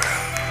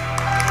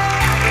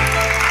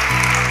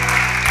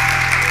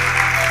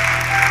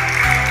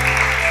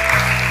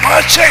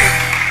 மச்சை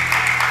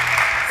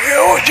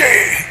யோஜை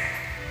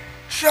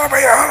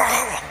சபையால்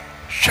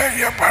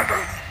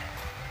செய்யப்படும்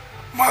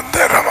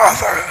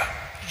மந்திரவாத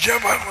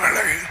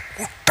ஜபங்களை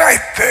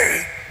உட்டாய்த்து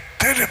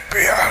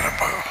திருப்பி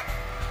அனுப்ப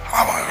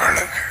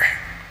அவர்களுக்கு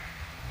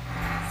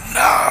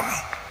நான்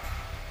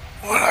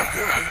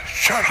உனக்கு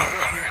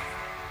சொல்லுகிறேன்.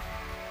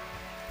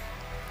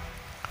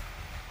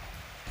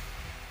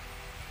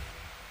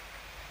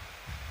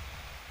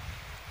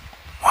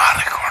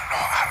 மாறிக்கொண்டு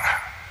வர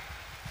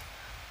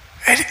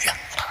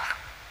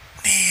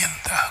நீ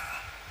இந்த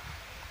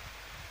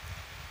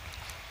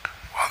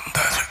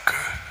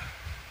வந்ததுக்கு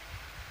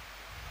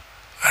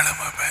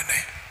எளிமையான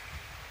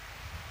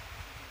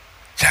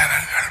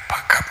ஜனங்கள்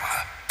பக்கமா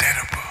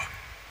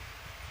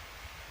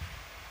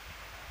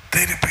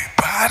திருப்பி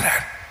பாரு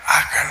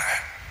ஆக்களை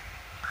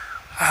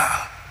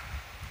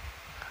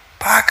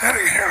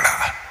பார்க்கறீங்களா?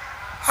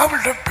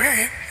 அவளுடைய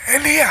பேர்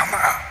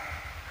எலியாமா.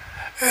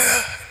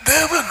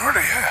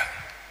 தேவனுடைய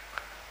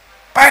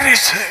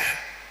பரிசு.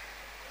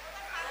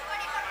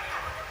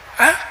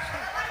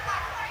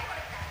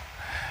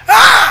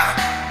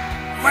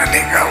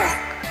 மன்னிக்கவும்,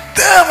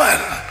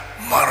 தேவன்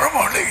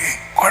மறுமொழி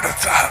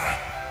கொடுத்தார்.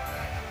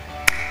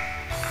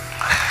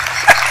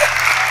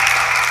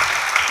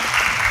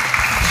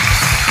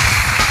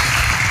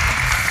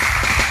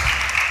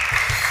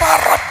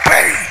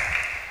 பரப்பை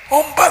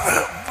 9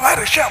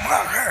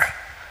 வருஷமாக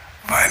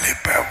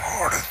வலிப்பை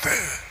கொடுத்து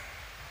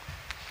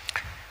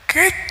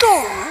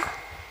கித்தூர்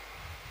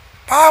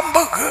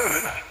பாம்புக்கு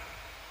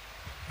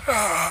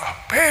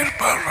பேர்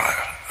பெற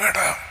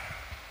இடம்.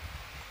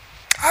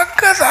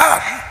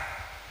 அங்குதான்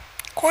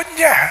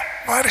கொஞ்ச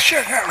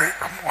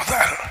வருஷங்களுக்கு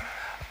முதல்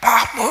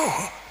பாம்பு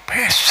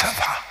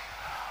பேசதான்.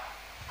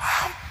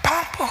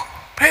 பாம்பு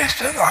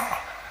பேசதான்.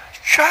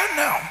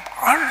 சனம்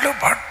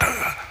அள்ளுபட்டு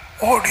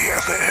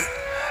ஓடியது.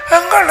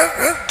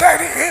 எங்களுக்கு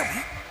தெரியும்,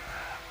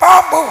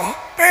 பாம்பு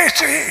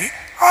பேசி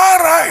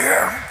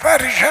 6000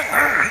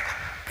 வருஷங்கள்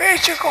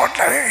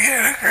பேசிக்கொண்டே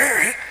இருக்கு.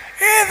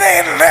 இது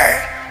இல்லை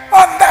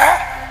வந்த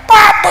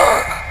பாம்பு,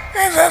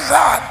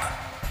 இதுதான்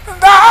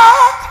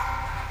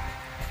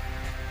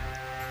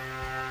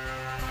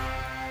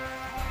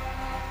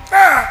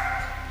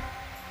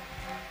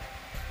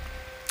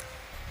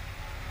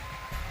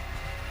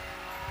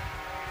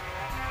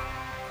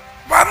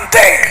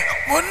வந்து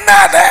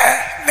முன்னால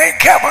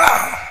நிற்கமா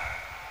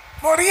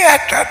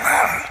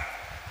முறியாற்றால்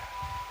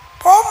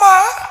போமா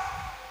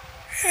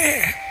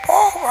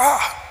போவா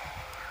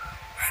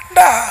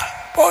வேண்டா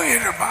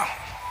போயிருமா.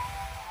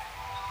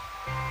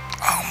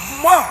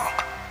 அம்மா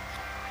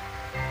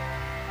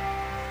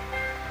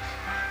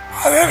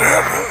அதில்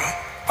ஒரு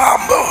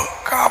பாம்பு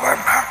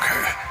காவனாக்கு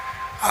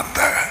அந்த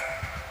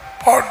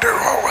போட்டு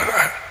போகிற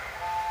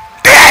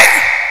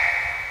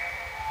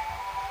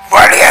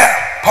வழிய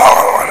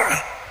போகிற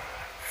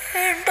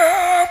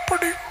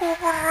அப்படி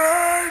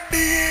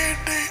கூப்பிடுறாடி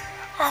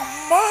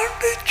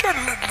அம்மாண்டு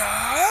சொல்லனா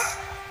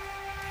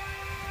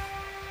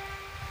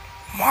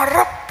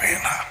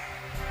மறப்பேனா?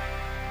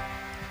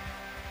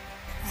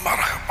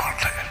 மறக்க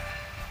மாட்டேன்.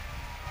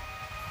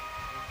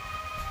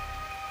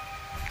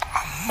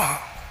 அம்மா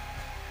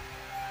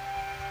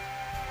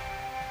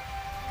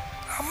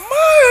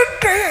அம்மா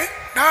என்று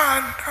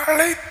நான்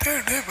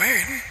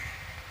அழைத்திடுவேன்.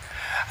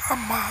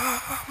 அம்மா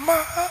அம்மா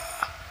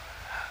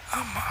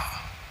அம்மா.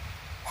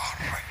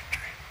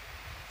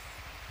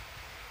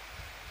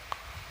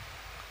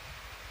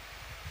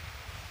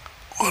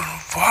 ஒரு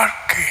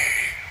வாழ்க்கையை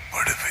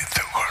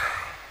விடுவித்துக் கொள்.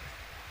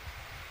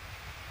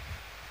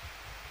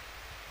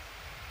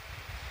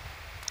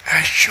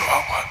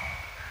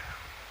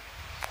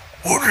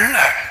 உள்ள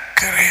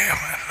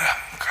கிரயம்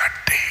எல்லாம்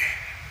கட்டி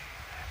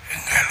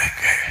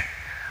எங்களுக்கு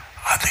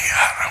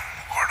அதிகாரம்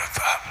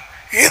கொடுத்தார்.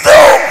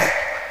 இதோ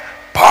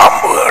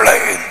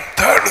பாம்புகளையும்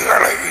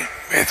தேடுகளையும்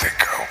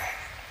மிதிக்கவும்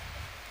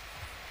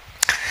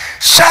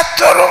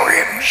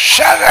சத்துருவின்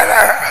சகல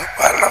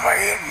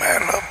வல்லமையின்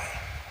மேலும்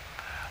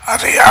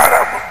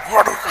அதிகாரம்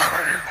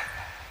கொடுக்கிறேன்.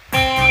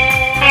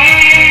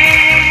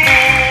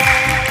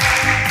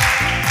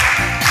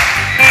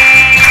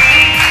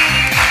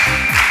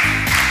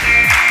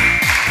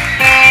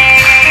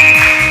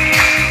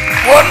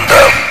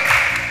 ஒன்றும்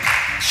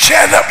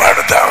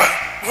சேதப்படுத்த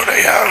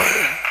முடியாது.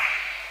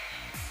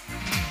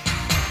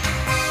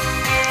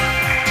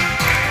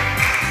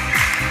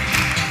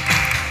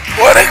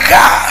 ஒரு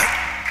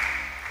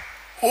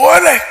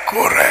ஓலை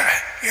கூரை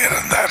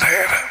இருந்த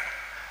நேரம்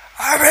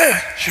அரை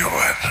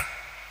சுவர்,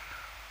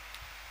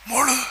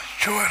 முழு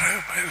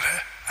சுவரும் இல்லை,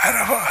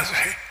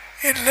 அரைவாசி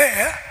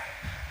இல்லையா?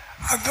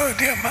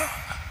 அதோடியம்மா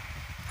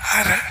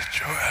அரை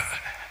சுவர்.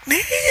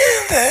 நீ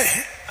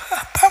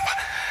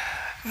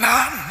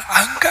நான்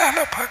அங்கால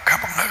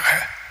பக்கமாக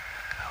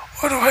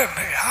ஒருவன்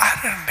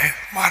யாருன்னு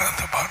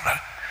மறந்து போன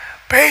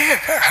பெய்ய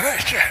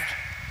கலைச்சேன்,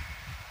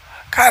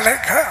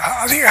 கலைக்க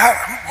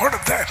அதிகாரம்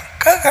கொடுத்தேன்.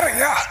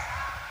 கேட்கறியா?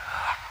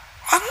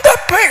 அந்த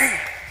பெய்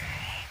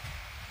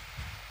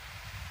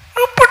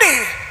இப்படி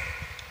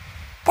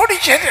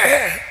பிடிச்சது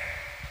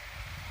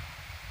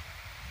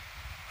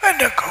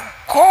எனக்கு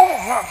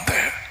கோபம்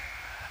வந்து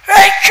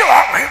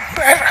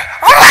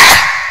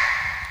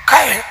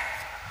கை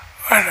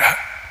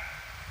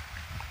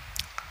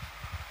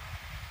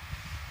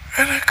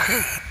எனக்கு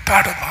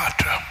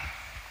தடுமாற்றம்.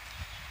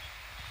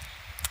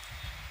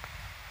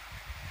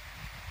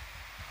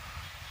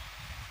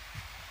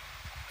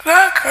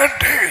 நான்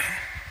கேட்டேன்.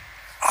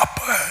 அப்ப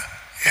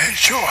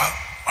யேசுவா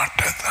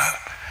மட்டும்தான்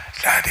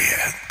நிறைய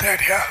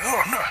தெரியாத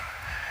ஒண்ணு.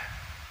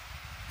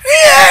 நீ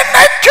என்ன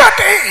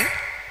சொல்லி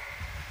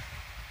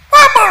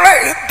நம்மளை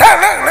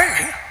தலைகளை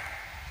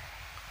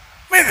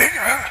மிதிக்க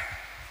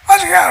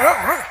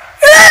அதிகாரம்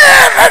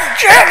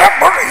செய்ய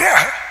முடிய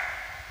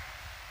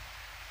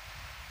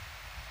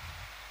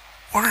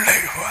உள்ளே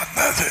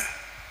வந்தது.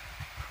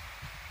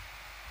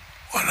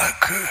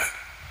 உனக்கு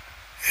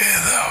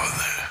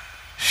ஏதாவது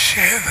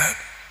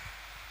சேதம்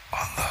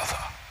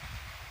வந்ததா?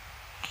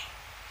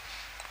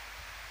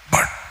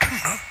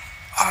 பட்டுன்னு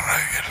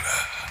அறையில்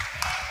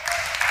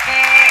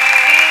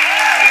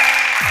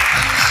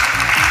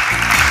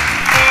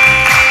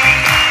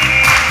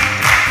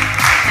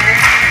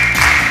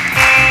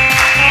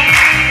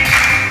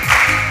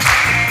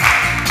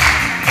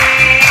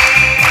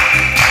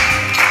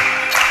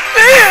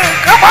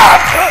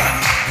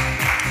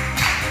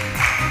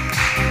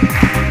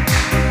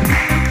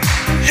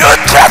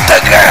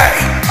யுத்தத்துக்கு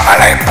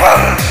அழைப்பு.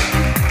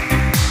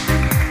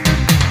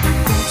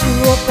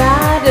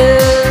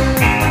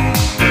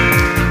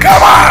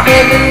 Come on.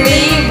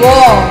 Heavenly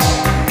war.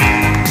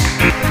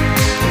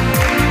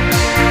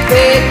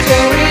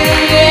 Victory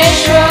is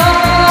sure.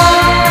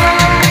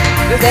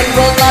 Then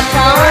will not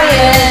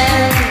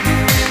triumph.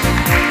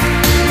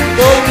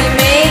 Though we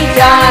may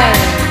die,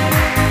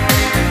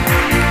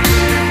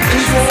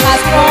 Jesus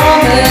has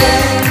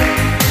promised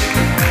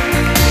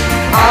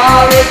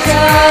our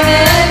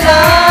eternal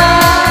life.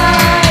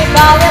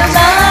 By the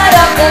blood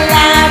of the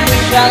Lamb we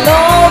shall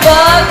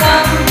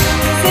overcome.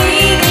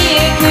 See the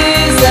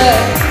accuser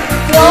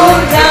thrown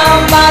down.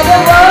 By the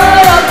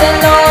word of the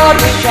Lord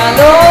we shall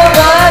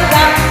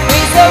overcome.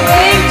 With the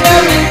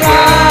victory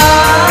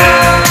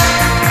crown.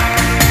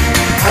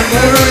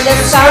 Thunder in the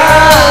sky,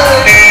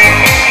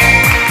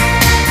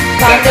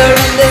 thunder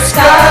in the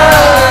sky,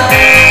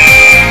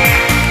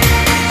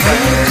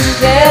 thunder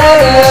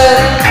together,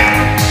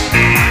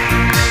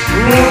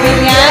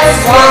 moving as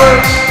one.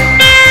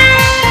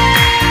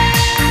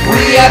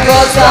 We are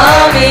God's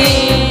army,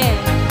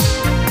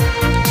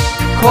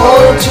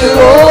 called to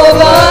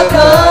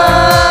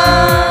overcome.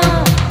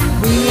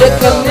 We are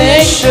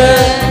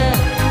commissioned,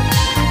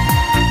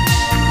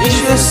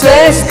 Jesus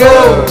says go.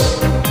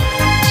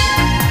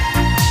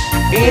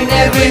 In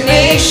every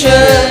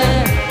nation,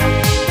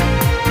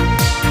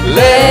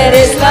 let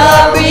His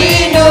love be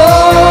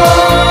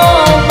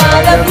known. By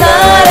the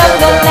blood of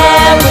the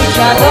Lamb we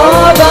shall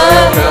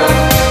overcome.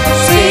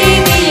 See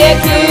the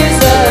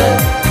accuser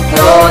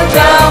thrown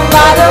down.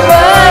 By the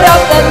word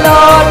of the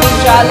Lord we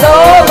shall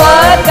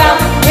overcome.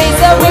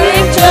 Raise a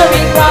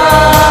victory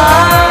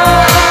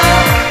cry.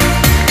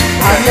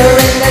 Thunder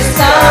in the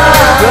sky,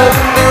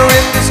 Thunder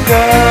in the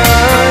sky,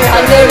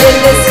 thunder in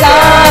the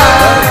sky,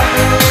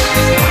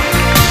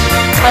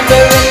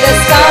 thunder in the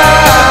sky,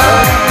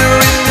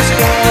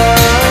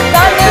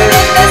 thunder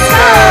in the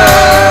sky.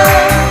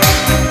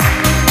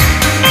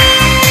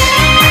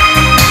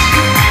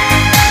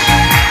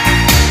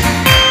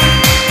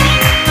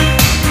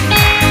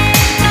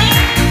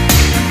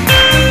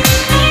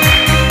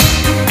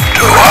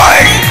 Do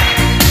I?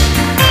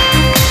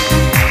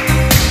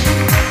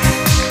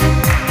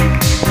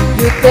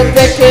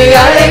 யுத்தத்துக்கு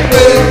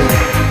அழைப்பு,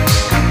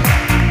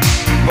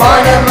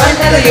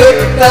 வானமண்டல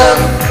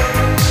யுத்தம்,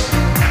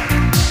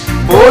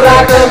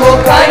 போராட்டமோ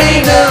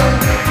கடினம்,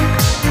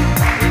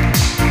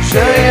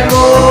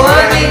 ஜெயமோ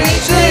அதி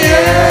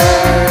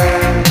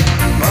நிச்சயம்.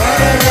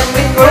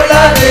 மரணமே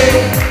கொள்ளாதே,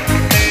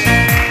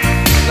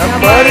 நம்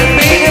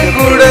மறுபடியும்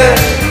கூட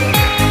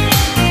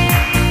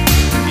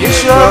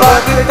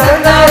யெகோவாக்கு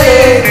தந்தாரே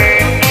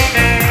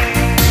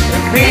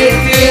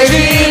நித்திய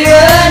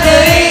ஜீவனை.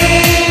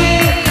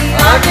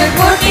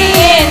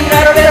 ஆட்டுக்குட்டியின்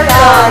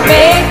ரத்தத்தால்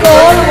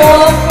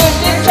மேற்கொள்வோம்,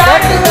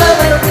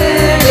 குற்றச்சாட்டுபவர்க்கு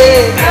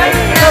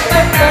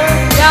தள்ளப்பட்ட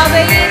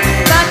யாவையின்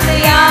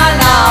வார்த்தையால்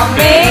நாம்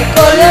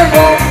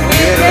மேற்கொள்வோம்.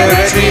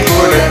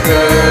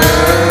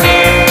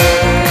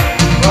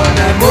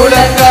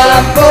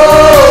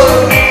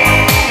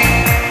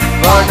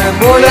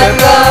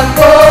 உலகம்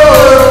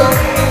போல்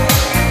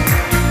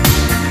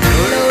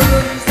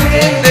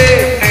சேர்ந்தே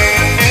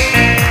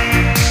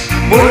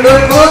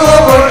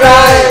முழுங்குவோம்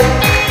ஒன்றாய்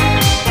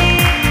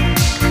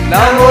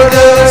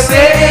நம்மோடு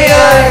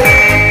சேனையாய்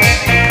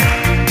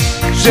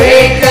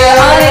ஜெயிக்க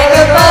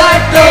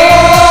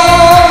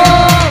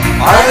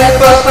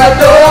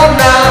அழைக்கப்பட்டோம்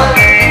நாம்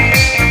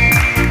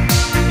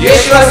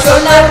யேசுவா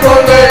சொன்னார்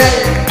போங்கள்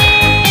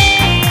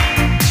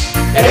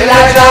எல்லா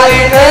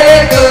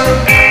ஜாதிகளுக்கும்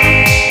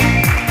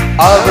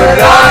அவர்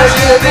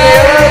ராஜ்யத்தை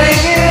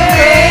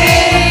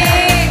அறிகிறேன்.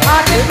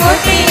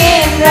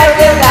 ஆட்டுக்குட்டியின்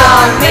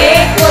ரத்தத்தால்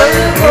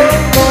மேற்கொள்வோம்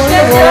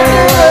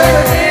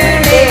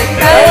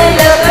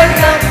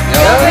கல்லப்பட்டம்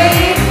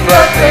எவையின்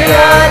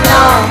பக்கையால்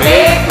நாம்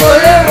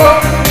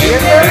மேற்கொள்வோம்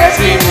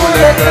வெற்றி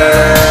முழங்க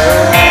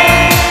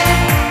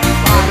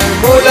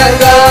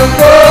உலகம்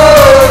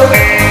போல்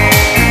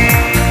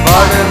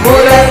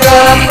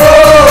உலகம்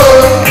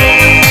போல்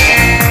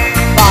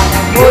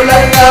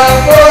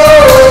உலகம்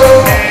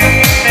போல்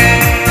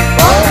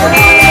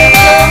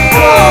உலகம்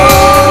போல்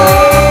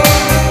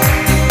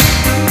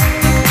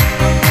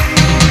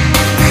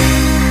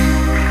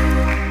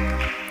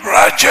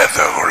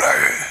ராஜ்யத்துக்குள்ள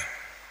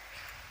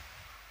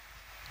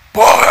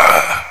போக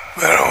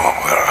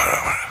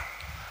விரும்புகிறவர்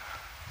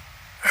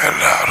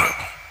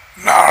எல்லாரும்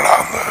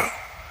நாளாந்து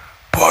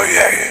போய்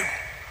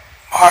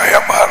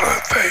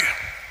மாயமரத்தை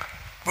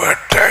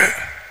விட்டு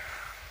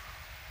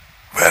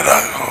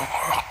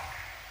விலகுவோம்.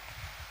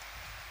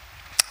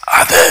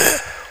 அது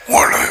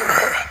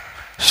உங்களுக்கு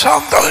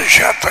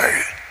சந்தோஷத்தை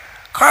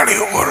கனி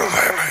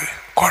உறுதலை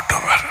கொண்டு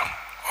வரும்.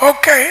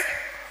 ஓகே,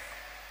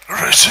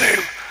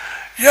 ரிசீவ்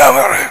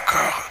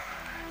எவருக்கு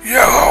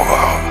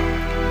யெகோவா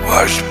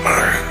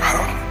வஸ்மரிக்க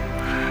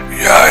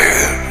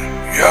யாயிர்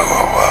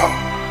யெகோவா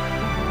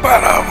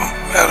பரம்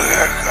எருக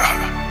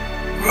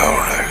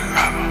கவுனிக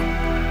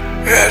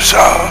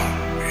ஏசா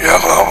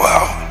யெகோவா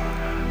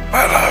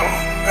பரம்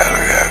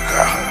எருக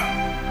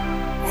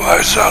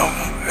வசம்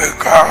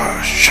எக்கா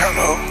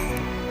ஷலோம்.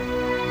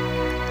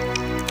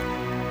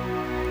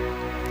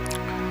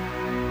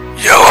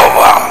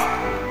 யெகோவா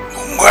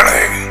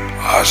உங்களை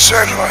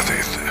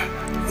ஆசீர்வதித்து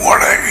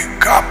உங்களை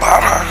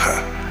காப்பாராக.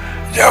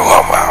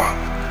 யெகோவா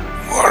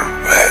உங்கள்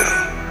மேல்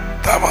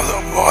தமது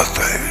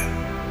முகத்தை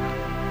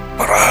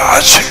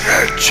பிரகாசிக்க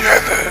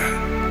செய்து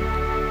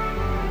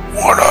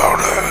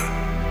உங்களோடு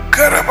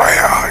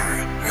கிருபையாக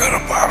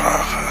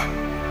இருப்பாராக.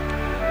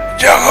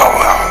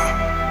 யெகோவா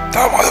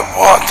தமது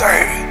முகத்தை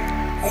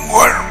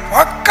உங்கள்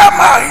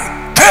பக்கமாய்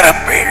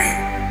திருப்பி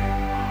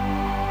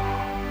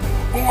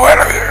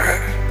உங்களுக்கு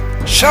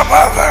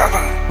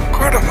சமாதானம்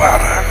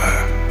கொடுப்பாராக.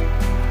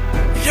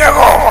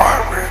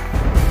 யெகோவாவின்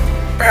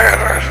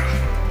பெயரில்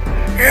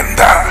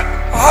இந்த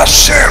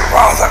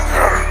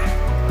ஆசீர்வாதங்கள்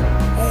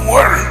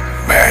உங்கள்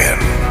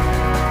மேல்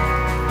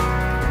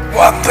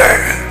வந்து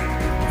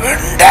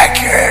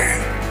இன்றைக்கு